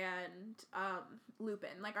Peter and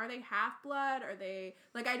Lupin. Like, are they half-blood? Are they...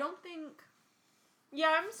 Like, I don't think...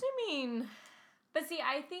 Yeah, I'm assuming... But see,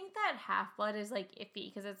 I think that half-blood is, like,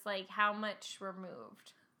 iffy, because it's, like, how much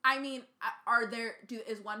removed? I mean,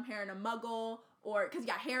 is one parent a muggle? Or, because,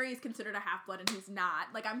 yeah, Harry is considered a half-blood and he's not.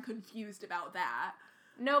 Like, I'm confused about that.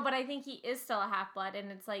 No, but I think he is still a half-blood,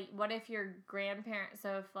 and it's like, what if your grandparent,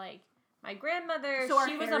 so if, like, my grandmother,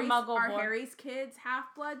 she was a muggle Are born. Harry's kids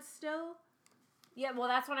half-blood still? Yeah, well,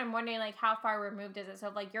 that's what I'm wondering, like, how far removed is it? So,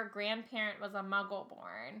 if, like, your grandparent was a muggle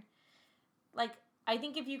born, like, I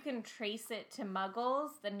think if you can trace it to muggles,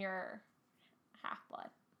 then you're half-blood.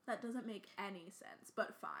 That doesn't make any sense,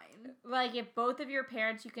 but fine. Like, if both of your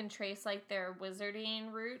parents, you can trace, like, their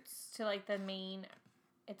wizarding roots to, like, the main,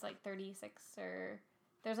 it's, like, 36 or,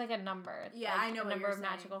 there's, like, a number. Yeah, like, I know a what number you're of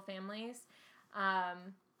saying. magical families.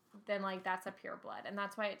 Then, like, that's a pure blood. And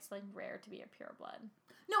that's why it's, like, rare to be a pure blood.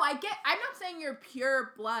 No, I'm not saying you're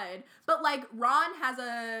pure blood, but, like, Ron has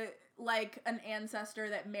an ancestor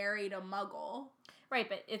that married a muggle. Right,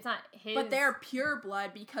 but it's not his. But they're pure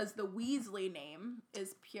blood because the Weasley name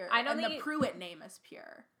is pure. I don't and think the Pruitt name is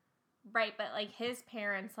pure. Right, but, like, his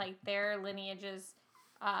parents, like, their lineage is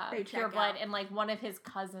They pure check blood, out. and, like, one of his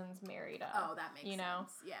cousins married a. Oh, that makes you sense. know?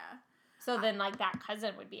 Yeah. So then, like, that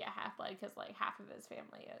cousin would be a half-blood, because, like, half of his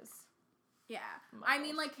family is. Yeah. I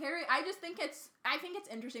mean, Muggles. like, Harry, I think it's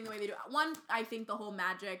interesting the way they do it. One, I think the whole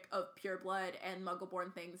magic of pure blood and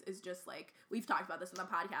muggle-born things is just, like, we've talked about this in the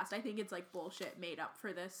podcast. I think it's, like, bullshit made up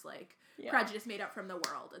for this, like, prejudice made up from the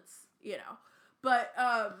world. It's, you know. But,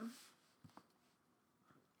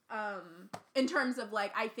 in terms of,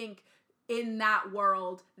 like, I think in that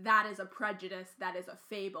world, that is a prejudice, that is a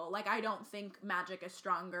fable. Like, I don't think magic is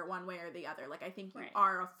stronger one way or the other. Like, I think you Right.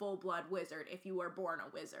 are a full-blood wizard if you were born a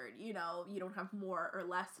wizard. You know, you don't have more or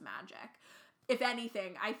less magic. If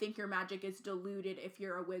anything, I think your magic is diluted if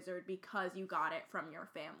you're a wizard because you got it from your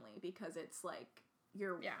family. Because it's, like,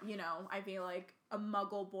 you're, you know, I feel like a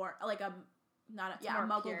muggle-born, like, a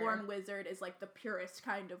muggle-born pure. wizard is, like, the purest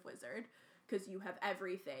kind of wizard. Because you have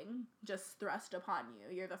everything just thrust upon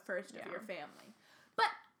you. You're the first of your family. But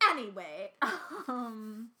anyway,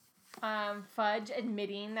 Fudge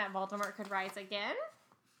admitting that Voldemort could rise again.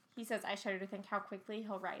 He says, I shudder to think how quickly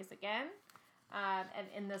he'll rise again. And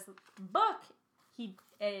in this book, he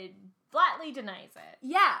flatly denies it.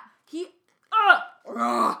 yeah, he...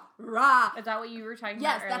 Is that what you were talking about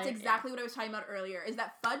Yes, earlier? that's exactly what I was talking about earlier, is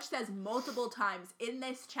that Fudge says multiple times in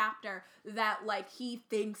this chapter that, like, he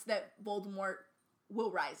thinks that Voldemort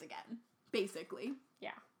will rise again, basically.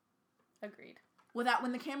 Yeah. Agreed. Without,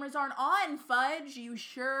 when the cameras aren't on, Fudge, you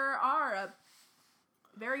sure are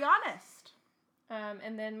very honest.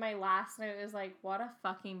 And then my last note is, like, what a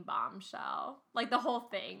fucking bombshell. Like, the whole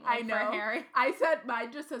thing. I Like, know. For Harry. I said,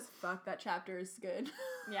 mine just says, fuck, that chapter is good.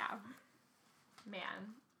 Yeah.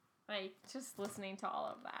 Man. Like, just listening to all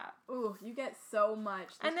of that. Ooh, you get so much.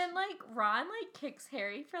 And then, like, Ron, like, kicks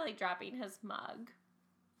Harry for, like, dropping his mug.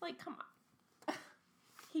 Like, come on.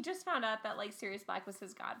 He just found out that, like, Sirius Black was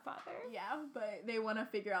his godfather. Yeah, but they want to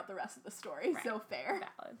figure out the rest of the story, Right. so fair.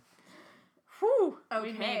 Valid. Whew.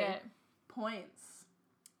 Okay. We made it. Points.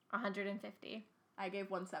 150. I gave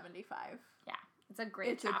 175. Yeah. It's a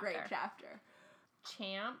great It's chapter. a great chapter.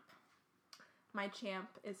 Champ. My champ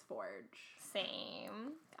is Forge.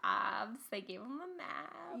 Same. Obs. They gave him a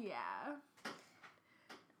map. Yeah.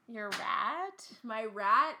 Your rat. My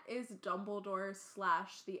rat is Dumbledore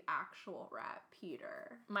 / the actual rat,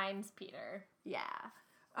 Peter. Mine's Peter. Yeah.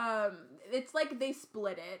 It's like they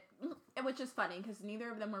split it, which is funny because neither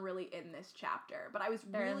of them were really in this chapter. But I was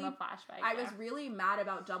They're really, in the flashback. I was really mad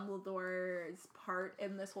about Dumbledore's part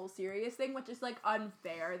in this whole Sirius thing, which is like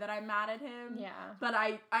unfair that I'm mad at him. Yeah. But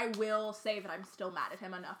I will say that I'm still mad at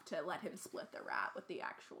him enough to let him split the rat with the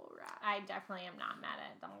actual rat. I definitely am not mad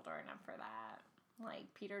at Dumbledore enough for that.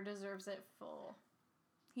 Like, Peter deserves it full.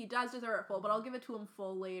 He does deserve it full, but I'll give it to him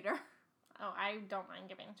full later. Oh, I don't mind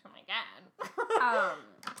giving it to him again.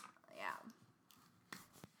 Yeah.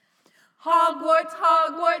 Hogwarts,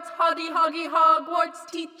 Hogwarts, Hoggy, Hoggy, Hogwarts,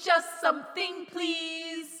 teach us something,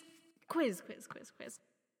 please. Quiz.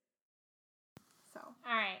 So,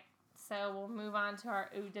 Alright, so we'll move on to our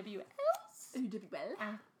OWLs. UWL.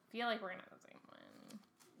 I feel like we're gonna have the same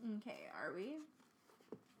one. Okay, are we?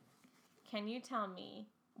 Can you tell me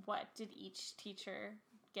what did each teacher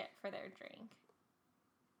get for their drink?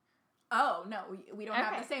 Oh, no, we don't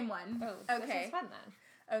have Okay. the same one. Oh, okay. this is fun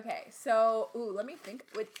then. Okay, so, let me think.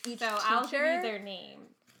 With each So teacher, I'll give you their name.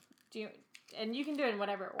 And you can do it in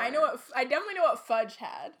whatever order. I definitely know what Fudge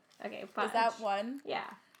had. Okay, Fudge. Is that one? Yeah.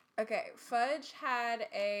 Okay, Fudge had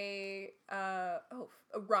a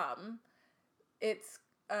rum. It's,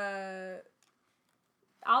 I'll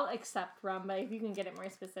accept rum, but if you can get it more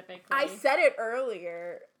specifically. I said it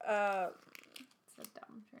earlier. It's a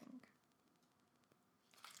dumb drink.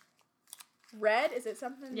 Red? Is it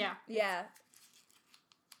something? Yeah. Yeah.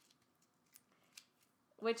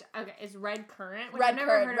 Which, okay, is red currant? Red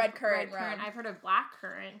currant, red red currant currant. rum. I've heard of black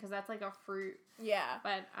currant because that's like a fruit. Yeah.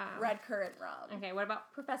 But Red currant rum. Okay, what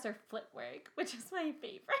about Professor Flitwick, which is my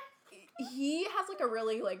favorite? He has like a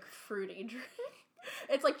really like fruity drink.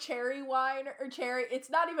 It's like cherry wine or cherry.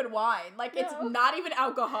 It's not even wine. Like it's No. not even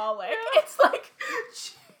alcoholic. No. It's like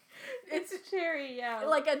It's cherry, yeah.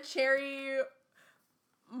 like a cherry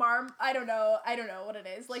I don't know what it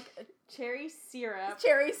is. Like cherry syrup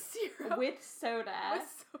cherry syrup with soda with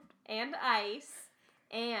soda. and ice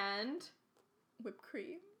and Whipped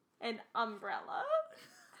cream. an umbrella.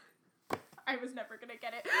 I was never gonna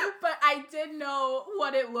get it, but I did know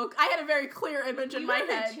what it looked. I had a very clear image in You my got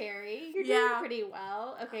the head. cherry. You're Yeah. doing pretty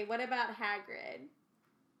well. Okay, what about Hagrid?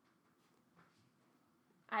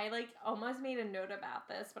 I like almost made a note about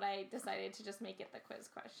this, but I decided to just make it the quiz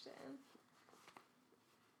question.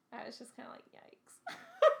 I was just kind of like, yikes.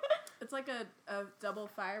 It's like a double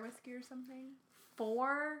fire whiskey or something.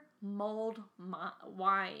 4 mulled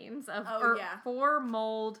wines of Oh, yeah. 4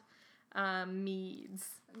 mulled meads.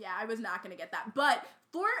 Yeah, I was not gonna get that, but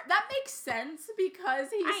that makes sense because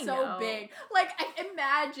he's I so know. big. Like, I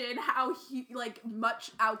imagine how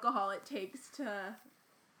much alcohol it takes to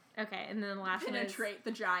Okay, and then the last penetrate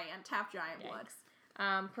the giant, half giant one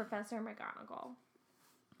blood. is Professor McGonagall.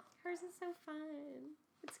 Hers is so fun.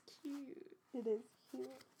 It's cute. It is cute.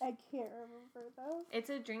 I can't remember though. It's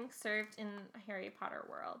a drink served in Harry Potter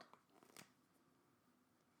world.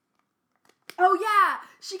 Oh yeah,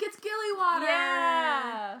 she gets gilly water.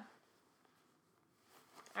 Yeah.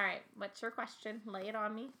 All right, what's your question? Lay it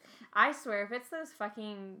on me. I swear, if it's those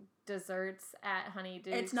fucking desserts at Honeydew,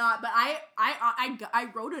 It's not, but I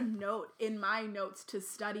wrote a note in my notes to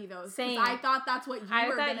study those. 'Cause Same. I thought that's what you I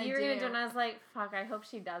were thought gonna you were do. gonna do, and I was like, "Fuck!" I hope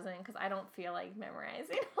she doesn't, because I don't feel like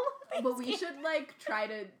memorizing all of these. But we games. should like try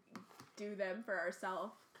to do them for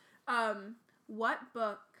ourselves. What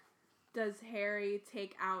book does Harry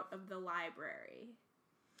take out of the library?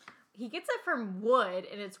 He gets it from Wood,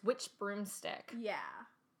 and it's Witch Broomstick. Yeah.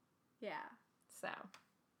 Yeah. So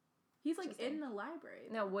He's like Interesting. in the library.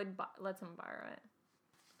 no, Wood lets him borrow it.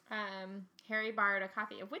 Harry borrowed a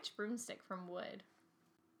copy of Witch Broomstick from Wood.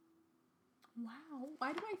 Wow.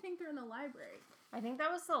 Why do I think they're in the library? I think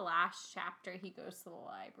that was the last chapter he goes to the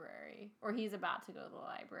library. Or he's about to go to the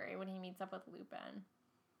library when he meets up with Lupin.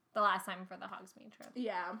 The last time for the Hogsmeade trip.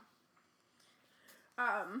 Yeah.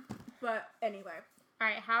 But anyway.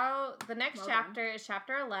 Alright, the next Well chapter is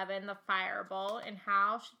chapter 11, the Firebolt, and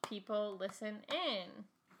how should people listen in?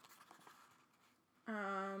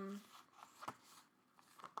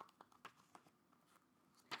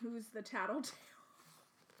 Who's the tattletale?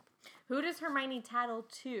 Who does Hermione tattle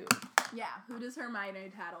to? Yeah, who does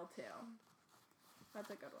Hermione tattle to? That's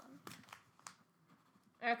a good one.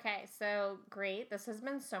 Okay, so great. This has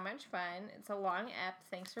been so much fun. It's a long ep.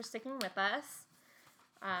 Thanks for sticking with us.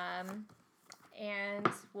 And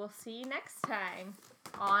we'll see you next time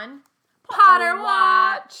on Potter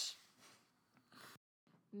Watch!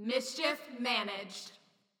 Mischief managed.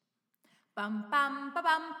 Bum bum ba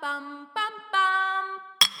bum bum bum bum.